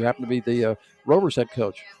kids if you happen to be the Rovers head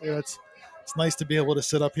coach? Yeah, it's nice to be able to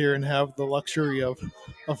sit up here and have the luxury of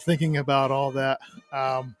thinking about all that.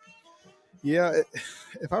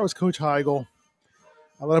 If I was Coach Heigl,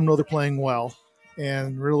 I let them know they're playing well.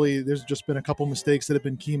 And really, there's just been a couple mistakes that have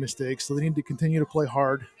been key mistakes. So they need to continue to play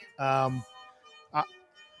hard. I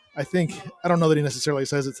don't know that he necessarily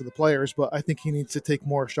says it to the players, but I think he needs to take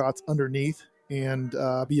more shots underneath and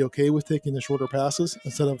be okay with taking the shorter passes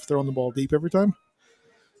instead of throwing the ball deep every time.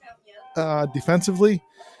 Defensively,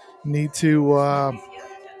 need to, I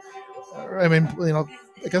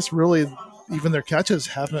guess really even their catches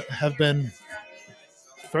have been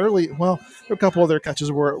fairly well. A couple of their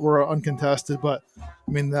catches were uncontested, but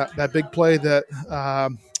I mean that big play that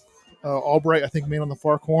Albright I think made on the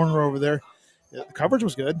far corner over there, the coverage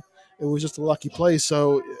was good. It was just a lucky play.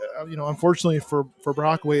 So unfortunately for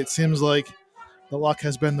Brockway, it seems like the luck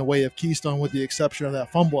has been the way of Keystone, with the exception of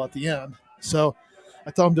that fumble at the end. So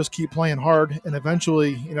I tell them just keep playing hard, and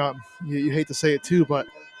eventually, you hate to say it too, but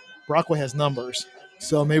Brockway has numbers.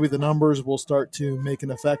 So maybe the numbers will start to make an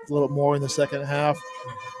effect a little bit more in the second half.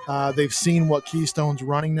 They've seen what Keystone's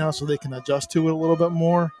running now, so they can adjust to it a little bit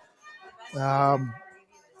more.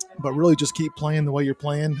 But really just keep playing the way you're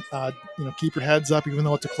playing. Keep your heads up, even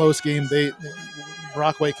though it's a close game.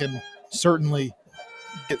 Brockway can certainly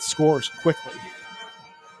get scores quickly.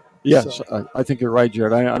 Yes, So. I think you're right,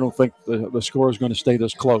 Jared. I don't think the score is going to stay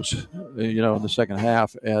this close, in the second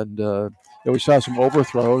half. And we saw some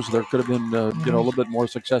overthrows. There could have been, a little bit more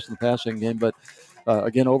success in the passing game. But,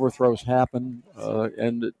 again, overthrows happen.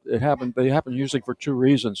 And it happened. They happen usually for two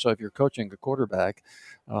reasons. So if you're coaching a quarterback,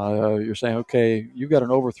 you're saying, okay, you've got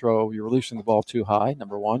an overthrow. You're releasing the ball too high,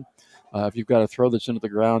 number one. If you've got a throw that's into the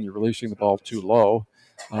ground, you're releasing the ball too low.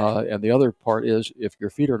 And the other part is if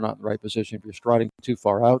your feet are not in the right position, if you're striding too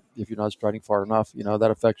far out, if you're not striding far enough,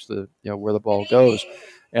 that affects where the ball goes.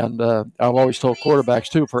 And I've always told quarterbacks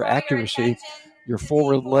too, for accuracy, your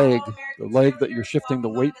forward leg, the leg that you're shifting the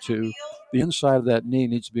weight to, the inside of that knee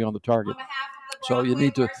needs to be on the target. So you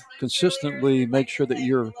need to consistently make sure that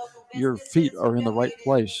you're your feet are in the right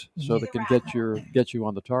place so they can get you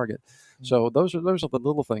on the target. So those are the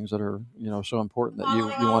little things that are so important that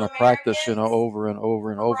you want to practice over and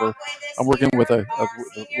over and over. I'm working with a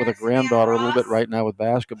granddaughter a little bit right now with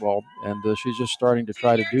basketball, and she's just starting to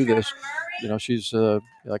try to do this. She's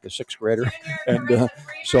like a sixth grader, and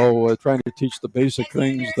so trying to teach the basic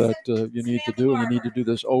things that you need to do, and you need to do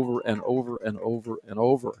this over and over and over and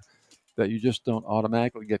over. That you just don't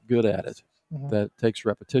automatically get good at it. That takes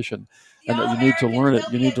repetition, and that you need to learn it.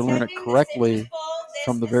 You need to learn it correctly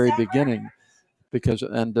from the very beginning, because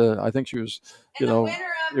I think she was,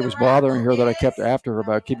 it was bothering her that I kept after her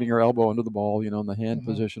about keeping her elbow under the ball, in the hand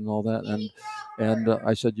position and all that, and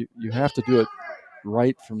I said you have to do it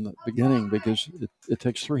right from the beginning, because it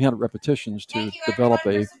takes 300 repetitions to develop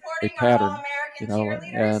a pattern,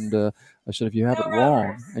 and I said, if you have it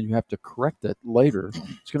wrong and you have to correct it later,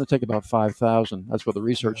 it's going to take about 5,000. That's what the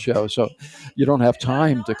research shows. So you don't have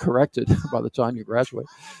time to correct it by the time you graduate.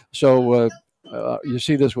 So you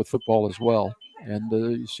see this with football as well. And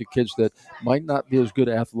you see kids that might not be as good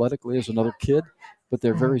athletically as another kid, but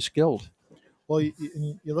they're very skilled. Well,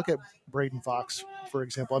 you look at Braden Fox, for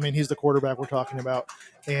example. I mean, he's the quarterback we're talking about.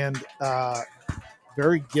 And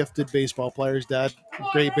very gifted baseball player. His dad,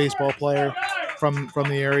 great baseball player from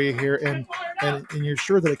the area here, and you're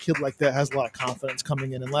sure that a kid like that has a lot of confidence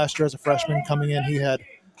coming in. And last year as a freshman coming in, he had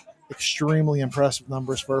extremely impressive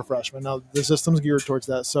numbers for a freshman. Now the system's geared towards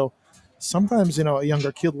that, so sometimes a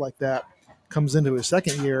younger kid like that comes into his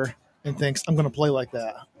second year and thinks, I'm going to play like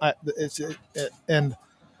that. And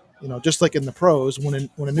just like in the pros, when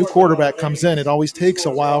a new quarterback comes in, it always takes a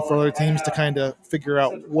while for other teams to kind of figure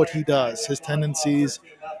out what he does, his tendencies,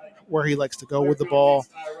 where he likes to go with the ball.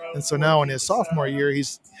 And so now in his sophomore year,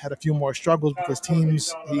 he's had a few more struggles because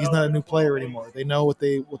he's not a new player anymore. They know what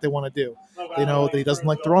they want to do. They know that he doesn't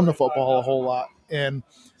like to run the football a whole lot. And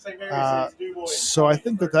so I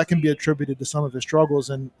think that can be attributed to some of his struggles.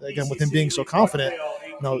 And again, with him being so confident,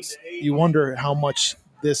 you wonder how much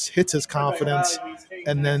this hits his confidence.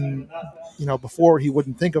 And then, before he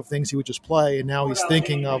wouldn't think of things, he would just play. And now he's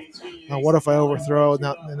thinking of, what if I overthrow?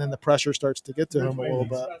 And then the pressure starts to get to him a little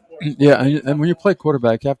bit. Yeah, and when you play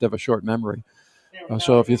quarterback, you have to have a short memory.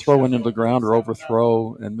 So if you throw one into the ground or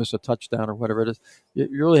overthrow and miss a touchdown or whatever it is,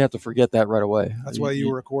 you really have to forget that right away. That's why you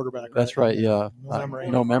were a quarterback, right? That's right, yeah.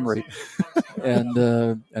 No memory.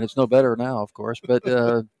 and it's no better now, of course.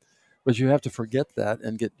 But you have to forget that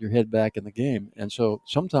and get your head back in the game. And so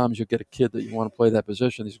sometimes you get a kid that you want to play that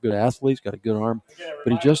position. He's a good athlete, he's got a good arm,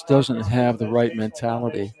 but he just doesn't have the right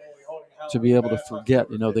mentality to be able to forget.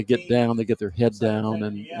 They get down, they get their head down,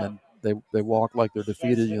 and they walk like they're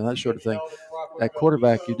defeated, that sort of thing. At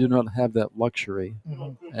quarterback, you do not have that luxury.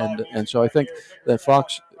 And so I think that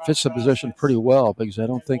Fox fits the position pretty well, because I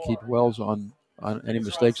don't think he dwells on any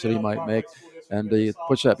mistakes that he might make. And he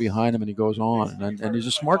puts that behind him and he goes on. And he's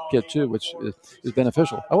a smart kid, too, which is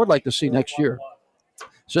beneficial. I would like to see next year,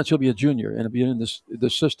 since he'll be a junior and be in this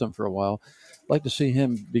system for a while, I'd like to see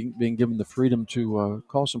him being given the freedom to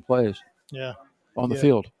call some plays on the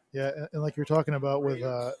field. Yeah, and like you're talking about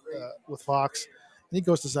with Fox, and he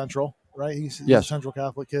goes to Central, right? He's yes. a Central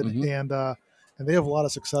Catholic kid, and they have a lot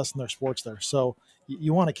of success in their sports there. So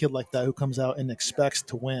you want a kid like that who comes out and expects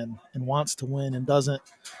to win and wants to win and doesn't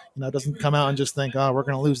come out and just think, we're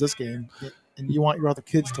going to lose this game. And you want your other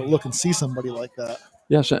kids to look and see somebody like that.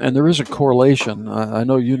 Yes, and there is a correlation. I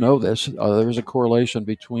know you know this. There is a correlation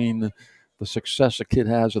between the success a kid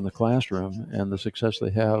has in the classroom and the success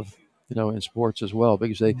they have, in sports as well,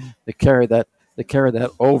 because they carry that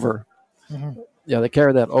over. Mm-hmm. Yeah, they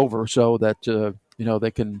carry that over so that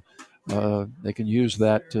they can use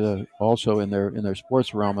that also in their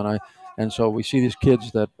sports realm. And so we see these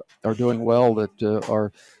kids that are doing well, that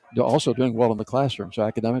are also doing well in the classroom. So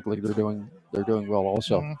academically, they're doing well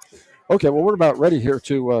also. Mm-hmm. Okay, well, we're about ready here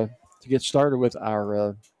to get started with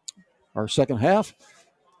our second half.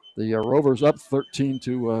 The Rovers up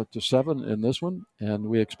 13-7 in this one, and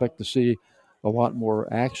we expect to see a lot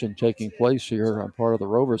more action taking place here on part of the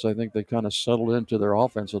Rovers. I think they kind of settled into their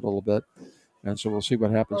offense a little bit, and so we'll see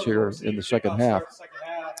what happens here in the second half.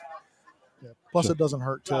 Yeah. Plus, it doesn't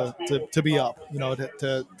hurt to be up,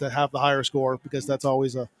 to have the higher score, because that's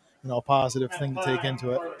always a positive thing to take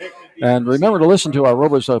into it. And remember to listen to our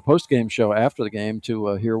Rovers post-game show after the game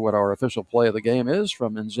to hear what our official play of the game is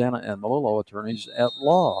from Nzana and Malolo attorneys at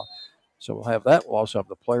law. So we'll have that. We'll also have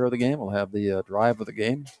the player of the game. We'll have the drive of the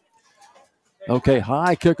game. Okay,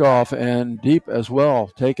 high kickoff and deep as well,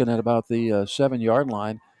 taken at about the 7-yard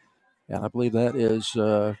line. And I believe that is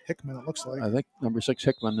Hickman, it looks like. I think number 6,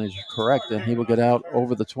 Hickman, is correct. And he will get out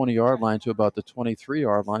over the 20-yard line to about the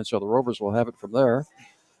 23-yard line. So the Rovers will have it from there.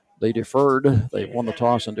 They deferred. They won the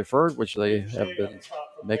toss and deferred, which they have been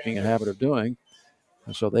making a habit of doing.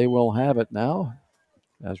 And so they will have it now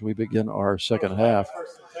as we begin our second half.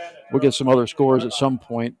 We'll get some other scores at some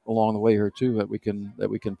point along the way here too that we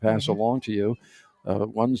can pass along to you.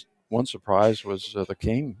 One surprise was the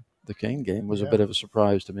Kane game was a bit of a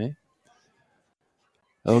surprise to me.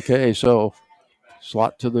 Okay, so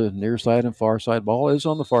slot to the near side and far side. Ball is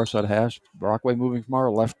on the far side hash. Brockway moving from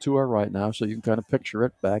our left to our right now, so you can kind of picture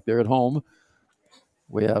it back there at home.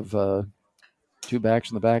 We have two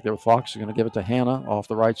backs in the back there. Fox is going to give it to Hannah off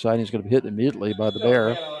the right side. He's going to be hit immediately by the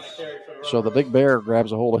Bear. So the big Bear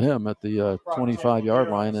grabs a hold of him at the 25-yard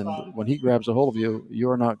line, and when he grabs a hold of you,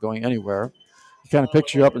 you're not going anywhere. He kind of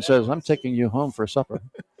picks you up and says, "I'm taking you home for supper."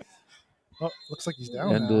 Well, looks like he's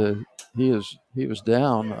down. And he was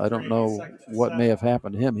down. I don't know what may have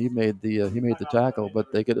happened to him. He made the tackle,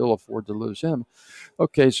 but they could ill afford to lose him.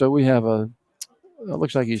 Okay, so we have it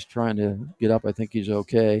looks like he's trying to get up. I think he's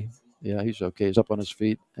okay. Yeah, he's okay. He's up on his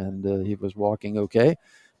feet, and he was walking okay.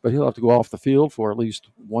 But he'll have to go off the field for at least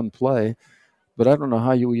one play. But I don't know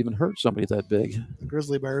how you even hurt somebody that big. The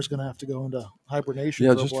Grizzly Bear is going to have to go into hibernation.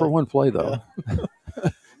 Yeah, just for one play, though.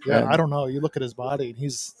 Yeah, I don't know. You look at his body, and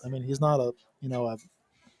he's not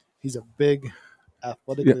he's a big,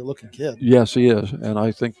 athletically looking kid. Yes, he is. And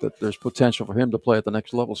I think that there's potential for him to play at the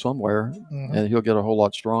next level somewhere, and he'll get a whole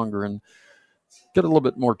lot stronger and get a little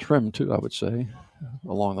bit more trim, too, I would say,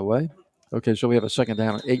 along the way. Okay, so we have a second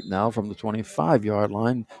down and 8 now from the 25-yard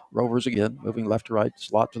line. Rovers again, moving left to right,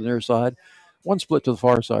 slot to the near side. One split to the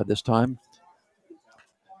far side this time.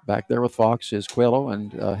 Back there with Fox is Coelho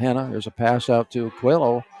and Hannah. There's a pass out to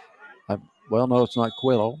Coelho. No, it's not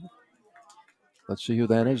Coelho. Let's see who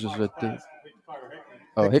that is. Is it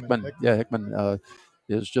Hickman? Yeah, Hickman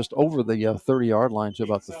is just over the 30-yard line to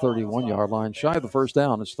about the 31-yard line. Shy of the first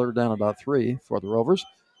down. It's third down about 3 for the Rovers.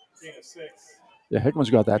 Yeah, Hickman's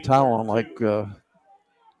got that towel on like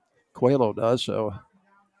Coelho does, so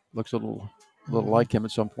looks a little like him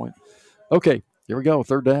at some point. Okay, here we go,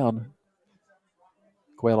 third down.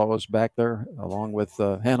 Coelho is back there along with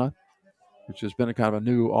Hannah, which has been a kind of a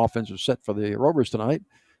new offensive set for the Rovers tonight,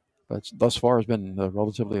 but thus far has been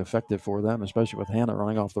relatively effective for them, especially with Hannah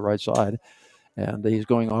running off the right side. And he's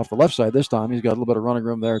going off the left side this time. He's got a little bit of running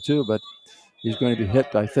room there too, but he's going to be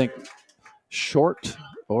hit, I think, short.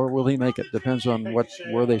 Or will he make it? Depends on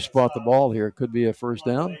where they spot the ball here. It could be a first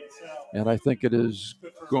down. And I think it is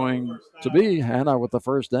going to be Hannah with the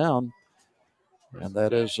first down. And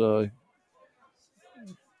that is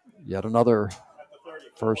yet another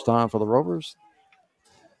first down for the Rovers.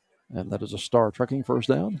 And that is a Star Trekking first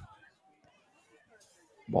down.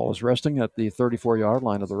 Ball is resting at the 34-yard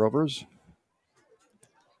line of the Rovers.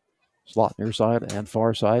 Slot near side and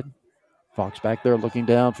far side. Fox back there looking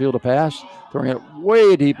downfield to pass, throwing it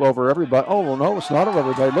way deep over everybody. Oh, no, it's not over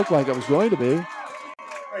everybody. It looked like it was going to be.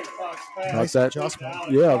 Nice adjustment.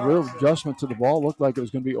 Yeah, real adjustment to the ball. Looked like it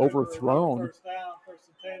was going to be overthrown.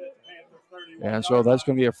 And so that's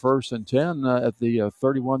going to be a 1st and 10 at the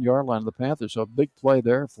 31-yard line of the Panthers. So a big play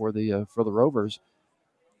there for the Rovers.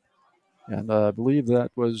 And I believe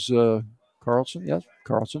that was Carlson. Yes,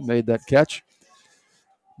 Carlson made that catch.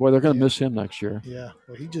 Boy, they're going to miss him next year. Yeah,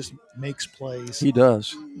 well, he just makes plays. He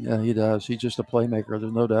does. Yeah, he does. He's just a playmaker.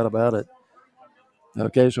 There's no doubt about it.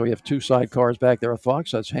 Okay, so we have 2 sidecars back there with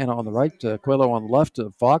Fox. That's Hannah on the right, Coelho on the left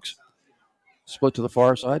of Fox. Split to the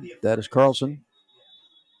far side. That is Carlson.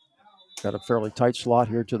 Got a fairly tight slot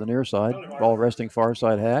here to the near side. Ball resting far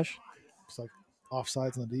side hash. Looks like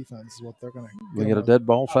offsides on the defense is what they're going to We get a dead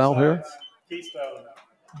ball foul here.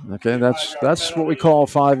 Okay, that's what we call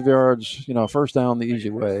 5 yards, first down the easy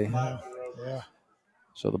way. Yeah.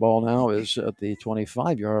 So the ball now is at the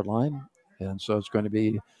 25-yard line, and so it's going to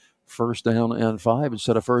be first down and 5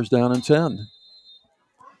 instead of first down and 10.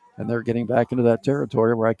 And they're getting back into that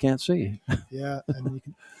territory where I can't see. Yeah, and you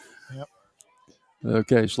can. Yep.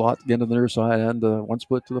 Okay, slot again to the near side and one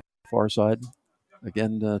split to the far side.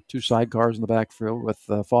 Again, 2 sidecars in the backfield with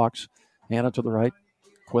Fox, Hannah to the right,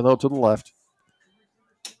 Coelho to the left.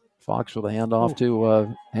 Fox with a handoff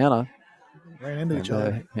to Hannah. Ran into each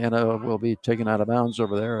other. Hannah will be taken out of bounds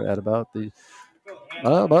over there at about the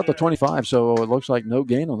 25. So it looks like no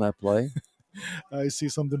gain on that play. I see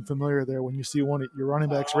something familiar there when you see one of your running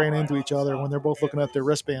backs ran into each other when they're both looking at their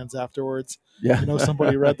wristbands afterwards. Yeah. You know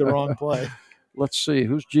somebody read the wrong play. Let's see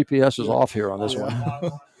whose GPS is off here on this one.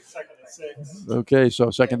 Okay,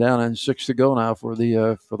 so second down and 6 to go now for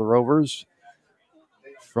the Rovers.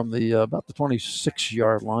 From the about the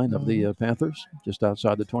 26-yard line of the Panthers, just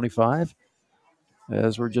outside the 25.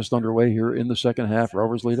 As we're just underway here in the second half,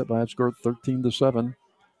 Rovers lead it by a score of 13-7.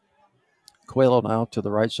 Coelho now to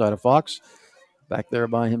the right side of Fox. Back there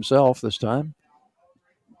by himself this time.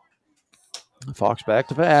 Fox back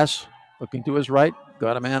to pass. Looking to his right.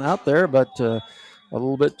 Got a man out there, but a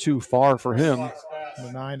little bit too far for him.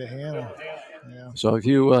 The 9 to Hannah. Yeah. So if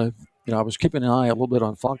you, I was keeping an eye a little bit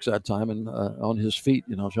on Fox that time and on his feet,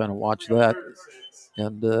 trying to watch that.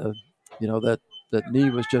 And, that knee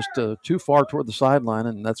was just too far toward the sideline,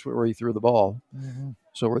 and that's where he threw the ball. Mm-hmm.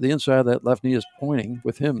 So where the inside of that left knee is pointing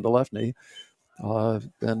with him, the left knee,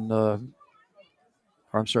 the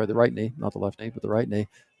right knee, not the left knee, but the right knee,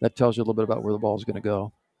 that tells you a little bit about where the ball is going to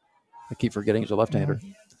go. I keep forgetting he's a left-hander.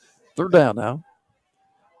 Mm-hmm. Third down now.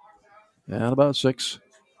 And about 6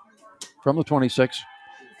 from the 26.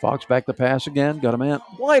 Fox back to pass again. Got a man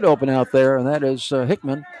wide open out there, and that is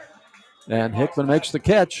Hickman. And Hickman makes the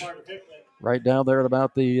catch right down there at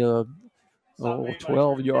about the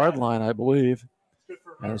 12-yard line, I believe.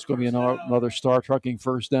 And it's going to be another Star Trucking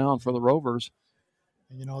first down for the Rovers.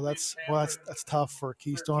 And, that's tough for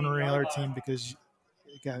Keystone or any other team because,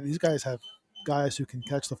 again, these guys have guys who can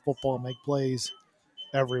catch the football and make plays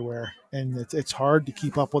everywhere. And it's hard to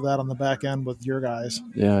keep up with that on the back end with your guys.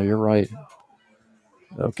 Yeah, you're right.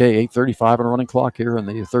 Okay, 8:35 on a running clock here in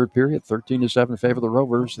the third period. 13-7 in favor of the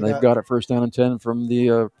Rovers. And they've got it first down and 10 from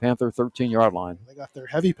the Panther 13-yard line. They got their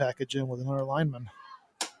heavy package in with another lineman.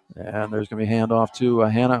 And there's going to be a handoff to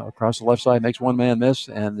Hannah across the left side. Makes one man miss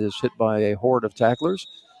and is hit by a horde of tacklers.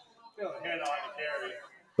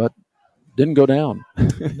 But didn't go down.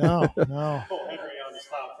 No.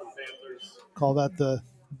 Call that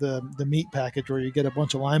the meat package where you get a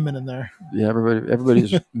bunch of linemen in there. Yeah,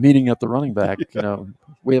 everybody's meeting at the running back.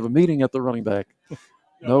 We have a meeting at the running back.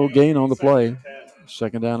 No gain on the play.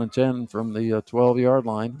 Second down and 10 from the 12-yard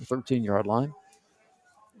line, 13-yard line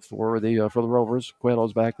for the Rovers.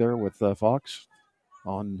 Coelho's back there with Fox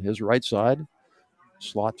on his right side.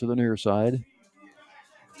 Slot to the near side.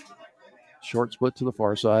 Short split to the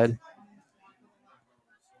far side.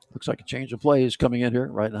 Looks like a change of play is coming in here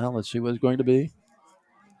right now. Let's see what it's going to be.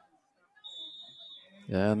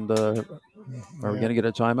 And are we going to get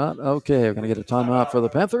a timeout? Okay, we're going to get a timeout for the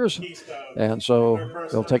Panthers. And so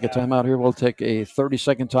they'll take a timeout here. We'll take a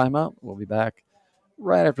 30-second timeout. We'll be back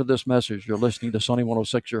right after this message. You're listening to Sunny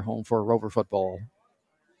 106, your home for Rover football.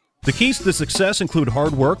 The keys to success include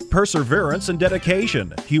hard work, perseverance, and dedication.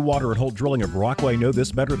 Keywater and Holt Drilling of Brockway know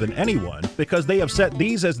this better than anyone because they have set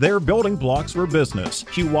these as their building blocks for business.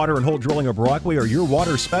 Keywater and Holt Drilling of Brockway are your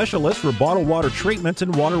water specialists for bottled water treatment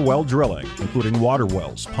and water well drilling, including water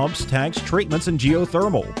wells, pumps, tanks, treatments, and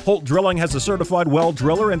geothermal. Holt Drilling has a certified well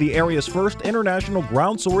driller and the area's first international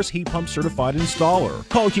ground source heat pump certified installer.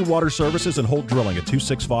 Call Keywater Services and Holt Drilling at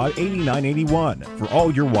 265-8981 for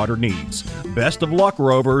all your water needs. Best of luck,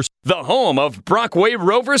 Rovers. The home of Brockway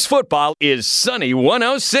Rovers football is Sunny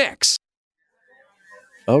 106.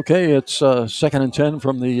 Okay, it's second and 10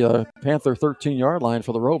 from the Panther 13-yard line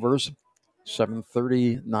for the Rovers.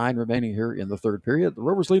 7:39 remaining here in the third period. The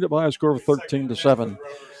Rovers lead it by a score of 13-7. Do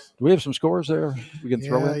we have some scores there we can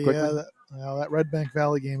throw in quickly? Yeah, that Red Bank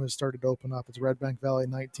Valley game has started to open up. It's Red Bank Valley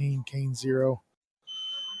 19, Kane 0.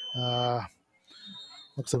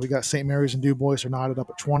 Looks like we got St. Mary's and DuBois are knotted up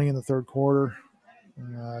at 20 in the third quarter.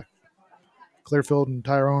 Clearfield and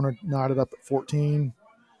Tyrone are knotted up at 14.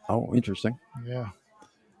 Oh, interesting. Yeah.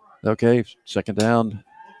 Okay, second down.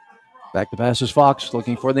 Back to pass is Fox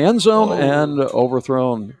looking for the end zone and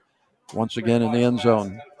overthrown once again in the end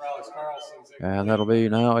zone. And that'll be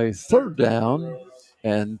now a third down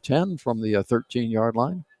and 10 from the 13-yard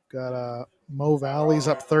line. Got Mo Valley's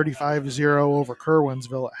up 35-0 over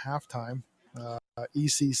Kerwinsville at halftime.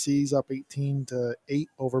 ECC's up 18-8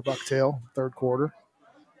 over Bucktail, third quarter.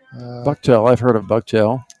 Bucktail, I've heard of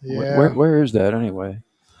Bucktail. Yeah. Where is that anyway?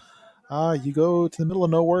 You go to the middle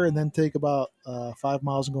of nowhere and then take about 5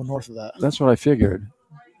 miles and go north of that. That's what I figured.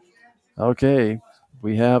 Okay,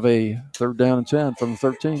 we have a third down and 10 from the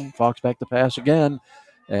 13. Fox back to pass again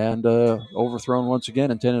and overthrown once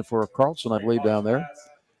again, intended for Carlson, I believe, down there.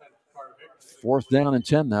 Fourth down and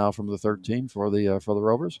 10 now from the 13 for the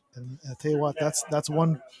Rovers. And I tell you what, that's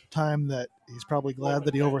one time that he's probably glad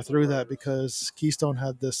that he overthrew that because Keystone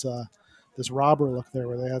had this robber look there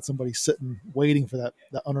where they had somebody sitting waiting for that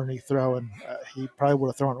underneath throw, and he probably would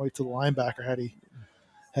have thrown it right to the linebacker had he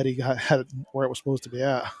had it where it was supposed to be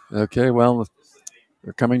at. Okay, well,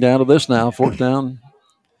 they're coming down to this now, fourth down,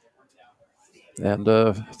 and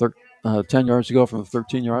 10 yards to go from the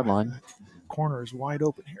 13-yard line. Corner is wide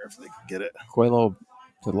open here if they can get it. Coelho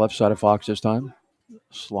to the left side of Fox this time.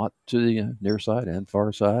 Slot to the near side and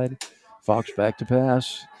far side. Fox back to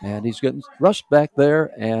pass, and he's getting rushed back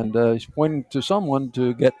there, and he's pointing to someone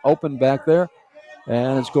to get open back there.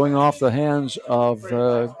 And it's going off the hands of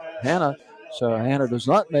Hannah. So Hannah does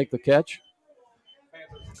not make the catch.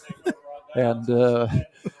 And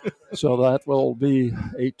so that will be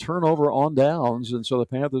a turnover on downs. And so the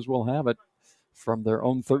Panthers will have it from their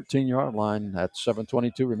own 13-yard line at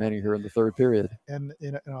 7:22 remaining here in the third period. And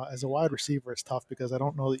as a wide receiver, it's tough because I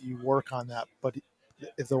don't know that you work on that. But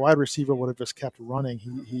if the wide receiver would have just kept running,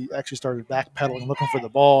 he actually started backpedaling, looking for the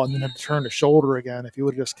ball, and then had to turn the shoulder again. If he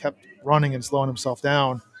would have just kept running and slowing himself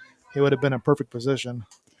down, he would have been in perfect position.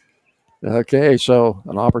 Okay, so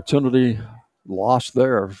an opportunity lost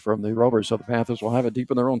there from the Rovers. So the Panthers will have it deep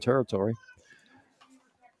in their own territory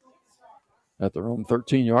at their own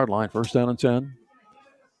 13-yard line, first down and 10.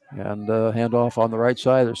 And handoff on the right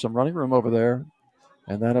side. There's some running room over there.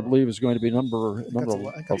 And that, I believe, is going to be number. I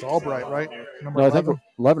think that's Albright, right? Number 11? I think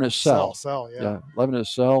 11 is Sell. Sell, yeah. 11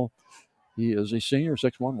 is Sell. He is a senior,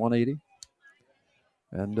 6'1", 180.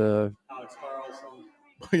 And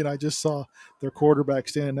I just saw their quarterback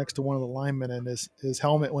standing next to one of the linemen, and his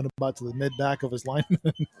helmet went about to the mid-back of his lineman.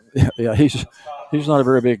 Yeah, he's not a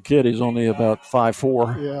very big kid. He's only about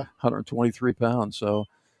 5'4", 123 pounds. So,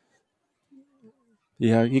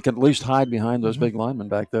 yeah, he can at least hide behind those big linemen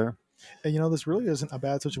back there. And, this really isn't a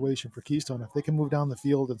bad situation for Keystone. If they can move down the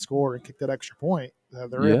field and score and kick that extra point,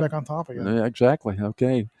 they're right back on top again. Yeah, exactly.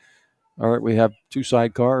 Okay. All right, we have two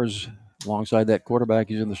sidecars alongside that quarterback.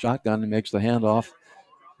 He's in the shotgun and makes the handoff.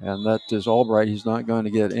 And that is Albright. He's not going to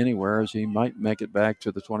get anywhere, as he might make it back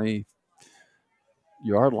to the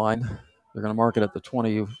 20-yard line. They're going to mark it at the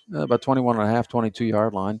 20, about 21 and a half,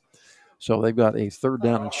 22-yard line. So they've got a third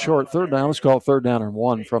down and short. Third down, let's call it third down and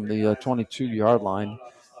 1 from the 22-yard line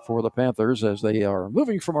for the Panthers, as they are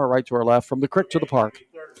moving from our right to our left, from the creek to the park.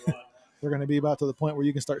 They're going to be about to the point where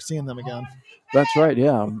you can start seeing them again. That's right,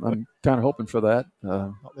 yeah. I'm kind of hoping for that.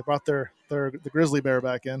 They brought the grizzly bear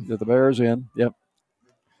back in. The bear's in, yep.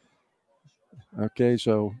 Okay,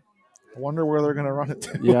 so I wonder where they're going to run it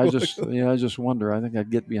to. I just wonder. I think I'd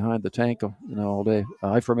get behind the tank, all day.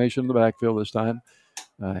 I formation in the backfield this time.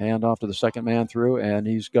 Hand off to the second man through, and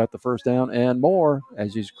he's got the first down and more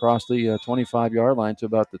as he's crossed the 25-yard line to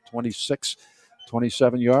about the 26,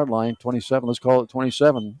 27-yard line. 27, let's call it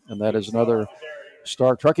 27, and that is another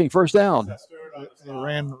Star Trucking first down. They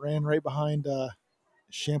ran right behind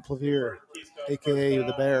Champlavier, a.k.a.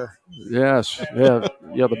 the Bear. Yes,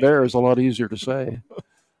 yeah, the Bear is a lot easier to say.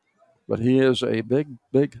 But he is a big,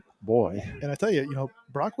 big boy. And I tell you,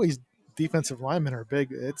 Brockway's defensive linemen are big.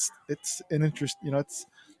 It's an interest, it's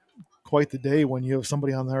quite the day when you have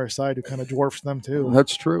somebody on the other side who kind of dwarfs them too.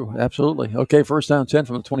 That's true, absolutely. Okay, first down 10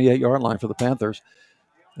 from the 28-yard line for the Panthers.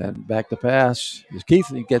 And back to pass is Keith.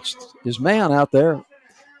 He gets his man out there,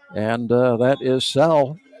 and that is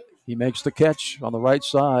Sell. He makes the catch on the right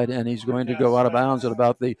side, and he's going to go out of bounds at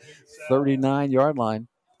about the 39-yard line.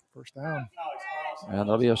 First down. And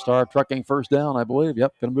that'll be a Star Trucking first down, I believe.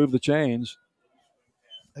 Yep, going to move the chains.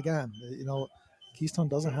 Again, Keystone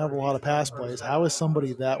doesn't have a lot of pass plays. How is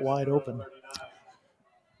somebody that wide open?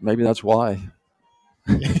 Maybe that's why.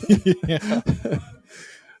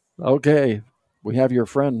 Okay, we have your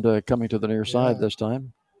friend coming to the near side this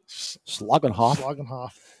time.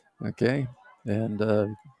 Slagenhoff. Okay,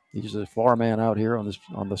 and he's a far man out here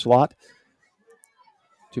on the slot.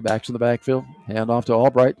 Two backs in the backfield. Hand off to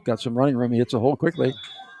Albright. Got some running room. He hits a hole quickly.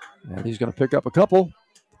 And he's going to pick up a couple.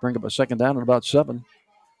 Bring up a second down at about 7.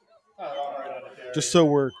 Just so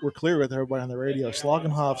we're clear with everybody on the radio,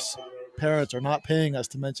 Slagenhoff's parents are not paying us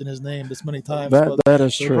to mention his name this many times. That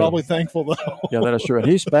is true. They're probably thankful, though. Yeah, that is true. And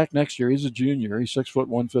he's back next year. He's a junior. He's 6'1",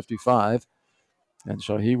 155. And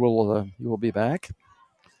so he will be back.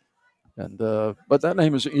 And but that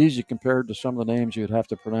name is easy compared to some of the names you'd have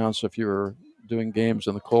to pronounce if you were doing games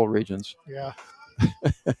in the coal regions. Yeah.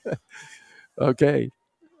 Okay.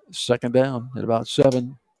 Second down at about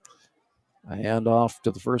 7. A handoff to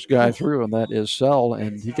the first guy through, and that is Sell.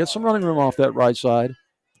 And he gets some running room off that right side.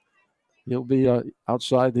 He'll be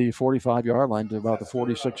outside the 45-yard line to about the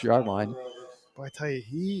 46-yard line. But I tell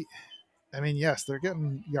you, yes, they're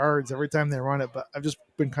getting yards every time they run it, but I've just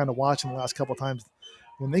been kind of watching the last couple of times.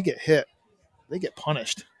 When they get hit, they get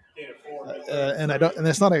punished. And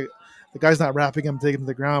it's not the guy's not wrapping him, taking him to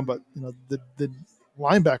the ground, but the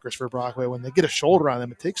linebackers for Brockway, when they get a shoulder on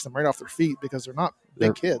them, it takes them right off their feet because they're not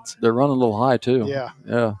big kids. They're running a little high too.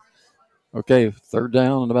 Yeah. Okay, third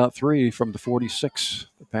down and about 3 from the 46.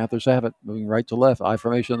 The Panthers have it, moving right to left. I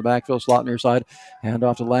formation in the backfield, slot near side, hand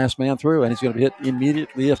off to the last man through, and he's going to be hit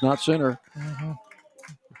immediately, if not sooner. Mm-hmm.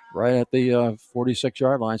 Right at the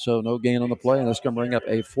 46-yard line, so no gain on the play, and that's going to bring up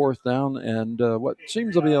a fourth down and what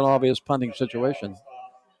seems to be an obvious punting situation.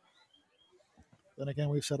 then again,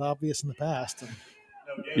 we've said obvious in the past.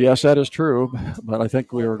 Yes, that is true, but I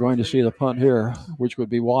think we are going to see the punt here, which would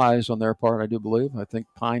be wise on their part, I do believe. I think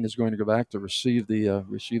Pine is going to go back to receive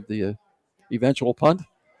the eventual punt.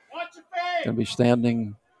 Going to be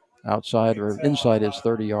standing outside or inside his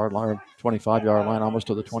 30-yard line, 25-yard line, almost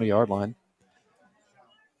to the 20-yard line.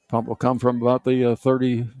 Punt will come from about the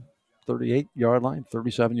 38-yard line,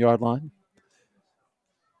 37-yard line.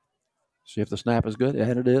 See if the snap is good,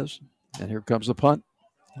 and it is. And here comes the punt.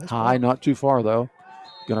 High, not too far, though.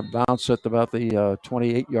 Going to bounce at about the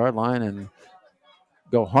 28-yard line and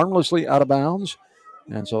go harmlessly out of bounds.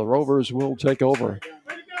 And so the Rovers will take over.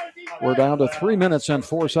 We're down to 3 minutes and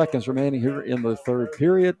 4 seconds remaining here in the third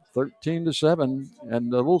period, 13-7.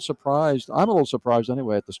 And a little surprised. I'm a little surprised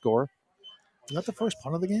anyway at the score. Is that the first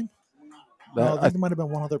punt of the game? No, I think there might have been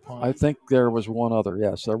one other punt. I think there was one other.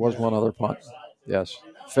 Yes, there was one other punt. Yes.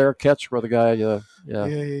 Fair catch where the guy,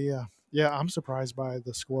 Yeah, I'm surprised by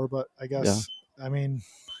the score, but I guess, I mean,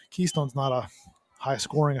 Keystone's not a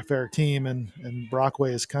high-scoring affair team, and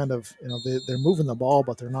Brockway is kind of, they're moving the ball,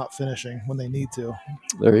 but they're not finishing when they need to.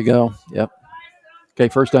 There you go. Yep. Okay,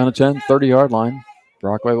 first down and 10, 30-yard line.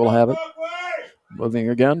 Brockway will have it. Moving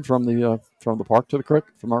again from the park to the creek,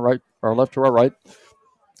 from our left to our right.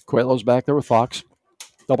 Coelho's back there with Fox.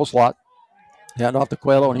 Double slot. Hand off to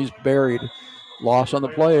Coelho, and he's buried. Loss on the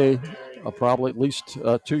play. Probably at least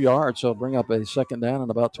 2 yards, so bring up a second down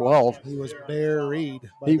and about 12. He was buried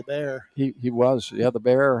by the bear. He was. Yeah, the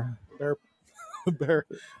bear. Bear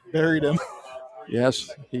buried him.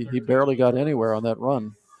 Yes, he barely got anywhere on that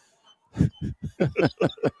run.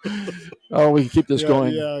 Oh, we can keep this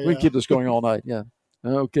going. Yeah. We can keep this going all night. Yeah.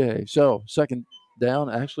 Okay, so second down,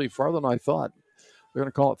 actually farther than I thought. They're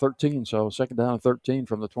going to call it 13, so second down and 13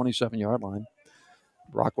 from the 27-yard line.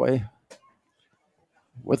 Brockway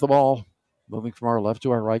with the ball, moving from our left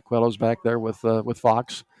to our right. Coelho's back there with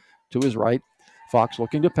Fox to his right. Fox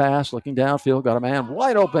looking to pass, looking downfield, got a man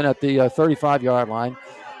wide open at the 35-yard line,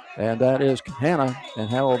 and that is Hanna, and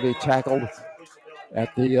Hanna will be tackled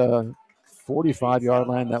at the 45-yard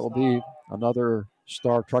line. That will be another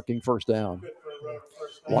Star Trucking first down.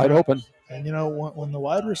 Wide open. And, when the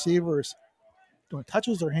wide receivers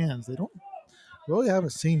touches their hands, they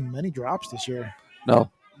haven't seen many drops this year.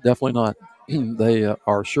 No, definitely not. They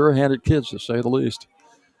are sure-handed kids, to say the least.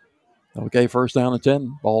 Okay, first down and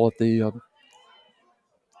 10. Ball at the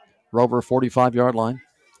Rover 45-yard line.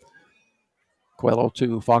 Coelho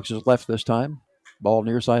to Fox's left this time. Ball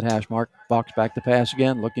near side hash mark. Fox back to pass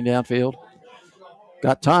again, looking downfield.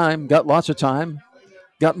 Got time, got lots of time.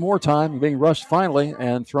 Got more time, being rushed finally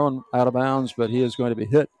and thrown out of bounds, but he is going to be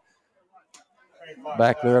hit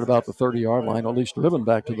back there at about the 30-yard line, at least driven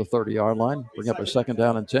back to the 30-yard line. Bring up a second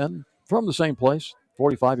down and 10 from the same place,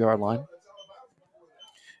 45-yard line.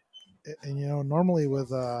 And, normally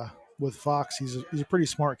with Fox, he's a pretty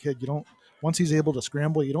smart kid. Once he's able to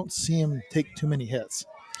scramble, you don't see him take too many hits.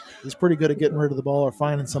 He's pretty good at getting rid of the ball or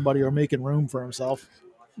finding somebody or making room for himself.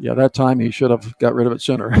 Yeah, that time he should have got rid of it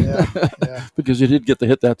sooner. Yeah. Because he did get the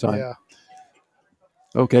hit that time. Yeah.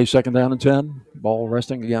 Okay, second down and 10. Ball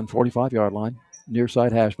resting again, 45-yard line. Near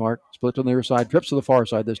side hash mark. Split to the near side. Trips to the far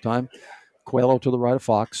side this time. Coelho to the right of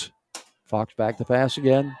Fox. Fox back to pass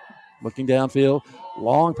again. Looking downfield.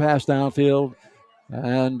 Long pass downfield.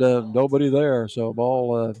 And nobody there. So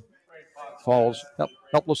ball falls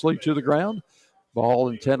helplessly to the ground. Ball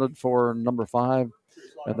intended for number 5.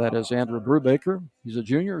 And that is Andrew Brubaker. He's a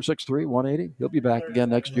junior, 6'3", 180. He'll be back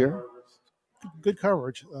again next year. Good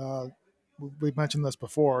coverage. We've mentioned this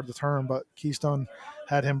before, the term, but Keystone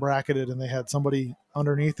had him bracketed, and they had somebody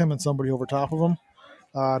underneath him and somebody over top of him.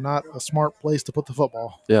 Not a smart place to put the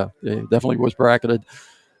football. Yeah, he definitely was bracketed.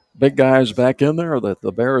 Big guys back in there.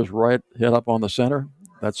 The bear is right hit up on the center.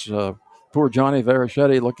 That's poor Johnny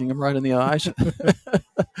Verichetti looking him right in the eyes.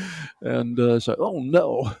 And so, oh,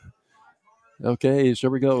 no. Okay, so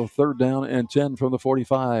here we go. Third down and 10 from the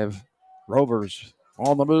 45. Rovers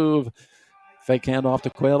on the move. Fake handoff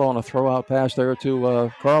to Coelho on a throw-out pass there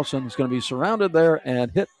to Carlson. He's going to be surrounded there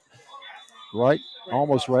and hit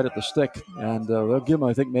almost right at the stick. And they'll give him,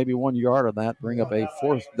 I think, maybe 1 yard on that. Bring up a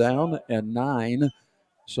fourth down and 9.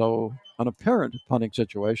 So an apparent punting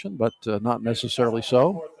situation, but not necessarily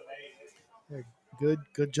so.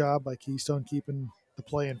 Good job by Keystone keeping the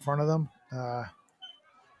play in front of them.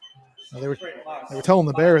 They were telling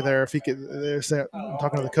the bear there if he could. They're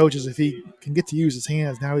talking to the coaches if he can get to use his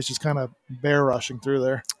hands. Now he's just kind of bear rushing through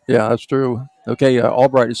there. Yeah, that's true. Okay,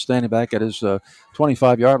 Albright is standing back at his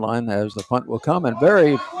 25-yard line as the punt will come, and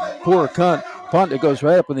very poor punt. It goes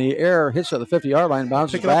right up in the air, hits at the 50-yard line,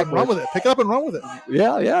 bounces back. Pick it up and run with it.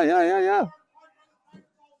 Yeah.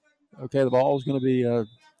 Okay, the ball is going to be,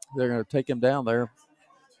 they're going to take him down there,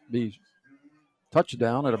 be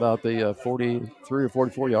touchdown at about the 43 or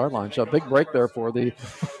 44-yard line. So a big break there for the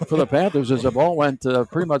Panthers as the ball went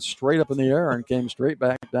pretty much straight up in the air and came straight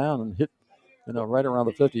back down and hit, right around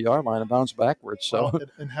the 50-yard line and bounced backwards. So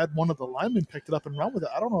and had one of the linemen picked it up and run with it.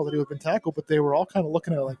 I don't know that he would have been tackled, but they were all kind of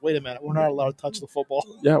looking at it like, wait a minute, we're not allowed to touch the football.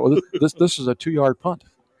 Yeah, well, this is a 2-yard punt.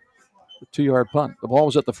 A 2-yard punt. The ball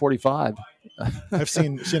was at the 45. I've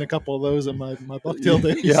seen a couple of those in my Bucktail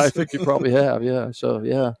days. Yeah, I think you probably have. Yeah. So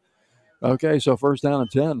yeah. Okay, so first down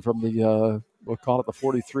and 10 from the we'll call it the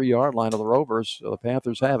 43-yard line of the Rovers. So the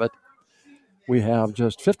Panthers have it. We have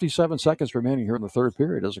just 57 seconds remaining here in the third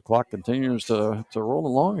period as the clock continues to roll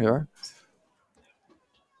along here.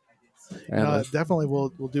 And definitely, we'll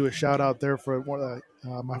do a shout out there for one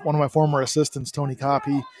of my former assistants, Tony Kopp.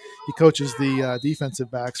 He coaches the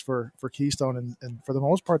defensive backs for Keystone, and for the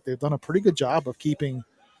most part, they've done a pretty good job of keeping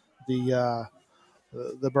the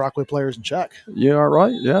Brockway players in check. Yeah,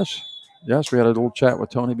 right. Yes, we had a little chat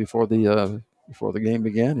with Tony before the game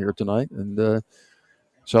began here tonight, and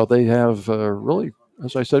so they have really,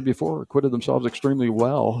 as I said before, acquitted themselves extremely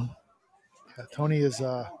well. Yeah, Tony is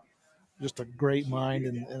just a great mind,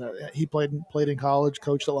 and he played in college,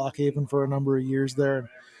 coached at Lock Haven for a number of years there, and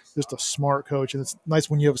just a smart coach. And it's nice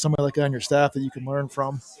when you have somebody like that on your staff that you can learn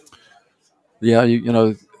from. Yeah,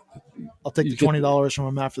 I'll take the $20 from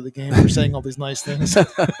him after the game for saying all these nice things. I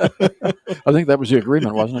think that was the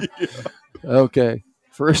agreement, wasn't it? Yeah. Okay,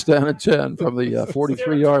 first down and 10 from the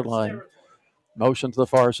 43-yard line. Motion to the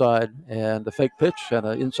far side, and the fake pitch and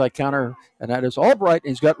an inside counter, and that is Albright.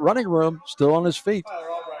 He's got running room, still on his feet.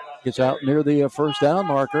 Gets out near the first down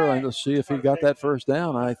marker, and to see if he got that first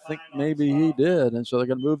down. I think maybe he did, and so they're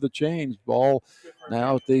going to move the chains. Ball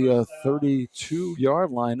now at the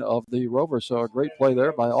 32-yard line of the Rovers. So a great play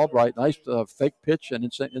there by Albright. Nice fake pitch and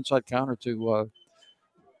inside counter to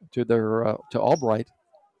Albright.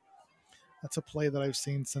 That's a play that I've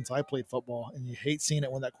seen since I played football, and you hate seeing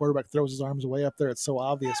it when that quarterback throws his arms away up there. It's so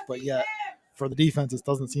obvious, but yet for the defense, it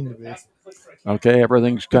doesn't seem to be. Okay,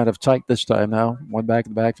 everything's kind of tight this time now. One back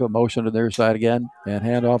in the backfield, motion to their side again, and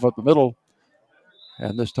handoff up the middle.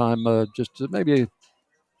 And this time just maybe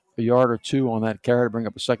a yard or two on that carry to bring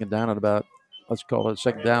up a second down at about, let's call it a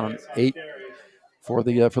second down and 8 for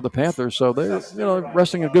the Panthers. So they're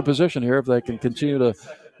resting in a good position here if they can continue to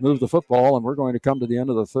move the football. And we're going to come to the end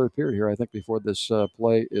of the third period here, I think, before this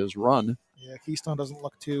play is run. Yeah, Keystone doesn't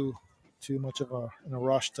look too much of in a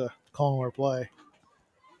rush to call more play.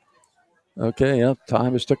 Okay, yep,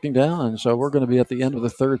 time is ticking down, and so we're going to be at the end of the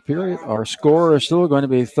third period. Our score is still going to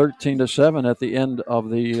be 13-7 at the end of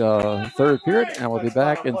the third period, and we'll be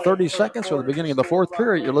back in 30 seconds for the beginning of the fourth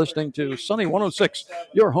period. You're listening to Sunny 106,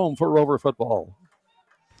 your home for Rover football.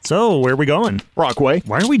 So, where are we going? Brockway.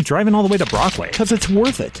 Why are we driving all the way to Brockway? Because it's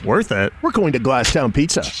worth it. Worth it? We're going to Glasstown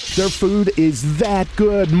Pizza. Their food is that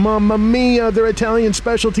good. Mamma mia, their Italian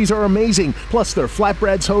specialties are amazing. Plus, their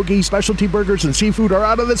flatbreads, hoagies, specialty burgers, and seafood are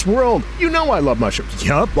out of this world. You know I love mushrooms.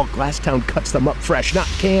 Yup. Well, Glasstown cuts them up fresh, not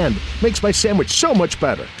canned. Makes my sandwich so much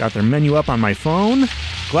better. Got their menu up on my phone.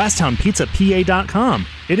 GlasstownPizzaPA.com.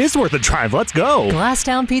 It is worth a drive. Let's go.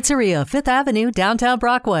 Glasstown Pizzeria, 5th Avenue, downtown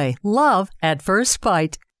Brockway. Love at first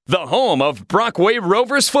bite. The home of Brockway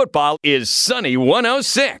Rovers football is Sunny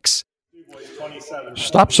 106.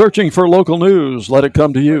 Stop searching for local news. Let it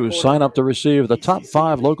come to you. Sign up to receive the top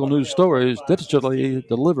 5 local news stories digitally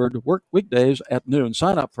delivered weekdays at noon.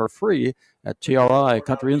 Sign up for free at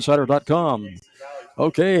tricountryinsider.com.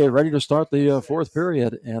 Okay, ready to start the fourth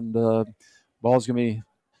period. And ball's going to be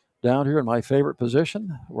down here in my favorite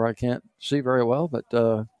position where I can't see very well, but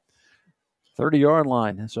 30-yard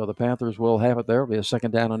line. So the Panthers will have it there. It'll be a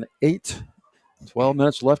second down and 8. 12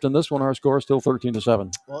 minutes left in this one. Our score is still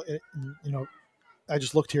 13-7. Well, I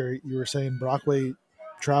just looked here. You were saying Brockway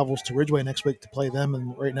travels to Ridgeway next week to play them,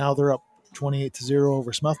 and right now they're up 28-0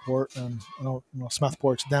 over Smethport. And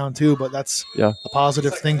Smethport's down too, but that's a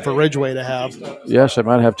positive thing for Ridgeway to have. Yes, they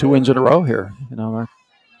might have 2 wins in a row here.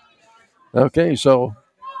 Okay, so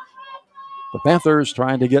the Panthers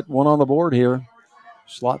trying to get one on the board here.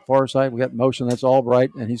 Slot far side, we got motion, that's Albright,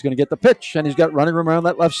 and he's going to get the pitch, and he's got running room around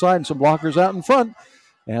that left side and some blockers out in front,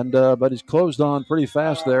 and but he's closed on pretty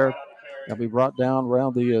fast there. He'll be brought down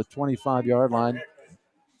around the 25-yard line.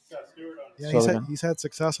 Yeah, so he's had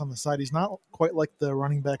success on the side. He's not quite like the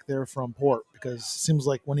running back there from Port, because it seems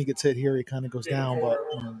like when he gets hit here, he kind of goes down, but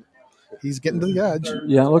he's getting to the edge.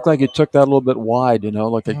 Yeah, it looked like he took that a little bit wide,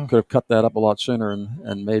 like they could have cut that up a lot sooner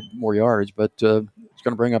and made more yardage, but it's going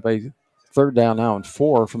to bring up a third down now and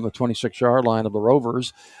 4 from the 26-yard line of the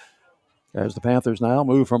Rovers as the Panthers now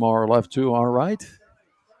move from our left to our right.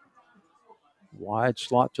 Wide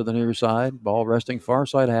slot to the near side. Ball resting far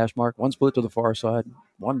side hash mark. One split to the far side.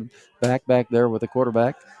 One back there with the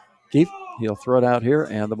quarterback. Keith, he'll throw it out here,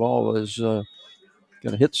 and the ball is going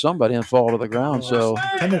to hit somebody and fall to the ground. So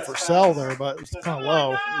intended for Sell there, but it was kind of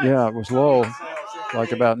low. Yeah, it was low,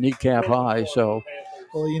 like about kneecap high. So,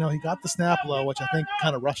 well, he got the snap low, which I think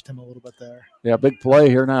kind of rushed him a little bit there. Yeah, big play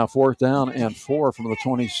here now. 4th down and 4 from the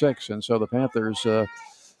 26. And so the Panthers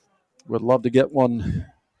would love to get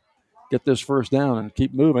this first down and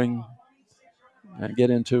keep moving and get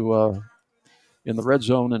into in the red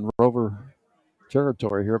zone and Rover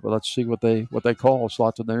territory here. But let's see what they call.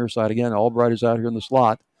 Slot to the near side again. Albright is out here in the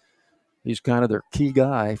slot. He's kind of their key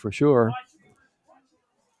guy for sure.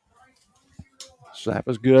 Snap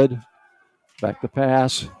is good. Back to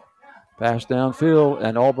pass. Pass downfield,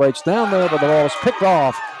 and Albright's down there, but the ball is picked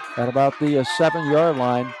off at about the 7-yard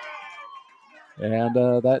line. And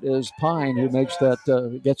that is Pine who makes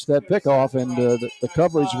gets that pickoff, and the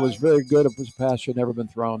coverage was very good if this pass should never been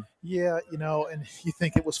thrown. Yeah, and you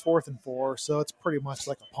think it was 4th and 4, so it's pretty much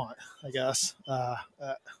like a punt, I guess.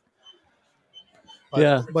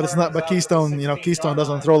 But it's not. But Keystone, Keystone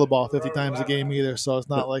doesn't throw the ball 50 times a game either. So it's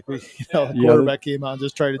not like the quarterback came out and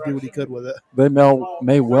just tried to do what he could with it. They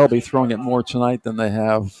may well be throwing it more tonight than they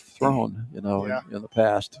have thrown, in the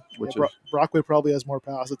past. Brockway probably has more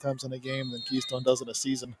pass attempts in a game than Keystone does in a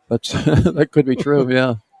season. That could be true.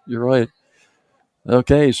 Yeah, you're right.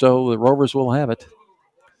 Okay, so the Rovers will have it.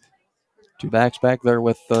 2 backs back there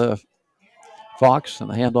with Fox, and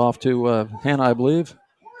the handoff to Hannah, I believe,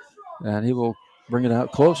 and he will bring it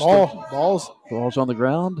out close. Ball's on the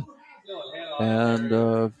ground. And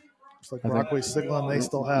looks like Brockway's signaling they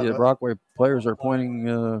still have it. Brockway players are pointing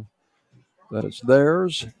that it's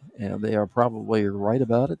theirs, and they are probably right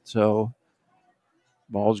about it. So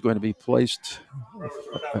ball's going to be placed.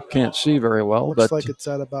 I can't see very well. Looks like it's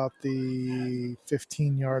at about the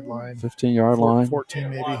 15-yard line. 15-yard line. 14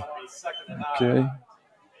 maybe. Okay.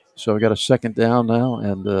 So we got a 2nd down now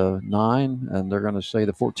and 9, and they're going to say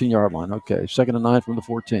the 14-yard line. Okay, 2nd and 9 from the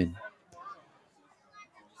 14.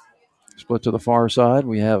 Split to the far side.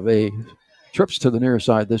 We have a trips to the near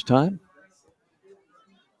side this time.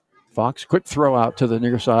 Fox, quick throw out to the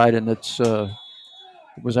near side, and it's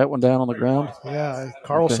was that one down on the ground? Yeah,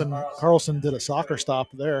 Carlson did a soccer stop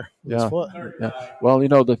there with his foot. Yeah. Well,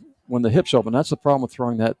 when the hips open, that's the problem with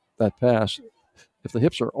throwing that pass. If the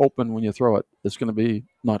hips are open when you throw it, it's going to be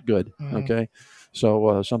not good. Mm-hmm. Okay,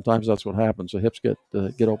 so sometimes that's what happens. The hips get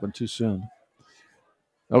open too soon.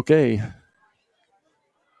 Okay,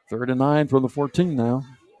 3rd and 9 from the 14 now.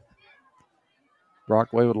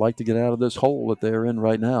 Brockway would like to get out of this hole that they're in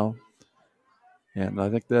right now, and I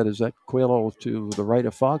think that Coelho to the right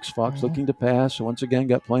of Fox. Fox looking to pass. Once again,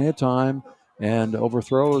 got plenty of time and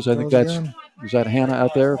overthrows. I think is that Hannah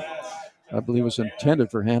out there. I believe it was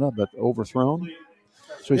intended for Hannah, but overthrown.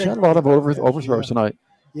 So he's had a lot of overthrows tonight.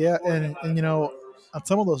 Yeah, and on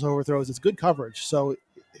some of those overthrows, it's good coverage. So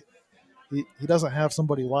he doesn't have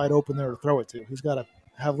somebody wide open there to throw it to. He's got to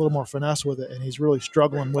have a little more finesse with it, and he's really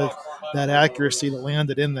struggling with that accuracy that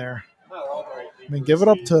landed in there. I mean, give it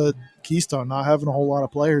up to Keystone not having a whole lot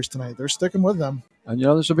of players tonight. They're sticking with them. And,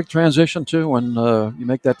 there's a big transition, too, when you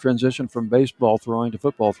make that transition from baseball throwing to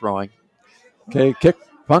football throwing. Okay, kick,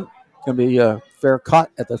 punt. Going to be a fair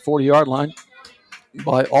cut at the 40-yard line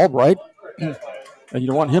by Albright. And you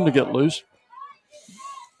don't want him to get loose.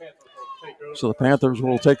 So the Panthers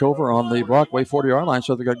will take over on the Brockway 40-yard line,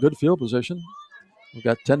 so they've got good field position. We've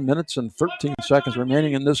got 10 minutes and 13 seconds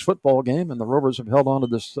remaining in this football game, and the Rovers have held on to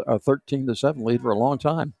this 13-7 lead for a long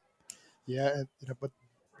time. Yeah, but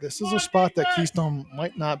this is a spot that Keystone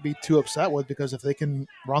might not be too upset with, because if they can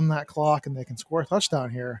run that clock and they can score a touchdown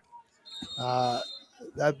here,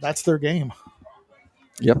 that's their game.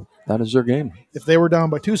 Yep, that is their game. If they were down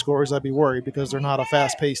by 2 scores, I'd be worried, because they're not a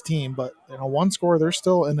fast-paced team. But 1 score, they're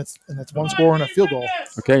still, and it's 1 score and a field goal.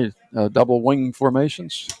 Okay, double wing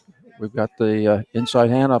formations. We've got the inside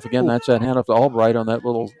handoff again. That's that handoff to Albright on that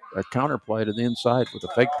little counter play to the inside with a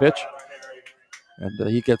fake pitch. And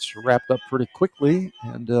he gets wrapped up pretty quickly.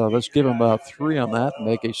 And let's give him about 3 on that and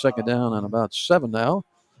make a 2nd down and about 7 now.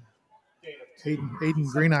 Aiden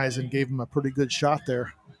Greeneisen gave him a pretty good shot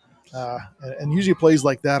there. And usually plays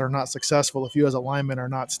like that are not successful if you as a lineman are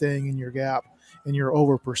not staying in your gap and you're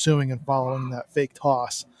over pursuing and following that fake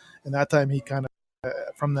toss. And that time he kind of,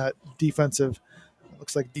 from that defensive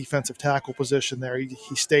tackle position there,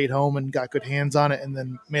 he stayed home and got good hands on it and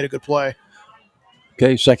then made a good play.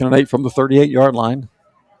 Okay, 2nd and 8 from the 38-yard line.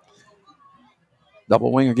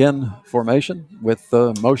 Double wing again formation with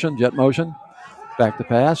jet motion. Back to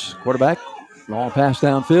pass, quarterback, long pass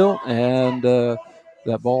downfield, and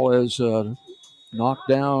that ball is knocked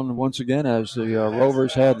down once again as the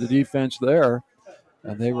Rovers had the defense there,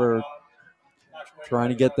 and they were trying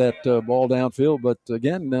to get that ball downfield. But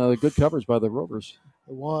again, good coverage by the Rovers.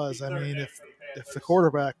 It was. I mean, if the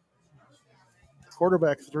quarterback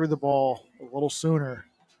threw the ball a little sooner,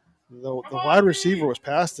 the wide receiver was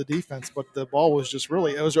past the defense, but the ball was just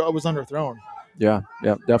really it was underthrown. Yeah,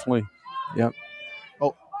 definitely. Yeah.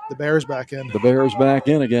 Oh, the Bears back in. The Bears back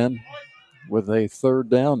in again with a third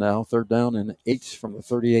down now. Third down and 8 from the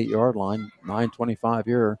 38-yard line. 9:25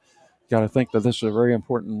 here. Got to think that this is a very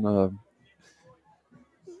important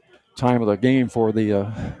time of the game for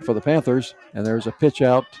the Panthers. And there's a pitch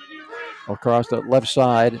out across the left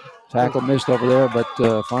side. Tackle missed over there,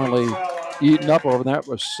 but finally eaten up over that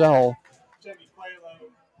was Sell.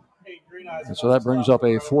 And so that brings up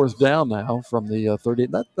a fourth down now from the 30.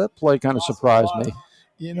 That play kind of surprised me.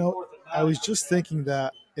 You know, I was just thinking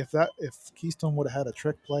that if Keystone would have had a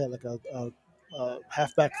trick play, like a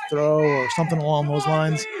halfback throw or something along those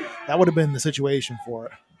lines, that would have been the situation for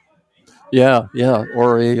it. Yeah,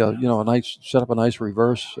 or a nice set up a nice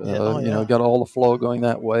reverse. Got all the flow going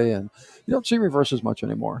that way, and you don't see reverses much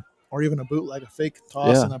anymore. Or even a bootleg, a fake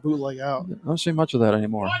toss and a bootleg out. I don't see much of that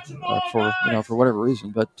anymore for whatever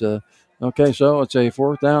reason. But okay, so it's a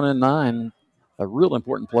 4th down and 9, a real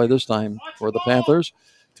important play this time for the Panthers.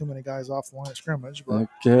 Too many guys off the line of scrimmage. But.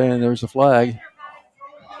 Okay, and there's a flag,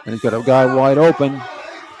 and he's got a guy wide open,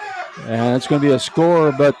 and it's going to be a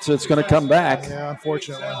score, but it's going to come back. Yeah,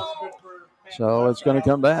 unfortunately. So it's going to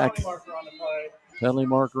come back. Penalty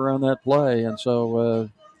marker on that play, and so.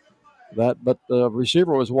 But the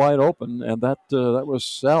receiver was wide open, and that was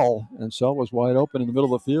Sell, and Sell was wide open in the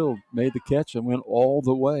middle of the field, made the catch, and went all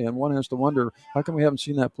the way. And one has to wonder, how come we haven't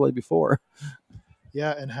seen that play before?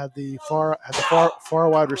 Yeah, and had the far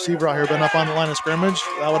wide receiver out here been up on the line of scrimmage,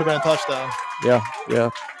 that would have been a touchdown. Yeah.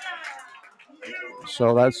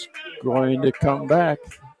 So that's going to come back.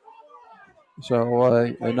 So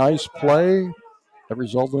a nice play that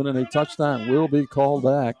resulted in a touchdown will be called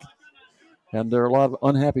back. And there are a lot of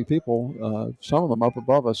unhappy people, some of them up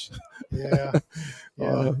above us. Yeah.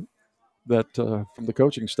 That from the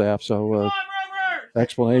coaching staff. So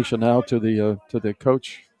explanation now to the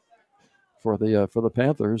coach for the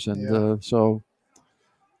Panthers, and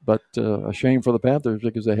but a shame for the Panthers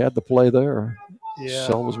because they had the play there. Yeah.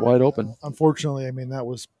 Sell was wide open. Unfortunately, I mean that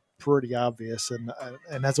was pretty obvious, and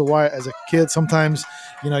as a kid, sometimes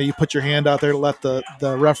you put your hand out there to let the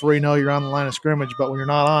referee know you're on the line of scrimmage, but when you're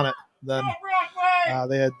not on it. Then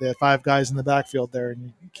they had 5 guys in the backfield there, and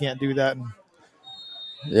you can't do that.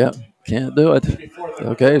 Yeah, can't do it.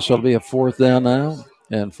 Okay, so it'll be a 4th down now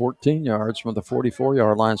and 14 yards from the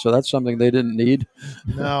 44-yard line. So that's something they didn't need.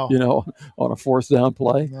 No, on a 4th down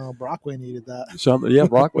play. No, Brockway needed that.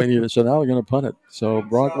 Brockway needed it. So now they're going to punt it. So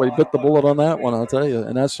Brockway bit the bullet on that one, I'll tell you.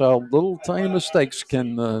 And that's how little tiny mistakes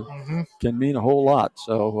can mean a whole lot.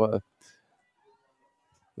 So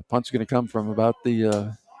the punt's going to come from about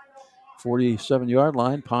the 47-yard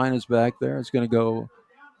line. Pine is back there. It's going to go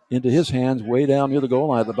into his hands way down near the goal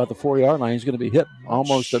line, about the 4-yard line. He's going to be hit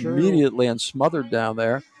almost immediately and smothered down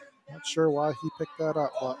there. Not sure why he picked that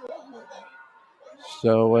up. But.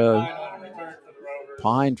 So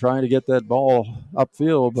Pine trying to get that ball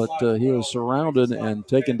upfield, but he was surrounded and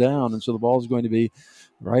taken down, and so the ball is going to be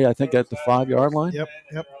right, I think, at the 5-yard line. Yep.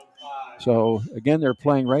 So, again, they're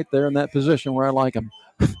playing right there in that position where I like them.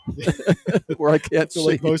 Where I can't see.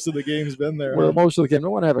 Like most of the game's been there. Where most of the game. I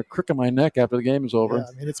don't want to have a crick in my neck after the game is over. Yeah,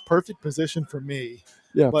 I mean, it's perfect position for me.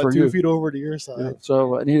 Yeah, but for 2 you. feet over to your side. Yeah,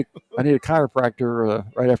 so I need a chiropractor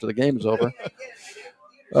right after the game is over.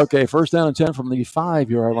 Okay, 1st down and 10 from the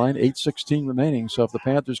 5-yard line. 8:16 remaining. So if the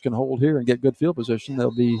Panthers can hold here and get good field position,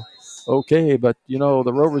 they'll be okay. But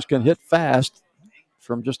the Rovers can hit fast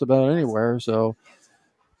from just about anywhere. So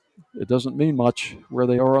it doesn't mean much where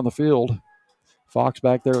they are on the field. Fox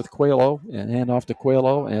back there with Coelho, and hand off to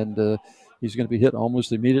Coelho, and he's going to be hit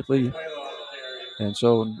almost immediately. And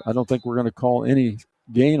so I don't think we're going to call any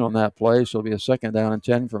gain on that play, so it'll be a 2nd down and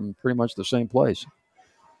 10 from pretty much the same place.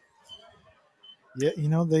 Yeah,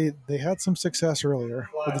 they had some success earlier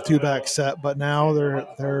with the 2-back set, but now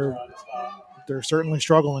they're certainly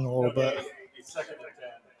struggling a little bit.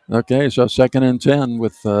 Okay, so 2nd and 10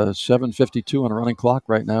 with 7:52 on a running clock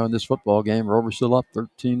right now in this football game. Rovers still up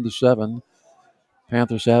 13-7.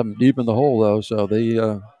 Panthers have them deep in the hole, though, so they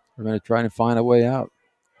are going to try to find a way out.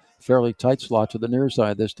 Fairly tight slot to the near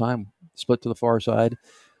side this time. Split to the far side.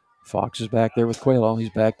 Fox is back there with Coelho. He's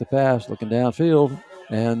back to pass, looking downfield,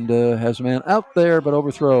 and has a man out there but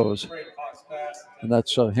overthrows. And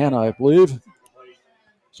that's Hannah, I believe.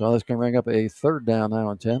 So that's going to bring up a 3rd down now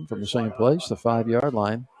and 10 from the same place, the 5-yard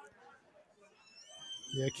line.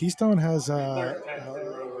 Yeah, Keystone has, and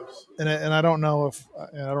I don't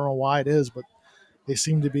know why it is, but they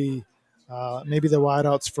seem to be maybe the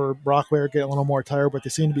wideouts for Brockway are getting a little more tired, but they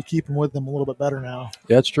seem to be keeping with them a little bit better now.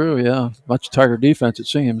 Yeah, it's true. Yeah, much tighter defense it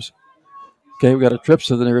seems. Okay, we got a trips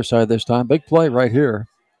to the near side this time. Big play right here.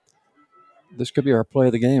 This could be our play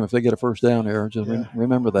of the game if they get a first down here. Just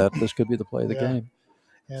remember that. This could be the play of the game.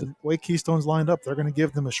 And the way Keystone's lined up, they're going to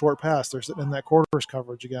give them a short pass. They're sitting in that quarters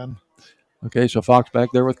coverage again. Okay, so Fox back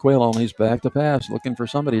there with Quayle, and he's back to pass, looking for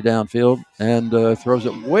somebody downfield, and throws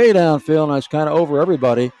it way downfield, and it's kind of over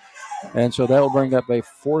everybody. And so that will bring up a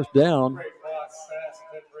fourth down.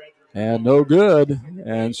 And no good.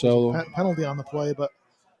 And so penalty on the play, but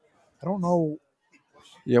I don't know.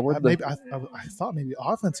 Yeah, I thought maybe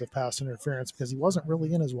offensive pass interference because he wasn't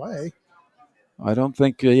really in his way. I don't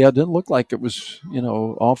think. It didn't look like it was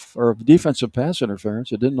off or defensive pass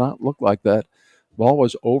interference. It did not look like that. Ball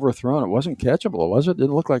was overthrown. It wasn't catchable, was it?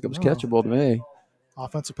 Didn't look like it was catchable to me.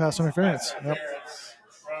 Offensive pass interference. Yep.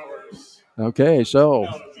 Okay, so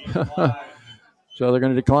they're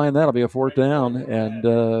going to decline that. It'll be a fourth down, and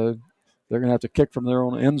they're going to have to kick from their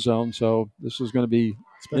own end zone. So this is going to be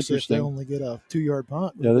especially interesting. If they only get a 2-yard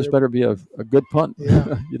punt. Yeah, this better be a good punt.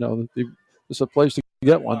 Yeah. This is a place to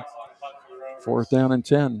get one. Fourth down and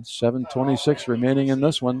 10. 7:26 remaining in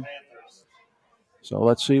this one. So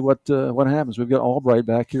let's see what happens. We've got Albright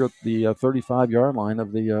back here at the 35-yard line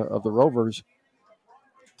of the Rovers.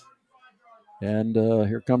 And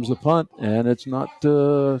here comes the punt, and it's not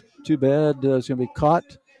too bad. It's going to be caught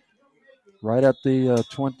right at the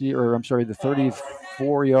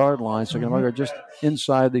 34-yard line. So they're just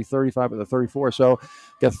inside the 35 or the 34. So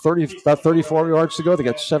got about 34 yards to go. They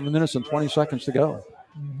got 7 minutes and 20 seconds to go.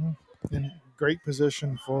 Mm-hmm. In great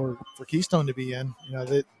position for Keystone to be in.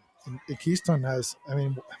 Keystone has,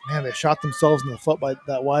 they shot themselves in the foot by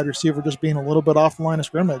that wide receiver just being a little bit off the line of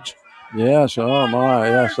scrimmage. Yes, oh my,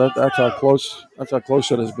 yes, that's how close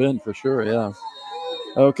it has been for sure, yeah.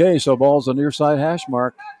 Okay, so ball's the near side hash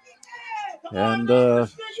mark. And so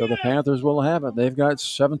the Panthers will have it. They've got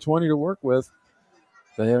 7:20 to work with.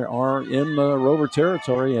 They are in Rover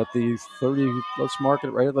territory at the 30, let's mark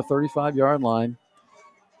it right at the 35-yard line.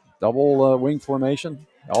 Double wing formation.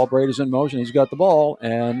 Albright is in motion. He's got the ball,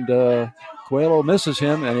 and Coelho misses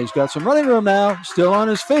him, and he's got some running room now. Still on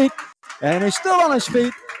his feet, and he's still on his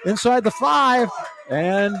feet inside the 5,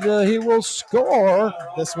 and he will score.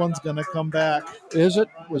 This one's going to come back. Is it?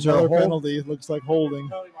 Was there a penalty? It looks like holding.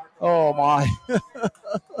 Oh, my.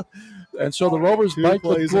 And so the Rovers bite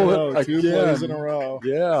the bullet again. 2 plays in a row.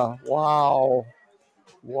 Yeah, wow.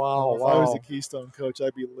 Wow! If I was the Keystone coach,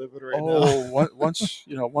 I'd be livid right now. Oh, once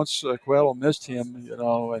Coelho missed him,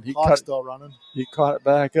 and he clock's still running. He caught it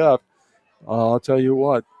back up. I'll tell you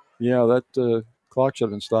what. Yeah, that clock should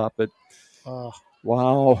have been stopped. But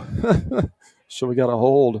wow! So we got a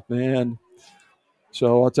hold, man.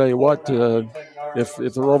 So I'll tell you what. If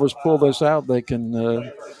the Rovers pull this out, they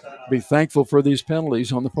can be thankful for these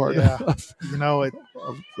penalties on the part of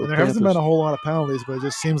there hasn't been a whole lot of penalties, but it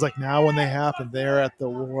just seems like now when they happen, they're at the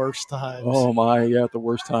worst times. Oh, my, yeah, at the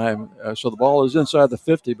worst time. So the ball is inside the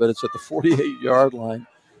 50, but it's at the 48-yard line.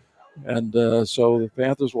 And so the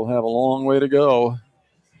Panthers will have a long way to go.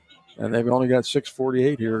 And they've only got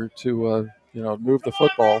 6:48 here to, move the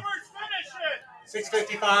football.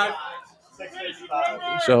 6:55.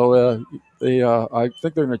 So I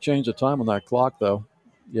think they're going to change the time on that clock, though.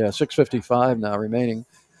 Yeah, 6:55 now remaining.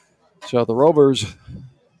 So the Rovers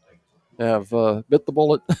have bit the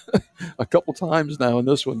bullet a couple times now in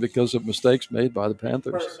this one because of mistakes made by the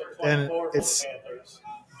Panthers. And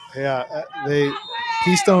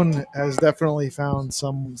Keystone has definitely found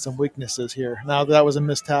some weaknesses here. Now that was a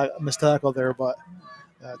missed tackle there, but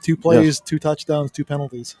 2 plays, 2 touchdowns, 2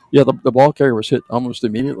 penalties. Yeah, the ball carrier was hit almost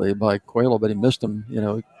immediately by Coelho, but he missed him.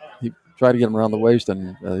 He tried to get him around the waist,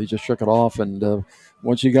 and he just shook it off. And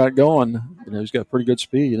once he got going, he's got pretty good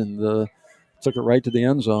speed and took it right to the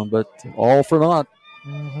end zone. But all for naught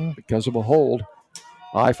because of a hold.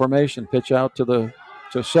 I formation, pitch out to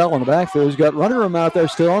Sell in the backfield. He's got running room out there,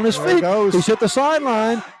 still on his feet. He's hit the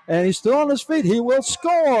sideline, and he's still on his feet. He will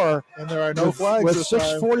score. And there are no flags with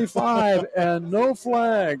 6:45 and no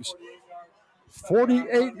flags.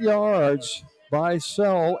 48 yards by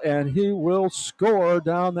Sell, and he will score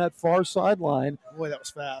down that far sideline. Boy, that was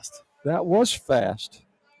fast. That was fast.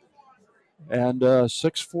 And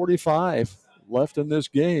 6:45 left in this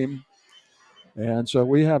game. And so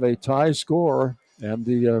we have a tie score, and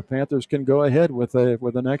the Panthers can go ahead with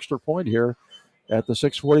an extra point here at the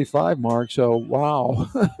 6:45 mark. So, wow.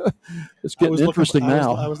 It's getting interesting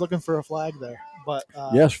now. I was looking for a flag there. But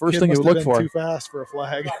yes, first thing you look for. Too fast for a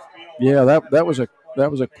flag. Yeah, that was a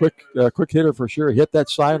a quick hitter for sure. He hit that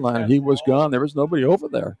sideline. He was gone. There was nobody over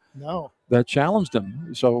there. No. That challenged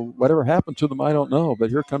him. So whatever happened to them, I don't know. But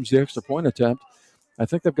here comes the extra point attempt. I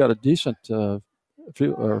think they've got a decent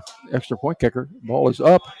extra point kicker. Ball is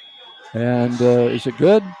up. And is it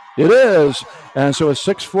good? It is. And so it's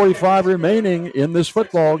 6:45 remaining in this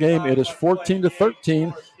football game. It is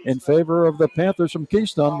 14-13 in favor of the Panthers from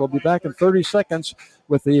Keystone. We'll be back in 30 seconds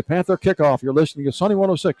with the Panther kickoff. You're listening to Sunny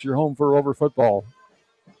 106, your home for Rover football.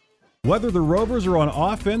 Whether the Rovers are on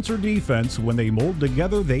offense or defense, when they mold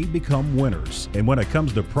together, they become winners. And when it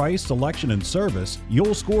comes to price, selection, and service,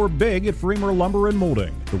 you'll score big at Freemer Lumber and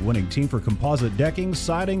Molding, the winning team for composite decking,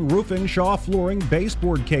 siding, roofing, Shaw flooring,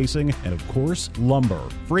 baseboard casing, and of course, lumber.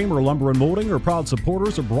 Freemer Lumber and Molding are proud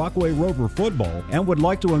supporters of Brockway Rover football and would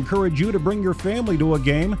like to encourage you to bring your family to a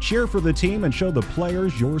game, cheer for the team, and show the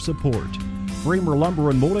players your support. Freemer Lumber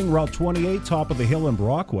and Molding, Route 28, top of the hill in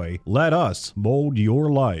Brockway. Let us mold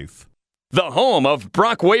your life. The home of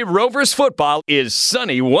Brockway Rovers football is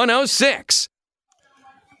Sunny 106.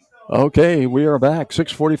 Okay, we are back.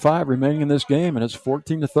 6:45 remaining in this game, and it's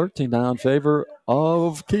 14-13 now in favor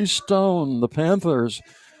of Keystone. The Panthers,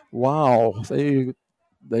 wow, they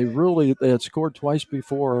had scored twice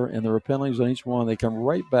before, and there were penalties on each one. They come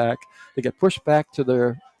right back. They get pushed back to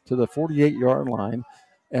the 48-yard line,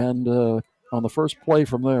 and on the first play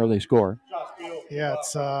from there, they score. Yeah,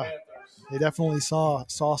 it's they definitely saw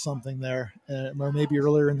something there, or maybe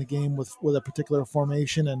earlier in the game with a particular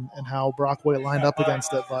formation and how Brockway lined up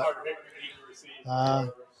against it. But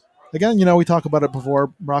again, we talk about it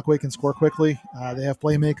before. Brockway can score quickly. They have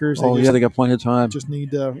playmakers. They got plenty of time. Just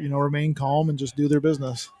need to remain calm and just do their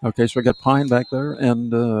business. Okay, so we got Pine back there,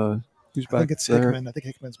 and who's back there? I think it's Hickman. I think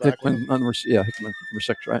Hickman's back. Hickman, number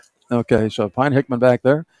 6, right? Okay, so Pine, Hickman back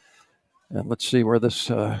there, and let's see where this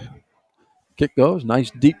kick goes.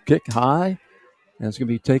 Nice deep kick high, and it's going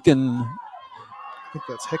to be taken. I think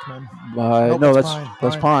that's Hickman.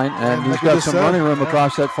 That's Pine, and he's got some running room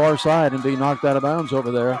across that far side and be knocked out of bounds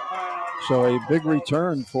over there. So a big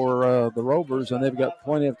return for the Rovers, and they've got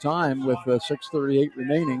plenty of time with 6:38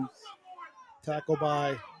 remaining. Tackle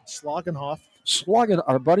by Slogenhoff.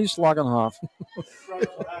 Our buddy Slogenhoff.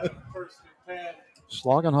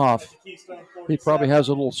 Slogenhoff. He probably has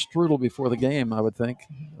a little strudel before the game, I would think.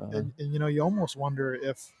 And you almost wonder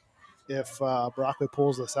if Brockway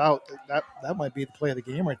pulls this out, that might be the play of the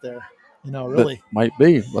game right there. Really. That might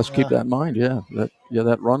be. Let's keep that in mind. Yeah.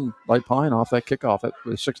 That run by Pine off that kickoff at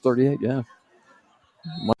 6:38. Yeah.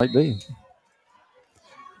 Might be.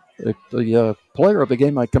 The player of the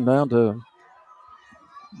game might come down to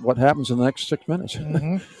what happens in the next 6 minutes.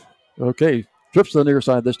 Mm-hmm. Okay. Trips to the near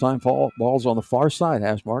side this time. Ball's on the far side,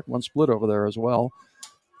 hash mark. One split over there as well.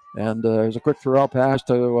 And there's a quick throw out pass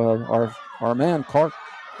to our man,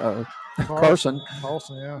 Carlson.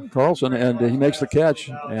 Carlson, and he makes the catch,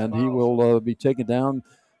 and he will be taken down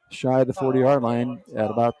shy of the 40-yard line at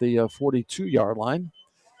about the 42-yard line.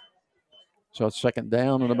 So it's second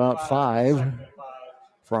down and about 5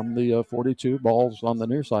 from the 42. Ball's on the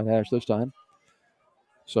near side hash this time.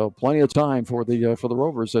 So plenty of time for the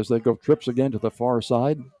Rovers as they go trips again to the far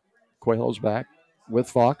side. Coelho's back with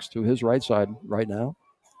Fox to his right side right now.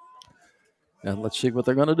 And let's see what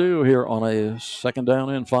they're going to do here on a second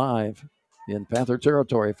down and 5 in Panther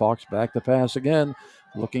territory. Fox back to pass again,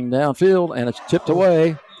 looking downfield, and it's tipped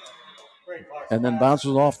away and then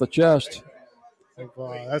bounces off the chest.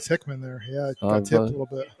 That's Hickman there. Yeah, got tipped a little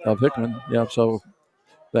bit. Of Hickman, yeah. So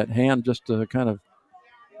that hand just kind of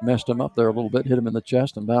messed him up there a little bit, hit him in the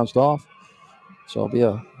chest and bounced off. So it'll be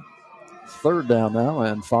a third down now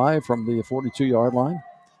and 5 from the 42-yard line.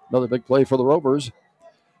 Another big play for the Rovers.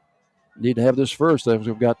 Need to have this first.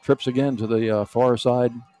 We've got trips again to the far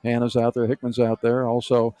side. Hannah's out there. Hickman's out there.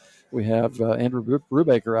 Also, we have Andrew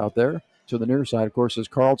Brubaker out there. To the near side, of course, is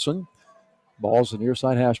Carlson. Ball's the near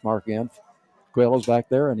side hash mark again. Coelho's back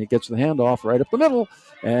there, and he gets the handoff right up the middle.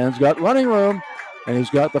 And he's got running room. And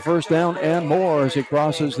he's got the first down and more as he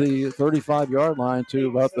crosses the 35-yard line to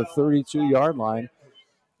about the 32-yard line.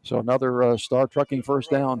 So another star trucking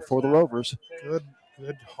first down for the Rovers.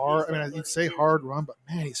 Good hard. I mean, you'd say hard run, but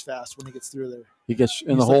man, he's fast when he gets through there. He gets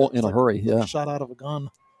in the hole in a hurry. Yeah, shot out of a gun.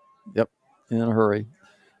 Yep, in a hurry.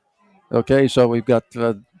 Okay, so we've got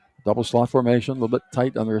double slot formation, a little bit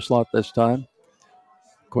tight under a slot this time.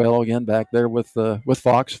 Coelho again back there with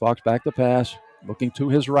Fox. Fox back to pass, looking to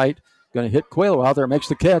his right. Going to hit Coelho out there, makes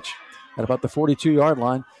the catch at about the 42-yard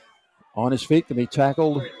line. On his feet, to be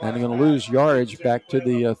tackled, and going to lose yardage back to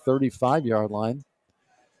the 35-yard line.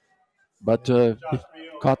 But he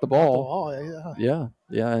caught the ball. Yeah,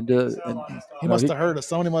 Yeah, and he must have heard us.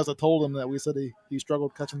 Somebody must have told him that we said he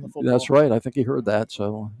struggled catching the football. That's right. I think he heard that,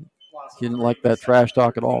 so he didn't like that trash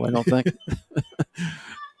talk at all, I don't think.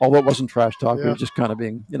 Although it wasn't trash talk, it was just kind of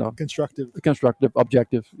being, constructive,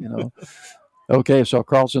 objective, Okay, so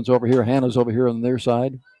Carlson's over here. Hannah's over here on their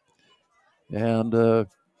side. And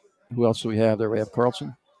who else do we have there? We have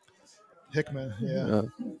Carlson. Hickman, yeah.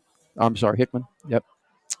 I'm sorry, Hickman. Yep.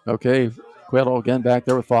 Okay, Coelho again back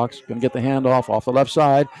there with Fox. Going to get the handoff off the left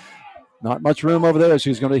side. Not much room over there, so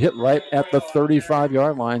he's going to hit right at the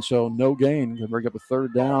 35-yard line, so no gain. Going to bring up a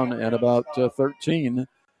third down and about 13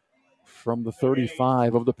 from the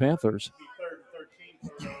 35 of the Panthers.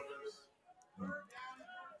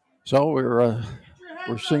 So we're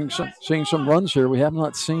seeing some runs here. We have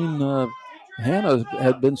not seen Hannah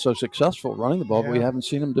had been so successful running the ball, but we haven't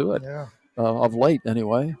seen him do it of late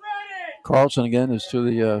anyway. Carlson again is to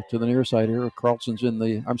the near side here. Carlson's in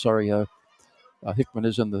the. I'm sorry. Hickman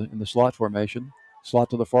is in the slot formation.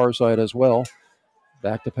 Slot to the far side as well.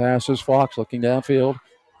 Back to pass is Fox looking downfield.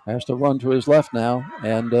 Has to run to his left now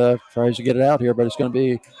and tries to get it out here, but it's going to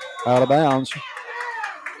be out of bounds.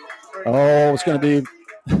 Oh, it's going to be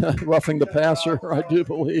roughing the passer, I do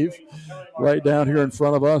believe, right down here in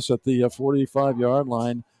front of us at the 45-yard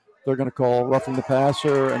line. They're going to call roughing the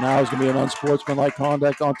passer, and now it's going to be an unsportsmanlike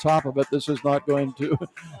conduct on top of it. This is not going to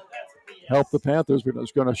help the Panthers, but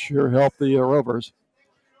it's going to sure help the Rovers.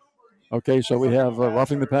 Okay, so we have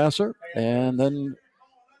roughing the passer, and then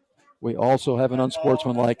we also have an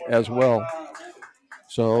unsportsmanlike as well.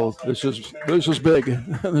 So this is big.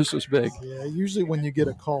 This is big. Yeah, usually when you get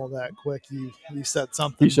a call that quick, you said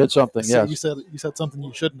something. He said something, yes. You said something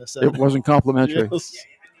you shouldn't have said. It wasn't complimentary. Yes.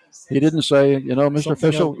 He didn't say, Mr.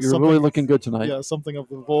 Official, you're really looking good tonight. Yeah, something of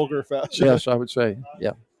the vulgar fashion. Yes, I would say,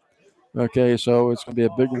 yeah. Okay, so it's going to be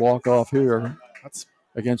a big walk-off here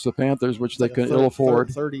against the Panthers, which they can ill afford.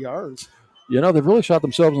 30 yards. They've really shot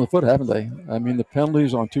themselves in the foot, haven't they? I mean, the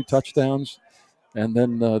penalties on 2 touchdowns, and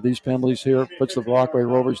then these penalties here puts the Brockway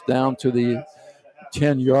Rovers down to the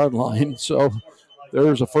 10-yard line. So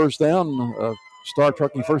there's a first down, Star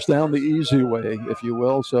Trucking first down the easy way, if you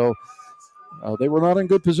will. So they were not in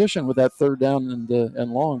good position with that third down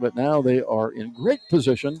and long, but now they are in great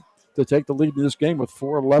position to take the lead in this game with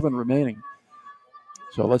 4:11 remaining.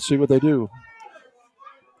 So let's see what they do.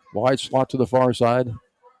 Wide slot to the far side.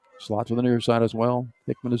 Slot to the near side as well.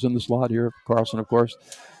 Hickman is in the slot here. Carlson, of course,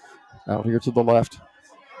 out here to the left.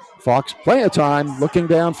 Fox, plenty of time, looking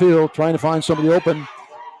downfield, trying to find somebody open,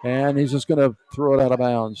 and he's just going to throw it out of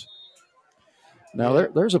bounds. Now,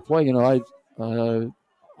 there's a play,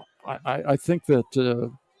 I think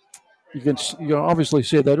that you can obviously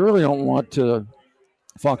see that I really don't want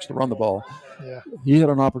Fox to run the ball. Yeah. He had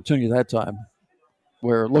an opportunity that time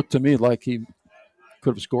where it looked to me like he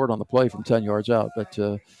could have scored on the play from 10 yards out. But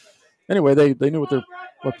anyway, they knew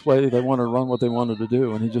what play they wanted to run, what they wanted to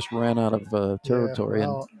do, and he just ran out of territory. Yeah,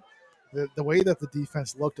 well, the way that the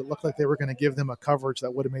defense looked, it looked like they were going to give them a coverage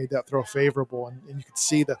that would have made that throw favorable. And you could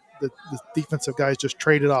see that the defensive guys just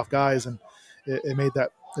traded off guys, and it made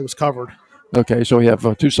that – it was covered. Okay, so we have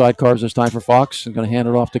 2 sidecars this time for Fox. He's going to hand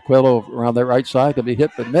it off to Coelho around that right side. Going to be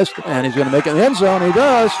hit but missed, and he's going to make it in the end zone. He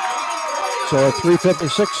does. So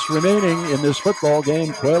 3:56 remaining in this football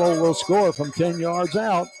game. Coelho will score from 10 yards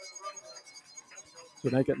out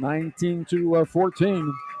to make it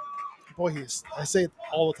 19-14. Boy, I say it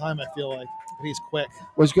all the time, I feel like, but he's quick.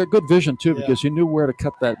 Well, he's got good vision, too, Yeah. because he knew where to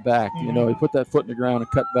cut that back. Mhm. He put that foot in the ground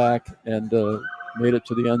and cut back and made it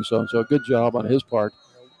to the end zone. So good job on his part.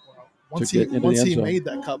 Once to get into the he end zone. made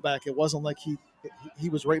that cutback, it wasn't like he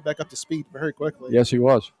was right back up to speed very quickly. Yes, he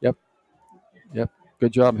was. Yep.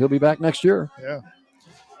 Good job. He'll be back next year. Yeah.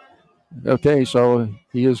 Okay, so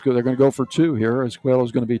he is good. They're going to go for 2 here. As Coelho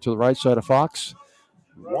is going to be to the right side of Fox.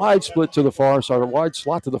 Wide split to the far side, a wide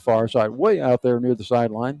slot to the far side, way out there near the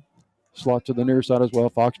sideline. Slot to the near side as well.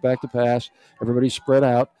 Fox back to pass. Everybody's spread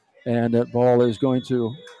out, and that ball is going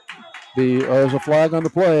to be. There's a flag on the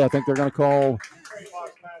play. I think they're going to call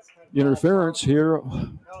interference here.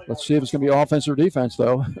 Let's see if it's going to be offense or defense,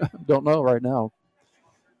 though. Don't know right now.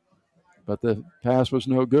 But the pass was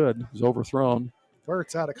no good. It was overthrown. Where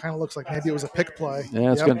it's at, it kind of looks like maybe it was a pick play.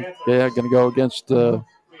 Yeah, it's going to go against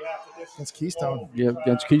Keystone. Yeah,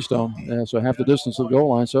 against Keystone. Yeah, so half the distance of the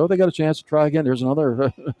goal line. So they got a chance to try again. There's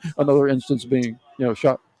another another instance being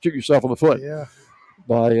shoot yourself in the foot. Yeah.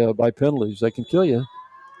 By penalties. They can kill you.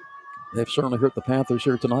 They've certainly hurt the Panthers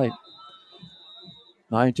here tonight.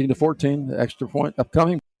 19-14, the extra point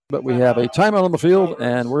upcoming. But we have a timeout on the field,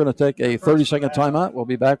 and we're going to take a 30-second timeout. We'll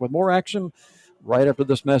be back with more action right after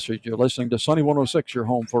this message. You're listening to Sunny 106, your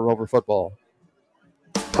home for Rover football.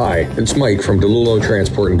 Hi, it's Mike from DeLulo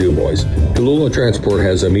Transport in DuBois. DeLulo Transport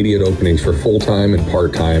has immediate openings for full-time and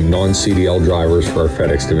part-time non-CDL drivers for our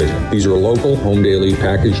FedEx division. These are local, home daily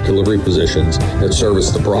package delivery positions that service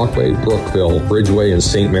the Brockway, Brookville, Ridgeway, and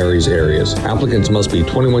St. Mary's areas. Applicants must be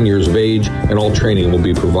 21 years of age and all training will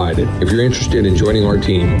be provided. If you're interested in joining our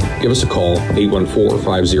team, give us a call,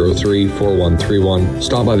 814-503-4131.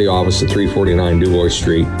 Stop by the office at 349 DuBois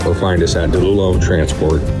Street or find us at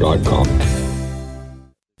DeLulotransport.com.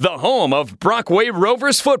 The home of Brockway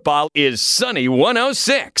Rovers football is Sunny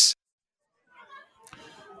 106.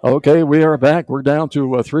 Okay, we are back. We're down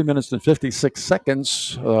to 3 minutes and 56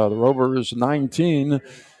 seconds. The Rovers 19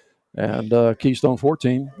 and Keystone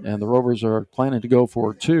 14. And the Rovers are planning to go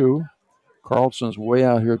for 2. Carlson's way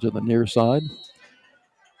out here to the near side.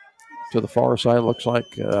 To the far side, looks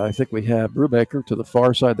like I think we have Brubaker. To the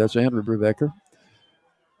far side, that's Andrew Brubaker.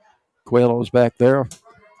 Coelho's back there.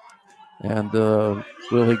 And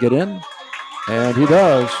will he get in? And he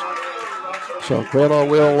does. So Coelho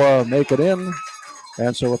will make it in.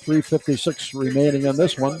 And so with 3:56 remaining in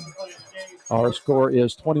this one, our score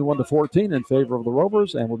is 21-14 in favor of the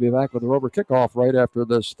Rovers. And we'll be back with the Rover kickoff right after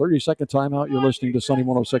this 30-second timeout. You're listening to Sunny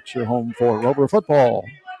 106, your home for Rover football.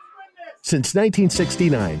 Since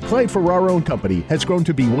 1969, Clyde Ferraro & Company has grown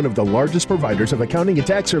to be one of the largest providers of accounting and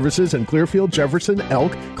tax services in Clearfield, Jefferson,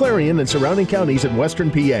 Elk, Clarion, and surrounding counties in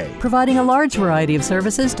western PA. Providing a large variety of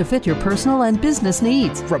services to fit your personal and business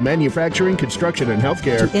needs. From manufacturing, construction, and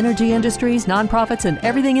healthcare to energy industries, nonprofits, and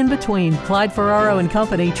everything in between, Clyde Ferraro &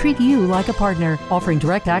 Company treat you like a partner, offering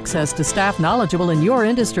direct access to staff knowledgeable in your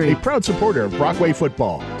industry. A proud supporter of Brockway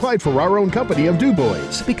football. Clyde Ferraro & Company of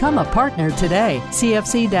DuBois. Become a partner today.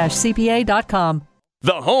 CFC-CPA.com.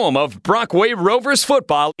 The home of Brockway Rovers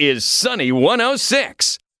football is Sunny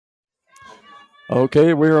 106.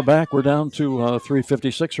 Okay, we are back. We're down to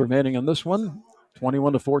 3:56 remaining in this one.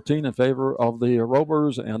 21-14 in favor of the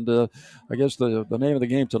Rovers. And I guess the name of the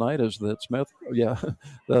game tonight is that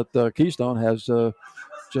that Keystone has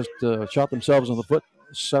just shot themselves in the foot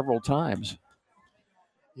several times.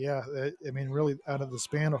 Yeah, I mean, really, out of the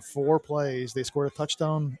span of 4 plays, they scored a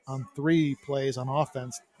touchdown on 3 plays on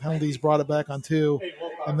offense. Penalties brought it back on 2.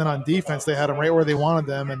 And then on defense, they had them right where they wanted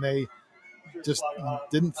them, and they just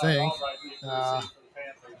didn't think. And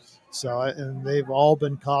they've all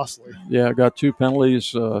been costly. Yeah, got 2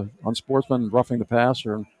 penalties on Sportsman roughing the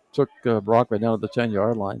passer and took Brockway down to the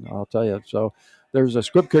 10-yard line, I'll tell you. So there's a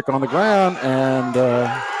squib kick on the ground, and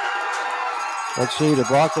let's see, did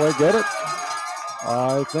Brockway get it?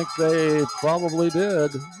 I think they probably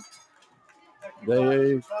did.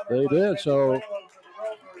 They did. So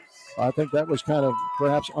I think that was kind of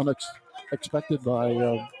perhaps unexpected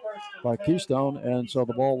by Keystone, and so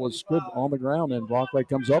the ball was squibbed on the ground, and Brockway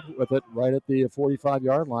comes up with it right at the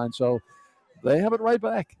 45-yard line. So they have it right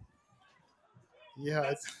back.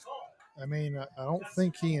 Yeah, I don't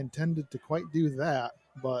think he intended to quite do that.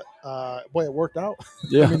 But, boy, it worked out.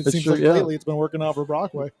 Yeah, it seems like lately it's been working out for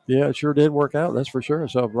Brockway. Yeah, it sure did work out, that's for sure.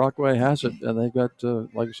 So Brockway has it, and they've got,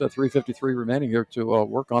 like I said, 3:53 remaining here to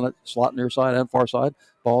work on it. Slot near side and far side.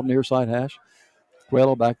 Ball near side hash.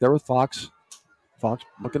 Coelho back there with Fox. Fox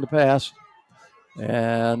looking to pass.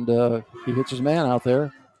 And he hits his man out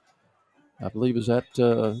there. I believe that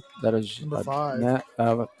is number 5.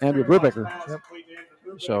 Andrew Brubaker. Yep.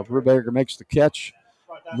 So Brubaker makes the catch,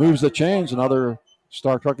 moves the chains, another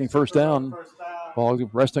Star Trucking first down. Ball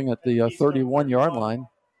resting at the 31-yard line.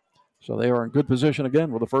 So they are in good position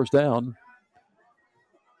again with a first down.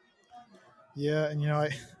 Yeah, and,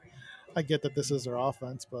 I get that this is their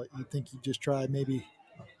offense, but you think you just try maybe.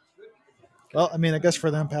 Well, I mean, I guess for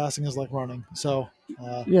them passing is like running. So.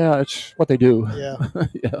 Yeah, it's what they do. Yeah.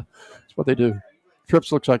 Yeah, it's what they do.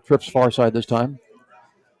 Trips looks like Trips far side this time.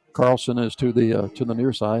 Carlson is to the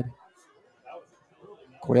near side.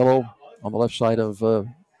 Coelho on the left side of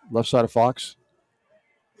Fox.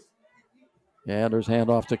 And there's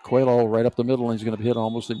handoff to Coelho right up the middle, and he's going to be hit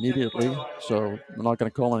almost immediately. So we're not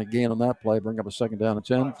going to call any gain on that play. Bring up a second down and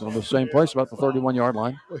 10 from the same place, about the 31-yard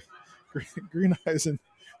line. Greeneisen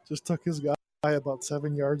just took his guy about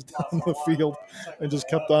 7 yards down the field and just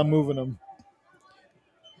kept on moving him.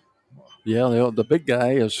 Yeah, the big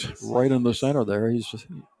guy is right in the center there. He's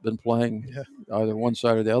been playing either one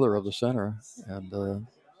side or the other of the center, and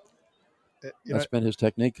that's been his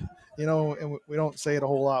technique. And we don't say it a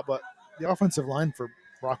whole lot, but the offensive line for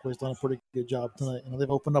Brockway's done a pretty good job tonight.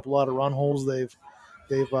 They've opened up a lot of run holes. They've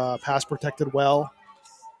pass protected well.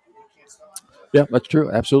 Yeah, that's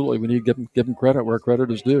true. Absolutely. We need to give him credit where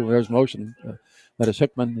credit is due. There's motion. That is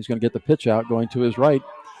Hickman. He's going to get the pitch out going to his right.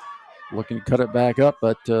 Looking to cut it back up,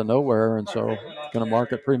 but nowhere. And so going to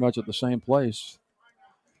mark it pretty much at the same place.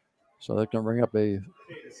 So they're going to bring up a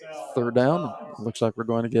third down. Looks like we're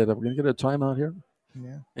going to get a timeout here.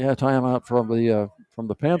 Yeah, timeout from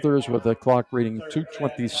the Panthers with the clock reading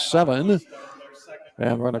 2:27.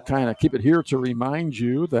 And we're going to kind of keep it here to remind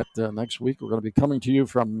you that next week we're going to be coming to you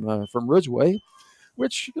from Ridgeway,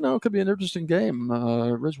 which, could be an interesting game.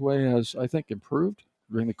 Ridgeway has, I think, improved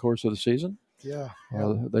during the course of the season. Yeah.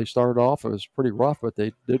 They started off, it was pretty rough, but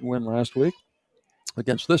they did win last week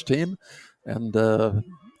against this team. And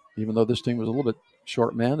even though this team was a little bit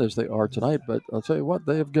short-manned as they are tonight, but I'll tell you what,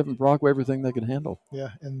 they have given Brockway everything they can handle. Yeah,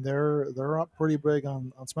 and they're up pretty big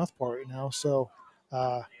on Smethport right now. So,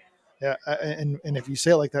 yeah, and if you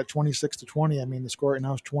say it like that, 26-20, I mean, the score right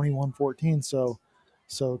now is 21-14.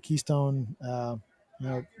 So Keystone,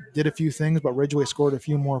 did a few things, but Ridgeway scored a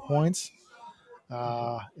few more points.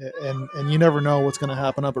 And you never know what's going to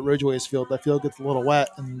happen up at Ridgeway's field. That field gets a little wet,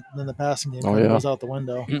 and then the passing game goes out the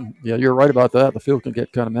window. Yeah, you're right about that. The field can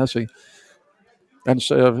get kind of messy. And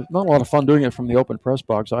so not a lot of fun doing it from the open press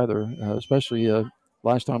box either, especially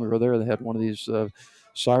last time we were there, they had one of these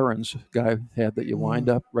sirens guy had that you wind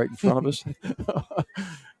up right in front of us.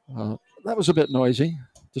 That was a bit noisy,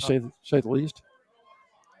 to say the least.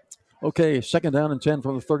 Okay, 2nd down and 10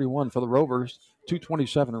 from the 31 for the Rovers.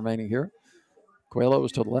 2:27 remaining here. Coelho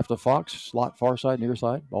is to the left of Fox, slot far side, near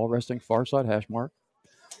side, ball resting far side hash mark.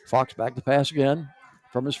 Fox back to pass again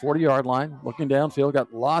from his 40-yard line, looking downfield,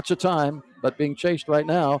 got lots of time, but being chased right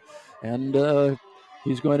now, and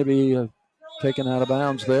he's going to be taken out of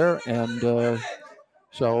bounds there, and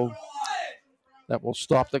so that will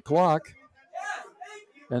stop the clock.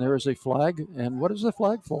 And there is a flag, and what is the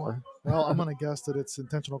flag for? Well, I'm going to guess that it's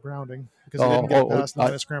intentional grounding because he didn't get past the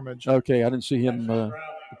line of scrimmage. Okay, I didn't see him. The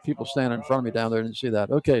people standing in front of me down there didn't see that.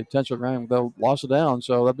 Okay, intentional grounding. They'll lost it down,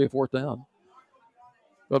 so that'd be a 4th down.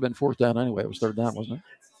 It would have been 4th down anyway. It was 3rd down, wasn't it?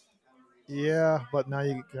 Yeah, but now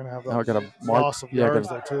you're going to have the loss of yards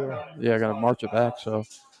there, too. Yeah, I got to march it back. So,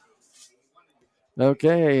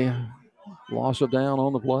 okay, loss of down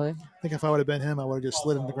on the play. I think if I would have been him, I would have just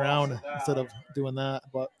slid him to the ground instead of doing that.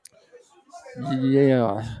 But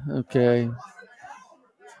yeah, okay.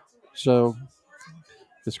 So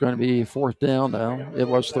it's going to be 4th down now. It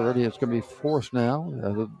was 30. It's going to be 4th now.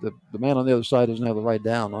 The man on the other side doesn't have the right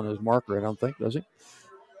down on his marker, I don't think, does he?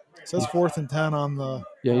 It says 4th and 10 on the.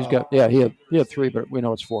 Yeah, he's got. Yeah, he had 3, but we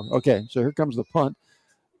know it's 4. Okay, so here comes the punt.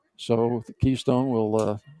 So the Keystone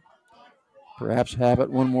will perhaps have it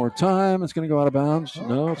one more time. It's going to go out of bounds.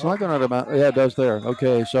 No, it's not going out of bounds. Yeah, it does there.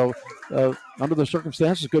 Okay, so under the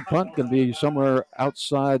circumstances, good punt can be somewhere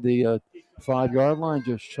outside the 5-yard line,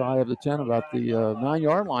 just shy of the 10, about the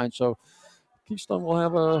 9-yard line. So Keystone will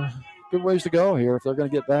have a good ways to go here if they're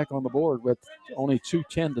going to get back on the board with only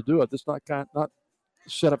 2:10 to do it. It's not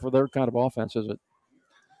set up for their kind of offense, is it?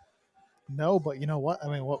 No, but you know what? I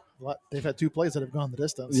mean, what they've had 2 plays that have gone the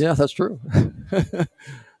distance. Yeah, that's true.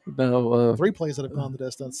 No, 3 plays that have gone the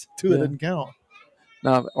distance. 2 that didn't count.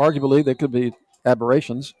 Now, arguably, they could be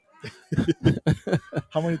aberrations.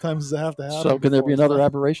 How many times does it have to happen? So, can there be another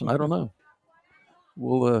aberration? I don't know.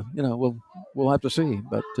 We'll, we'll have to see.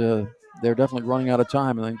 But they're definitely running out of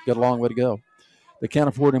time, and they've got a long way to go. They can't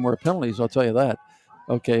afford any more penalties. I'll tell you that.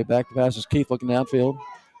 Okay, back to passes. Keith looking downfield.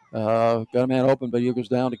 Got a man open, but he goes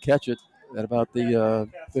down to catch it at about the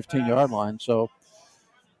 15-yard line. So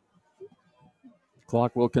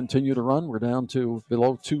clock will continue to run. We're down to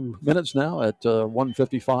below 2 minutes now at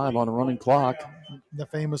 1:55 on a running clock. The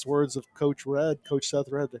famous words of Coach Seth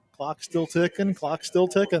Red, the clock's still ticking, clock's still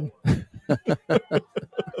ticking. The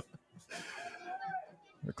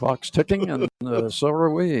clock's ticking, and so are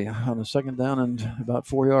we on the 2nd down and about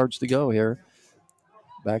 4 yards to go here.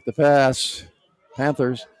 Back to pass.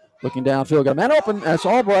 Panthers looking downfield. Got a man open. That's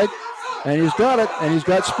Albright. And he's got it. And he's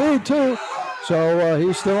got speed, too. So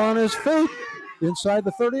he's still on his feet inside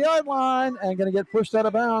the 30-yard line and going to get pushed out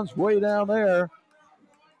of bounds way down there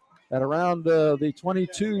at around the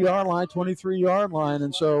 22-yard line, 23-yard line.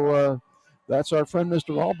 And so that's our friend,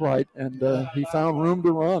 Mr. Albright. And he found room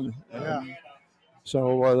to run. Yeah.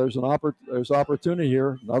 So there's opportunity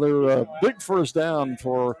here. Another big 1st down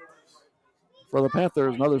for the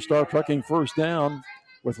Panthers. Another Star Trucking 1st down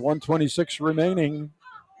with 1:26 remaining.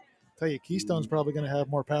 Tell you, Keystone's probably going to have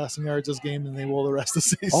more passing yards this game than they will the rest of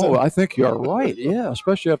the season. Oh, I think you're right. Yeah,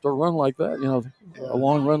 especially after a run like that, a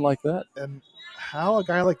long run like that. And how a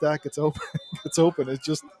guy like that gets open, it's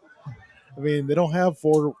just, I mean, they don't have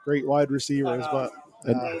 4 great wide receivers, but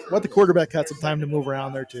the quarterback had some time to move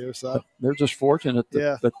around there too. So they're just fortunate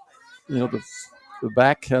that the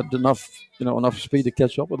back had enough speed to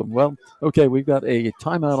catch up with them. Well, okay, we've got a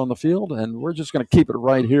timeout on the field, and we're just going to keep it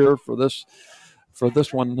right here for this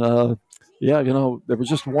one. Yeah, you know, there was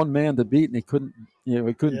just one man to beat, and he couldn't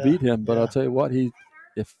beat him. But I'll tell you what,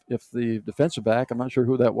 if the defensive back, I'm not sure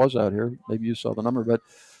who that was out here. Maybe you saw the number, but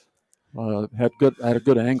had a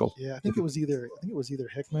good angle. Yeah, I think it was either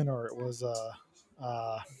Hickman or it was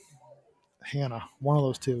Hannah. One of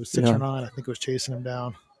those two, 6 or 9. I think was chasing him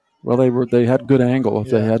down. Well, they had good angle. If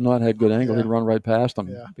they had not had good angle, he'd run right past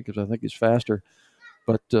them because I think he's faster.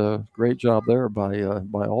 But great job there by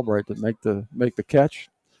Albright to make the catch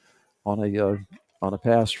on a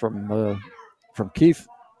pass from Keith.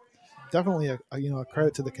 Definitely a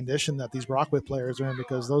credit to the condition that these Brockway players are in,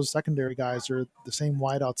 because those secondary guys are the same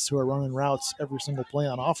wideouts who are running routes every single play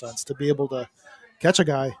on offense. To be able to catch a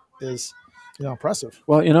guy is impressive.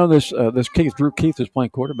 Well, this Keith, Drew Keith, is playing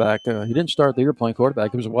quarterback. He didn't start the year playing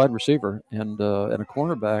quarterback. He was a wide receiver and a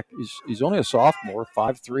cornerback. He's only a sophomore,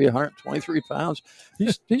 5'3", 123 pounds.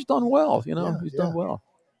 He's done well. He's done well.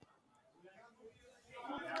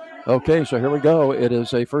 Okay, so here we go. It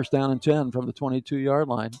is a 1st down and 10 from the 22-yard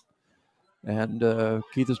line. And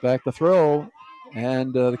Keith is back to throw.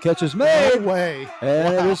 And the catch is made. No way.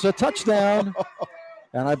 And it is a touchdown.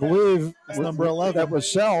 And I believe that's number 11. That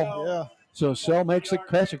was Sell. Yeah. So Sell makes the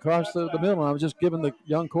catch across the middle. I was just giving the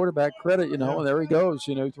young quarterback credit, and there he goes.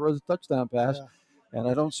 He throws a touchdown pass. Yeah. And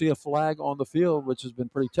I don't see a flag on the field, which has been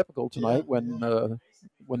pretty typical tonight when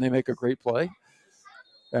they make a great play.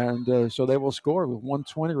 And so they will score with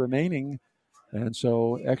 1:20 remaining. And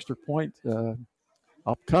so extra point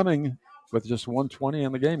upcoming with just 1:20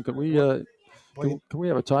 in the game. Could we can we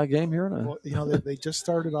have a tie game here? Well, they just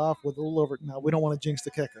started off with a little over. Now, we don't want to jinx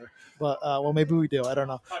the kicker, but maybe we do. I don't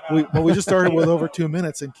know. We just started with over 2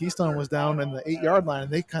 minutes, and Keystone was down in the 8-yard line,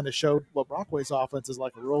 and they kind of showed what Brockway's offense is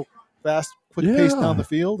like, a real fast, quick pace down the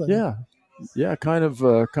field. And kind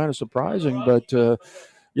of surprising, but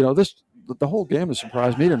the whole game has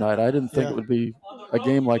surprised me tonight. I didn't think it would be a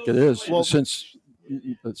game like it is since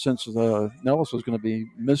Nellis was going to be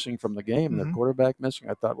missing from the game, the quarterback missing.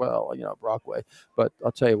 I thought, Brockway. But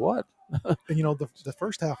I'll tell you what. And, the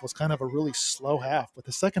first half was kind of a really slow half, but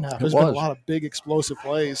the second half, there's been a lot of big explosive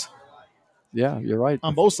plays. Yeah, you're right.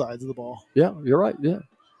 On both sides of the ball. Yeah, you're right.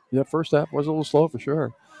 Yeah, first half was a little slow for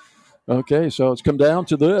sure. Okay, so it's come down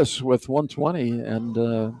to this with 1:20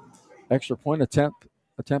 and extra point attempt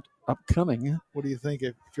upcoming. What do you think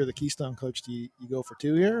if you're the Keystone coach? Do you go for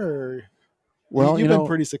 2 here, or well, you've been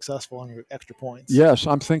pretty successful on your extra points? Yes,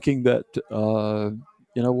 I'm thinking that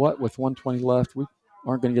with 1:20 left, we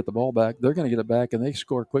aren't going to get the ball back. They're going to get it back, and they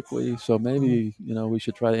score quickly. So maybe we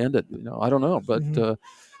should try to end it. I don't know, but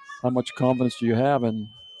how much confidence do you have in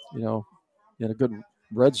a good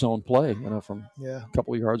red zone play from a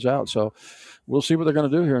couple of yards out? So we'll see what they're going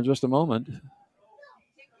to do here in just a moment.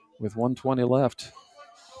 With 1:20 left.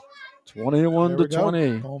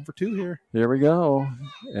 21-20. Going for 2 here. Here we go,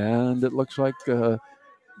 and it looks like they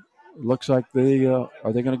are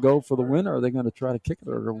they going to go for the win, or are they going to try to kick it?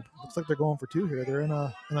 Or looks like they're going for 2 here. They're in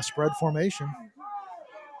a spread formation.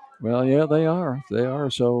 Well, yeah, they are. They are.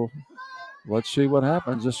 So let's see what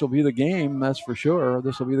happens. This will be the game, that's for sure.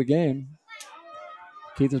 This will be the game.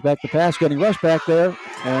 Keith is back to pass, getting rushed back there,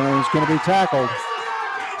 and he's going to be tackled.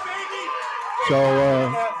 So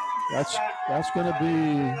that's going to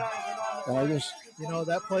be. And I just,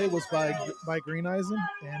 that play was by Greeneisen,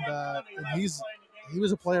 and he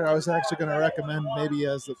was a player I was actually going to recommend maybe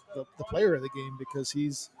as the player of the game, because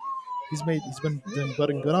he's been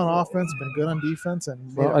good on offense, been good on defense,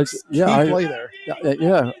 and play there.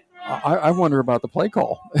 Yeah, I wonder about the play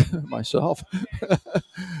call myself.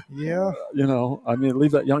 Yeah,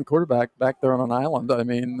 leave that young quarterback back there on an island.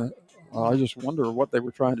 I just wonder what they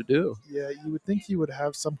were trying to do. Yeah, you would think you would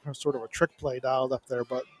have some sort of a trick play dialed up there,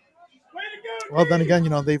 but. Well, then again,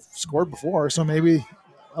 they've scored before, so maybe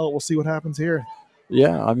we'll see what happens here.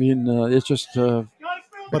 Yeah, it's just. But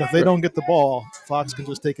if they don't get the ball, Fox can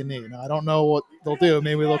just take a knee. Now, I don't know what they'll do.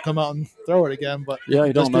 Maybe they'll come out and throw it again, but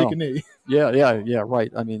you just don't take a knee. Yeah,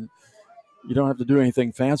 right. You don't have to do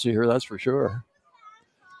anything fancy here, that's for sure.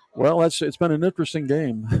 Well, it's been an interesting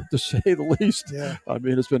game, to say the least. Yeah.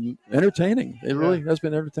 It's been entertaining. It really has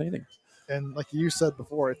been entertaining. And like you said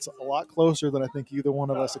before, it's a lot closer than I think either one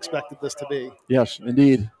of us expected this to be. Yes,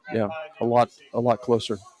 indeed. Yeah, a lot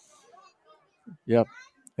closer. Yep.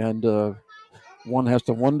 And one has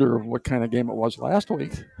to wonder what kind of game it was last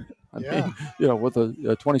week. With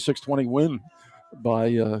a 26-20 win by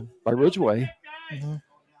Ridgeway. Mm-hmm.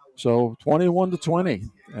 So 21-20,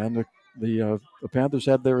 and the Panthers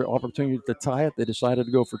had their opportunity to tie it. They decided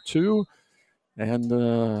to go for 2, and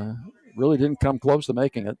really didn't come close to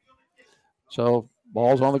making it. So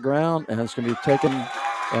ball's on the ground, and it's going to be taken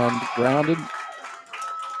and grounded.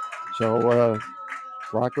 So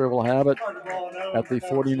Brockway will have it at the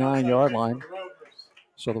 49-yard line.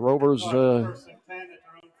 So the Rovers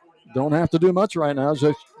don't have to do much right now.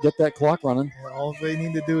 Just get that clock running. Yeah, all they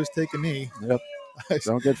need to do is take a knee. Yep.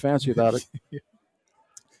 Don't get fancy about it.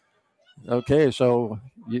 Okay, so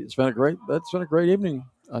that's been a great evening.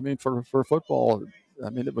 I mean, for football. I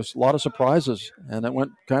mean, it was a lot of surprises, and it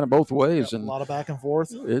went kind of both ways. And a lot of back and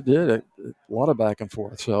forth. It did. A lot of back and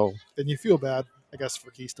forth. So. And you feel bad, I guess, for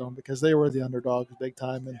Keystone because they were the underdogs big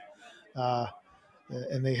time,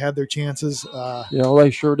 and they had their chances. They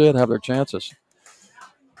sure did have their chances.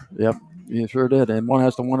 Yep, you sure did. And one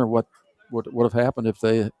has to wonder what would have happened if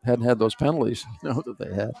they hadn't had those penalties, that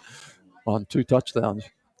they had on 2 touchdowns.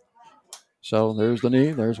 So there's the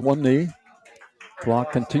knee. There's one knee.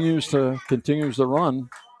 Clock continues to run,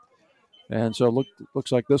 and so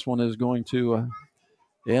looks like this one is going to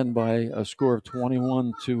end by a score of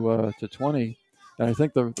 21 to 20. And I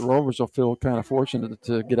think the Rovers will feel kind of fortunate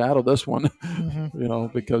to get out of this one,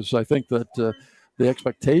 because I think that the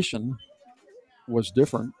expectation was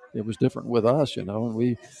different. It was different with us, and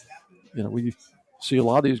we see a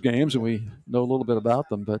lot of these games and we know a little bit about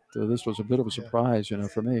them, but this was a bit of a surprise,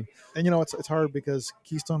 for me. And it's hard because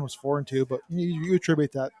Keystone was 4-2, but you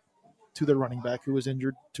attribute that to their running back who was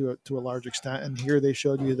injured to a large extent, and here they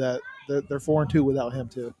showed you that they're 4-2 without him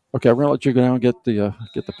too. Okay, I'm gonna let you go down and get the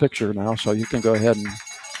picture now, so you can go ahead and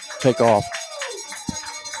take off.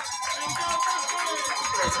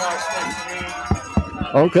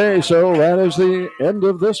 Okay, so that is the end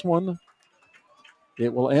of this one.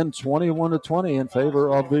 It will end 21-20 in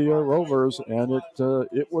favor of the Rovers, and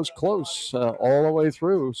it was close all the way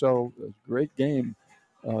through. So a great game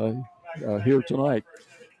here tonight.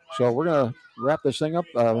 So we're going to wrap this thing up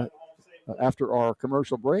after our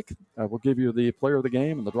commercial break. We'll give you the player of the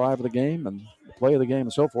game and the drive of the game and the play of the game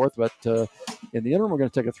and so forth. But in the interim, we're going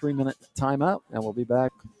to take a 3-minute timeout, and we'll be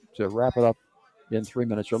back to wrap it up in 3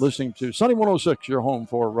 minutes. You're listening to Sunny 106, your home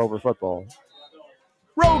for Rover football.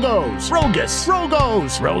 Rogos! Rogus!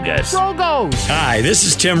 Rogos! Rogus! Rogos! Hi, this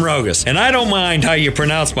is Tim Rogus, and I don't mind how you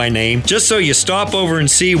pronounce my name, just so you stop over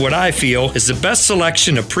and see what I feel is the best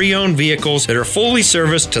selection of pre-owned vehicles that are fully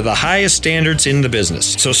serviced to the highest standards in the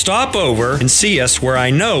business. So stop over and see us where I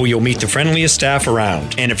know you'll meet the friendliest staff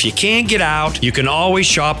around. And if you can't get out, you can always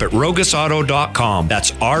shop at rogusauto.com.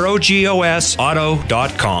 That's ROGOS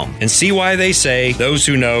auto.com. And see why they say those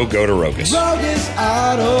who know go to Rogus. Rogus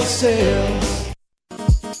Auto Sales.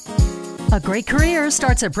 A great career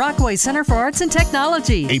starts at Brockway Center for Arts and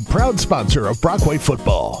Technology, a proud sponsor of Brockway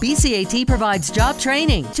football. BCAT provides job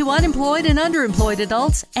training to unemployed and underemployed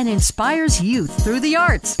adults and inspires youth through the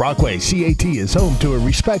arts. Brockway CAT is home to a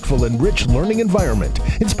respectful and rich learning environment,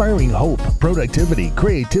 inspiring hope, productivity,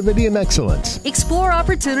 creativity, and excellence. Explore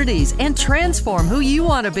opportunities and transform who you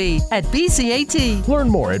want to be at BCAT. Learn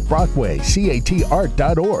more at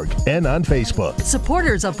BrockwayCATArt.org and on Facebook.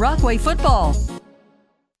 Supporters of Brockway football.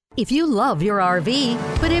 If you love your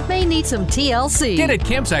RV, but it may need some TLC. Get it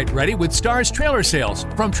campsite ready with Star's Trailer Sales.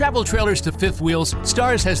 From travel trailers to fifth wheels,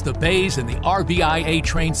 Star's has the bays and the RVIA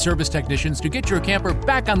trained service technicians to get your camper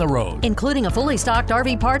back on the road. Including a fully stocked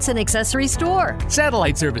RV parts and accessory store.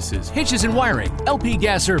 Satellite services, hitches and wiring, LP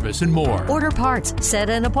gas service, and more. Order parts, set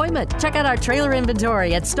an appointment. Check out our trailer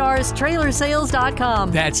inventory at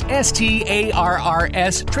starstrailersales.com. That's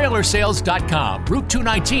STARRS trailersales.com. Route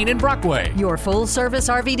 219 in Brockway. Your full service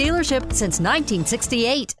RV dealership since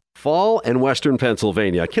 1968. Fall in Western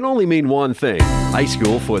Pennsylvania can only mean one thing: high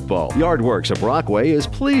school football. Yardworks of Brockway is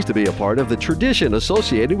pleased to be a part of the tradition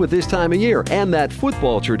associated with this time of year, and that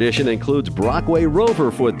football tradition includes Brockway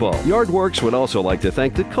Rover football. Yardworks would also like to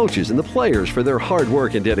thank the coaches and the players for their hard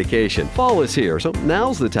work and dedication. Fall is here, so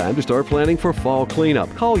now's the time to start planning for fall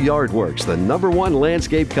cleanup. Call Yardworks, the #1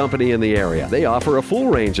 landscape company in the area. They offer a full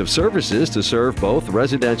range of services to serve both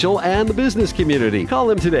residential and the business community. Call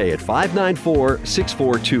them today at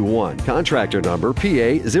 594-6421. Contractor number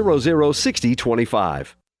PA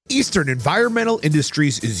 006025. Eastern Environmental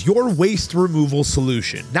Industries is your waste removal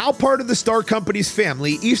solution. Now part of the Star Company's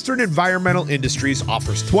family, Eastern Environmental Industries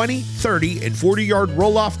offers 20, 30, and 40-yard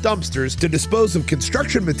roll-off dumpsters to dispose of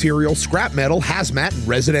construction material, scrap metal, hazmat, and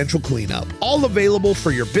residential cleanup. All available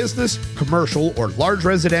for your business, commercial, or large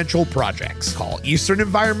residential projects. Call Eastern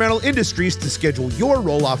Environmental Industries to schedule your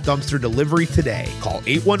roll-off dumpster delivery today. Call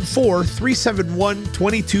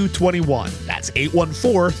 814-371-2221. That's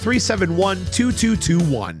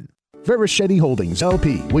 814-371-2221. Verichetti Holdings,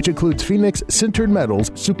 LP, which includes Phoenix Sintered Metals,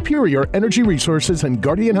 Superior Energy Resources, and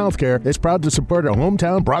Guardian Healthcare, is proud to support our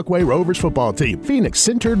hometown Brockway Rovers football team. Phoenix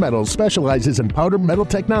Sintered Metals specializes in powder metal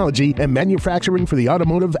technology and manufacturing for the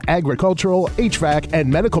automotive, agricultural, HVAC, and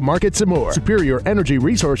medical markets and more. Superior Energy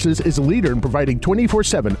Resources is a leader in providing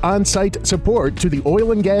 24/7 on-site support to the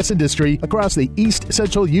oil and gas industry across the East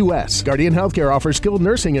Central U.S. Guardian Healthcare offers skilled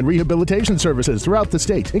nursing and rehabilitation services throughout the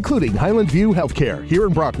state, including Highland View Healthcare here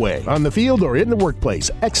in Brockway. On the field or in the workplace,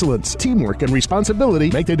 excellence, teamwork, and responsibility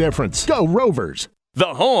make the difference. Go Rovers!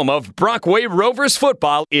 The home of Brockway Rovers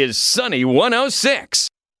football is Sunny 106.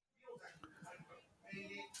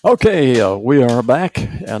 Okay, we are back,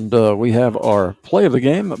 and we have our play of the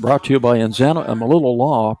game brought to you by Enzano and Malillo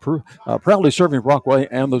Law, proudly serving Brockway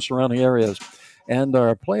and the surrounding areas. And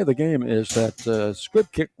our play of the game is that squib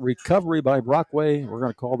kick recovery by Brockway. We're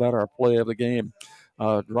going to call that our play of the game.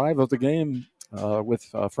 Drive of the game with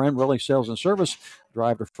Franrelli Sales and Service.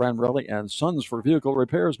 Drive to Franrelli and Sons for vehicle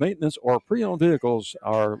repairs, maintenance, or pre-owned vehicles.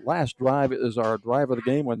 Our last drive is our drive of the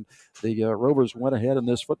game when the Rovers went ahead in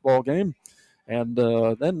this football game. And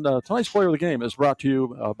then tonight's player of the game is brought to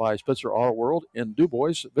you by Spitzer Auto World in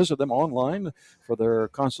DuBois. Visit them online for their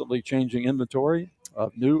constantly changing inventory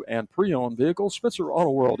of new and pre-owned vehicles. Spitzer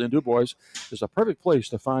Auto World in DuBois is a perfect place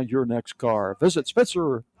to find your next car. Visit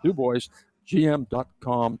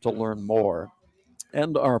SpitzerDuBoisGM.com to learn more.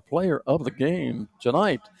 And our player of the game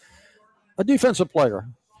tonight, a defensive player,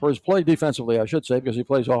 for his play defensively, I should say, because he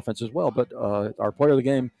plays offense as well. But our player of the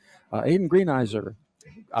game, Aiden Greeneisen.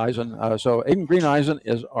 So Aiden Greeneisen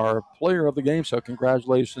is our player of the game. So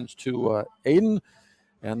congratulations to Aiden.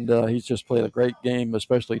 And he's just played a great game,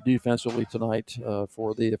 especially defensively tonight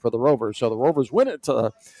for the Rovers. So the Rovers win it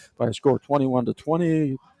by a score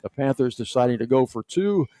 21-20. The Panthers deciding to go for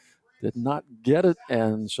two, did not get it,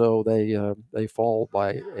 and so they fall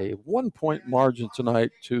by a 1-point margin tonight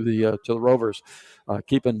to the Rovers.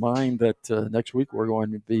 Keep in mind that next week we're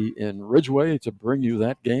going to be in Ridgeway to bring you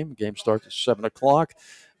that game. The game starts at 7 o'clock.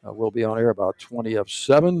 We'll be on air about 20 of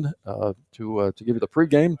 7 to give you the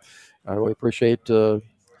pregame. I really appreciate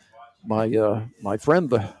my friend,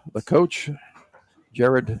 the coach,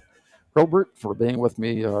 Jared Hurlbert, for being with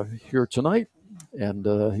me here tonight. And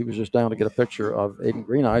he was just down to get a picture of Aiden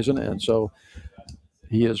Greeneisen, and so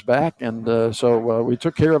he is back. And so we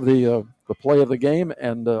took care of the play of the game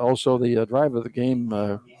and also the drive of the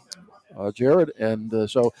game, Jared. And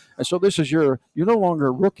so this is you're no longer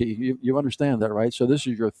a rookie. You understand that, right? So this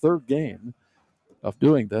is your third game of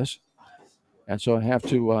doing this. And so I have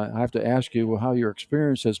to ask you how your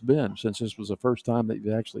experience has been since this was the first time that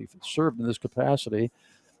you actually served in this capacity.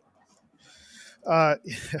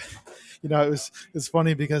 It's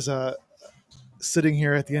funny because sitting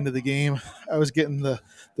here at the end of the game, I was getting the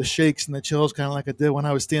shakes and the chills, kind of like I did when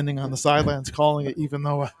I was standing on the sidelines calling it, even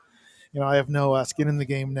though I have no skin in the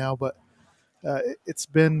game now. But it's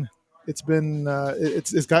gotten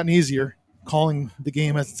easier calling the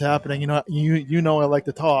game as it's happening. I like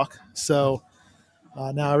to talk, so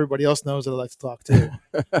now everybody else knows that I like to talk too.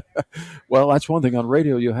 Well, that's one thing on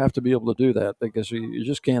radio. You have to be able to do that because you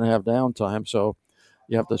just can't have downtime. So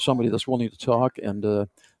you have somebody that's willing to talk, and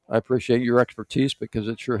I appreciate your expertise because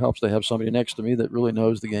it sure helps to have somebody next to me that really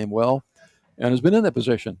knows the game well and has been in that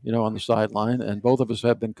position, on the sideline. And both of us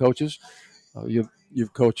have been coaches.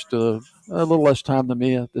 You've coached a little less time than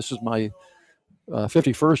me. This is my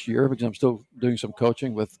 51st year because I'm still doing some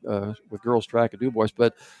coaching with girls track at DuBois.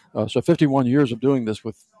 But so 51 years of doing this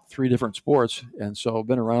with 3 different sports, and so I've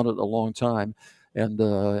been around it a long time. And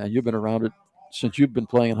you've been around it since you've been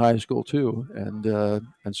playing in high school too. And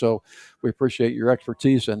so we appreciate your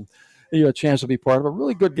expertise, and you had a chance to be part of a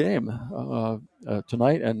really good game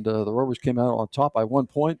tonight. And the Rovers came out on top by 1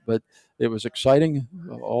 point, but it was exciting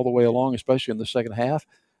all the way along, especially in the second half.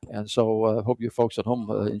 And so I hope you folks at home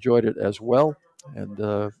enjoyed it as well.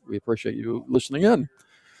 And we appreciate you listening in.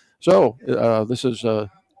 So this is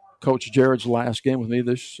Coach Jared's last game with me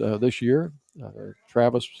this year.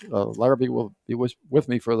 Travis Larrabee will be with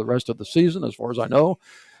me for the rest of the season, as far as I know.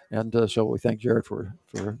 And so we thank Jared for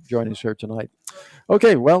joining us here tonight.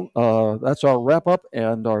 Okay, well, that's our wrap-up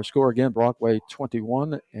and our score again, Brockway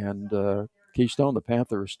 21 and Keystone, the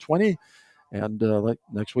Panthers 20. And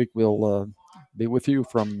next week we'll be with you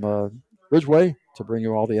from Ridgeway to bring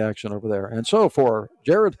you all the action over there. And so for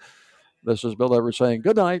Jared, this is Bill Everett saying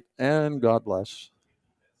good night and God bless.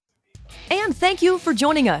 And thank you for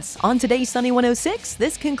joining us on today's Sunny 106.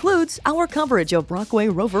 This concludes our coverage of Brockway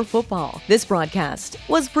Rover football. This broadcast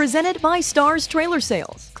was presented by Stars Trailer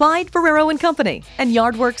Sales, Clyde Ferrero and Company, and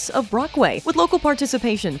Yardworks of Brockway, with local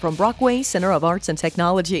participation from Brockway Center of Arts and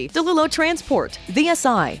Technology, DeLulo Transport,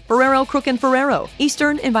 VSI, Ferrero Crook and Ferrero,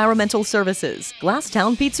 Eastern Environmental Services,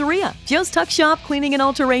 Glasstown Pizzeria, Joe's Tuck Shop Cleaning and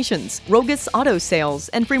Alterations, Rogus Auto Sales,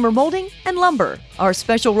 and Freemer Molding and Lumber. Our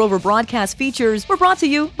special Rover broadcast features were brought to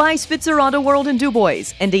you by Spitzer Auto World in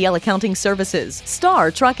DuBois, NDL Accounting Services,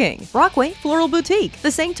 Star Trucking, Brockway Floral Boutique,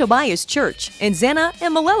 the St. Tobias Church, and Zana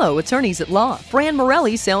and Malello Attorneys at Law, Fran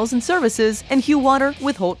Morelli Sales and Services, and Hugh Water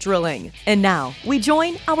with Holt Drilling. And now, we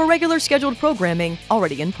join our regular scheduled programming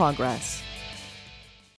already in progress.